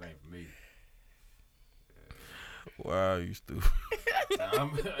 Shit ain't for me. Wow, you stupid. I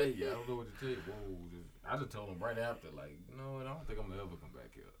don't know what to tell you. I just told him right after, like, no, I don't think I'm gonna ever come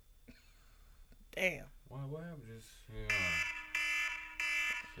back here. Damn. What happened? Just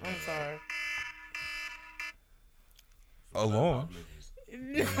I'm sorry. Alone.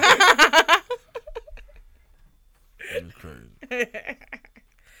 It's crazy.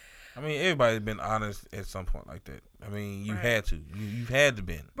 I mean, everybody's been honest at some point like that. I mean, you had to. You've had to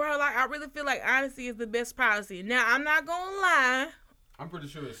been. Bro, like, I really feel like honesty is the best policy. Now, I'm not gonna lie. I'm pretty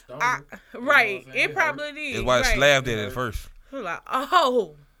sure it started. Right. It probably did. It's why it slapped at it at first. Like,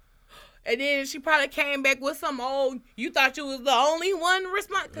 oh. And then she probably came back with some you thought you was the only one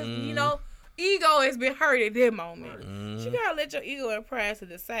response. Because, ego has been hurt at that moment. You got to let your ego and pride to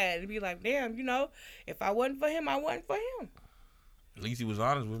the side and be like, damn, if I wasn't for him, I wasn't for him. At least he was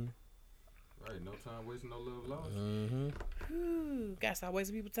honest with me. Right. No time wasting, no love lost. Got to stop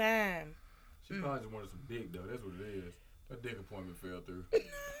wasting people's time. She probably just wanted some dick, though. That's what it is. That dick appointment fell through.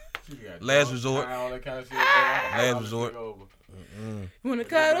 Last resort. All that kind of shit. Last resort. You want to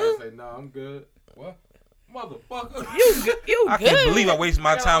cuddle? Say, no, I'm good. What? Motherfucker. You good. I can't believe I wasted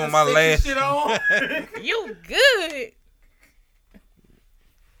my time on my last. Shit on. You good.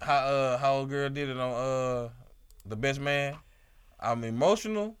 How old girl did it on The Best Man? I'm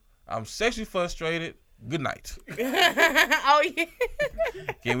emotional. I'm sexually frustrated. Good night. Oh yeah.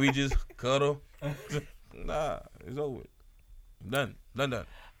 Can we just cuddle? Nah, it's over. Done. Done. All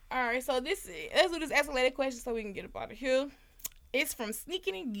right, so let's do this escalated question so we can get up out of here. It's from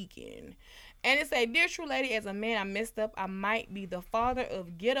Sneaking and Geeking. And it say, Dear True Lady, as a man, I messed up. I might be the father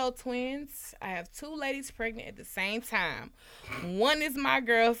of ghetto twins. I have 2 ladies pregnant at the same time. One is my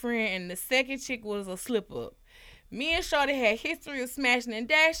girlfriend, and the second chick was a slip-up. Me and Shorty had history of smashing and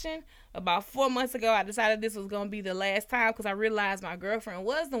dashing. About 4 months ago, I decided this was going to be the last time because I realized my girlfriend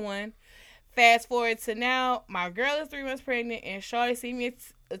was the one. Fast forward to now, my girl is 3 months pregnant, and Shorty sent me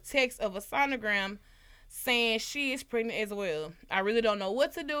a text of a sonogram saying she is pregnant as well. I really don't know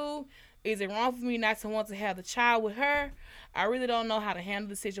what to do. Is it wrong for me not to want to have the child with her? I really don't know how to handle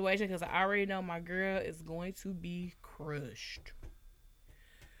the situation because I already know my girl is going to be crushed.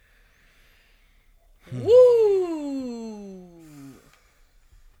 Woo!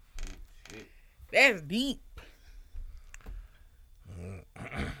 That's deep.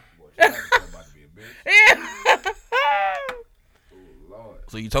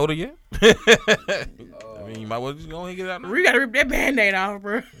 So you told her yet? I mean, you might well just go ahead and get it out now. We gotta rip that Band-Aid off,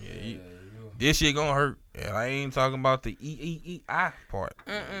 bro. Yeah, this shit gonna hurt. And I ain't talking about the E-E-E-I part.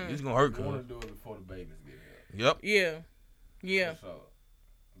 It's gonna hurt. You want to do it before the babies get here. Yep. Yeah. So,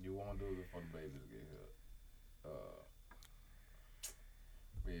 you want to do it before the babies get here.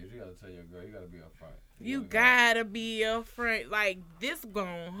 You gotta tell your girl, you gotta be upfront. You gotta be upfront. Like, this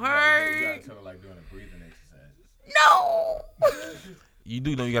gonna hurt. You gotta tell her, like, doing the breathing exercises. No! You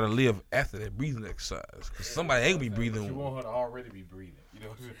do know you gotta live after that breathing exercise. Because somebody ain't gonna be breathing. You want her to already be breathing. You know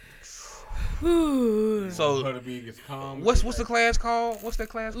what I'm saying? So, her to be as calm. what's the class called? What's that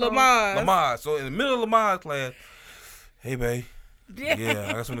class called? Lamaze. So, in the middle of Lamaze class, hey, babe. Yeah,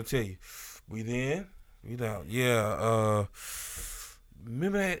 I got something to tell you. Breathe in, breathe out. Yeah,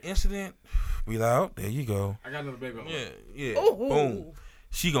 remember that incident? Breathe out. There you go. I got another baby on Yeah. Ooh. Boom.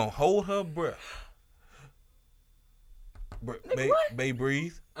 She gonna hold her breath. Babe,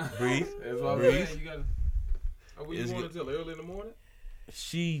 breathe. Breathe. That's what breathe. You gotta. What you want to tell her early in the morning?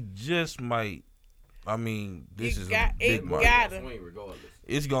 She just might. I mean, this is a big it market. gotta Swing regardless.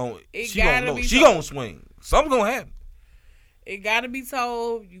 It's gonna. It She gotta gonna know. be She told. gonna swing. Something's gonna happen. It gotta be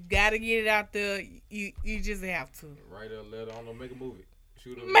told. You gotta get it out there. You just have to. Write a letter. I don't know. Make a movie.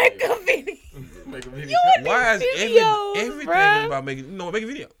 Shoot a Make video. a video. Make a video. You in Why is videos, everything bruh. about making? You know, make a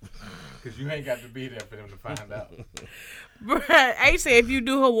video. Because you ain't got to be there for them to find out. Bruh, I say if you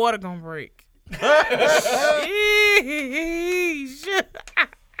do, her water gonna break.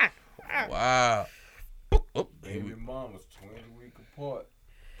 Wow. Oh, Baby mom was 20 weeks apart.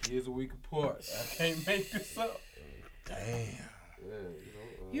 Years a week apart. I can't make this up. damn. Yeah,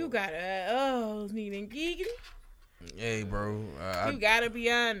 You gotta, Sneaking and Geeking. Hey, bro. You gotta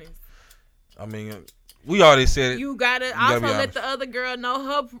be honest. I mean, we already said it. You gotta gotta also be let honest. the other girl know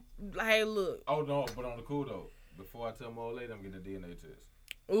her. Hey, look. Oh, no, but on the cool, though. Before I tell my old lady, I'm getting a DNA test.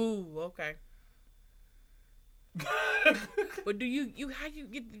 Ooh, okay. But do you how you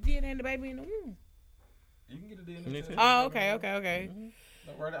get the DNA in the baby in the womb? You can get a DNA test. Oh, okay.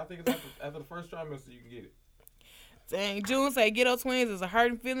 No, right, I think it's after the first trimester you can get it. Dang, June say ghetto twins is a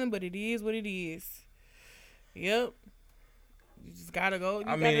hurting feeling, but it is what it is. Yep. You just gotta go.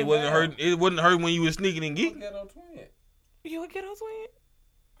 I mean, it wasn't hurting. It wasn't hurting when you was sneaking and geeking. Ghetto twin. You a ghetto twin?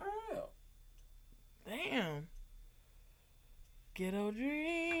 Yeah. Damn. Ghetto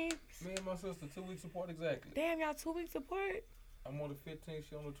dreams. Me and my sister 2 weeks apart exactly. Damn, y'all 2 weeks apart? I'm on the 15th,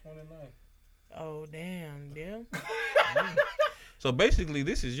 she on the 29th. Oh, damn. So basically,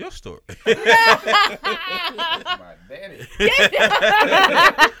 this is your story. My daddy. This is your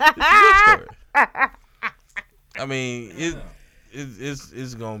story. I mean,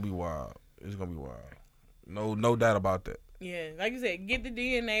 it's gonna be wild. It's gonna be wild. No doubt about that. Yeah, like you said, get the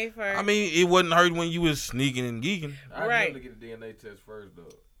DNA first. I mean, it wasn't hurting when you was sneaking and geeking. I'd Right. rather get a DNA test first, though.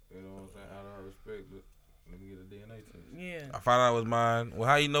 You know what I'm saying? Out of respect, but let me get a DNA test. Yeah. I found out it was mine. Well,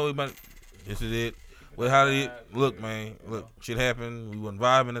 how you know it? But this is it. Well, how did it look, man? Look, shit happened. We wasn't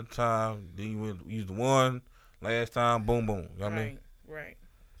vibing at the time. Then you used the one last time. Boom, boom. You know what I mean? Right.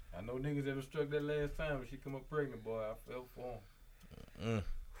 I know niggas that was struck that last time when she come up pregnant, boy. I felt for him.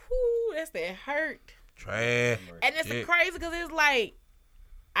 Whew, that's that hurt. Trash. And it's crazy because it's like,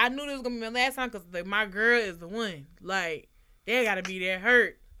 I knew this was going to be my last time because my girl is the one. Like, they got to be that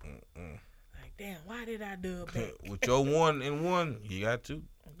hurt. Like, damn, why did I do it? With your 1 and 1, you got 2.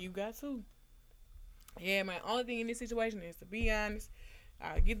 You got 2. Yeah, man. Only thing in this situation is to be honest.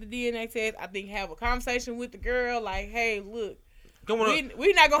 Get the DNA test. I think have a conversation with the girl. Like, hey, look,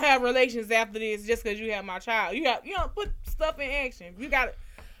 we not gonna have relations after this just because you have my child. You know, put stuff in action. You got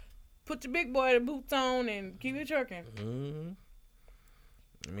put your big boy boots on and keep it trucking.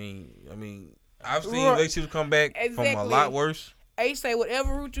 I mean, I've seen relationships come back from a lot worse. H say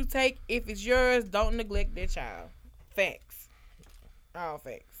whatever route you take, if it's yours, don't neglect that child. Facts. All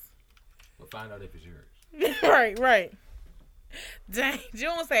facts. We'll find out if it's yours. Right. Dang,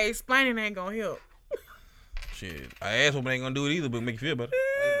 June say explaining ain't gonna help. Shit, I asked him, ain't gonna do it either, but make you feel better.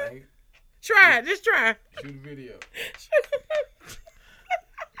 Hey, man. Try it, just try. Shoot a video.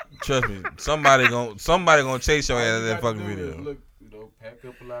 Trust me, somebody gonna chase your ass at that fucking video. Look, pack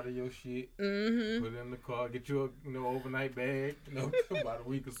up a lot of your shit. Put it in the car. Get you a overnight bag. About a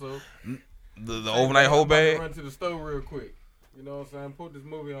week or so. The overnight whole bag. Run to the store real quick. You know what I'm saying? Put this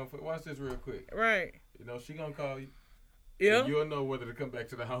movie on. Watch this real quick. Right. She gonna call you. Yeah. You'll know whether to come back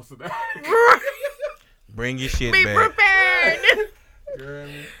to the house or not. Bring your shit back. Be prepared. Girl,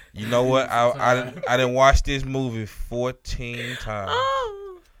 you know what? I didn't watch this movie 14 times. Oh.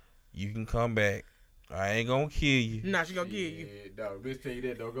 You can come back. I ain't gonna kill you. Nah, she gonna kill you. Dog, bitch tell you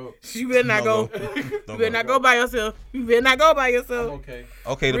that, don't go. She better not go. You better not go by yourself. You better not go by yourself. I'm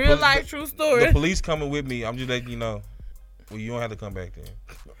okay. Real life, true story. The police coming with me. I'm just letting you know. Well, you don't have to come back then.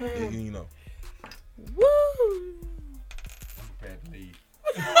 You know. Woo. I'm prepared to leave.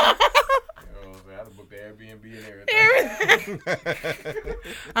 You know what I'm saying? I done booked the Airbnb and everything.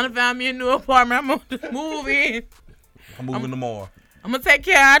 I done found me a new apartment. I'm gonna just move in. I'm moving tomorrow. I'm gonna take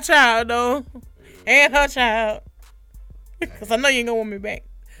care of our child though, and her child, cause I know you ain't gonna want me back.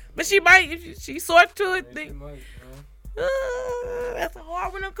 But she might if she sort to it. That's a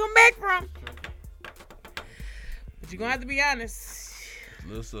hard one to come back from. But you're gonna have to be honest. A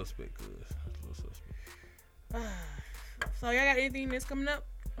little suspect, cuz. So y'all got anything that's coming up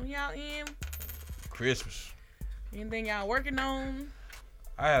on y'all end? Christmas. Anything y'all working on?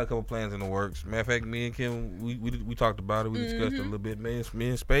 I had a couple plans in the works. Matter of fact, me and Kim, we talked about it. We discussed it a little bit. Me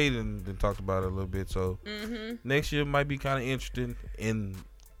and Spade and talked about it a little bit. So next year might be kind of interesting.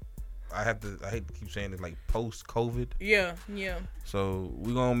 I hate to keep saying it, like post-COVID. Yeah. So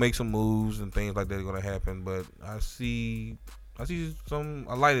we're gonna make some moves and things like that are gonna happen. But I see a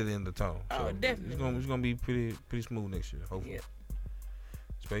light at the end of the tunnel. Oh, so definitely. It's gonna be pretty smooth next year, hopefully. Yep.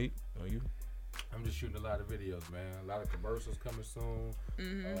 Spade, are you? I'm just shooting a lot of videos, man. A lot of commercials coming soon.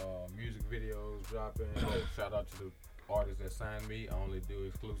 Music videos dropping. Shout out to the artists that signed me. I only do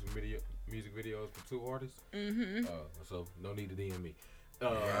exclusive music videos for 2 artists. So no need to DM me.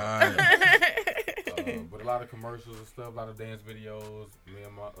 But a lot of commercials and stuff. A lot of dance videos. Me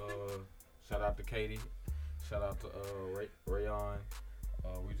and my shout out to Katie. Shout out to Rayon.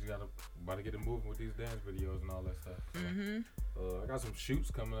 We just about to get it moving with these dance videos and all that stuff. So, I got some shoots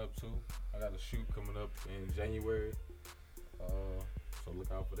coming up too. I got a shoot coming up in January. So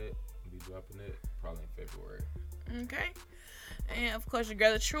look out for that. I'll be dropping it probably in February. Okay. And of course your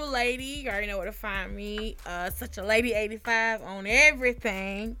girl, the true lady. You already know where to find me. Such a lady 85 on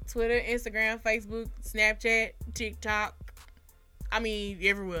everything. Twitter, Instagram, Facebook, Snapchat, TikTok. I mean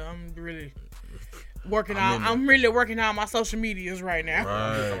everywhere. I'm really working on. I'm really working on my social medias right now.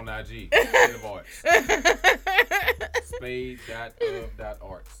 I'm just on IG.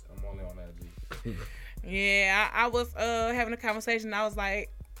 Spade.of.arts. I'm only on IG. Yeah, I was having a conversation. I was like,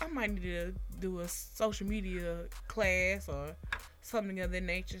 I might need to do a social media class or something of that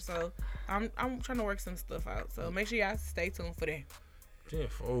nature. So I'm trying to work some stuff out. So make sure y'all stay tuned for that.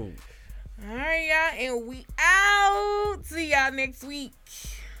 All right, y'all, and we out. See y'all next week.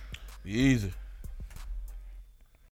 Easy.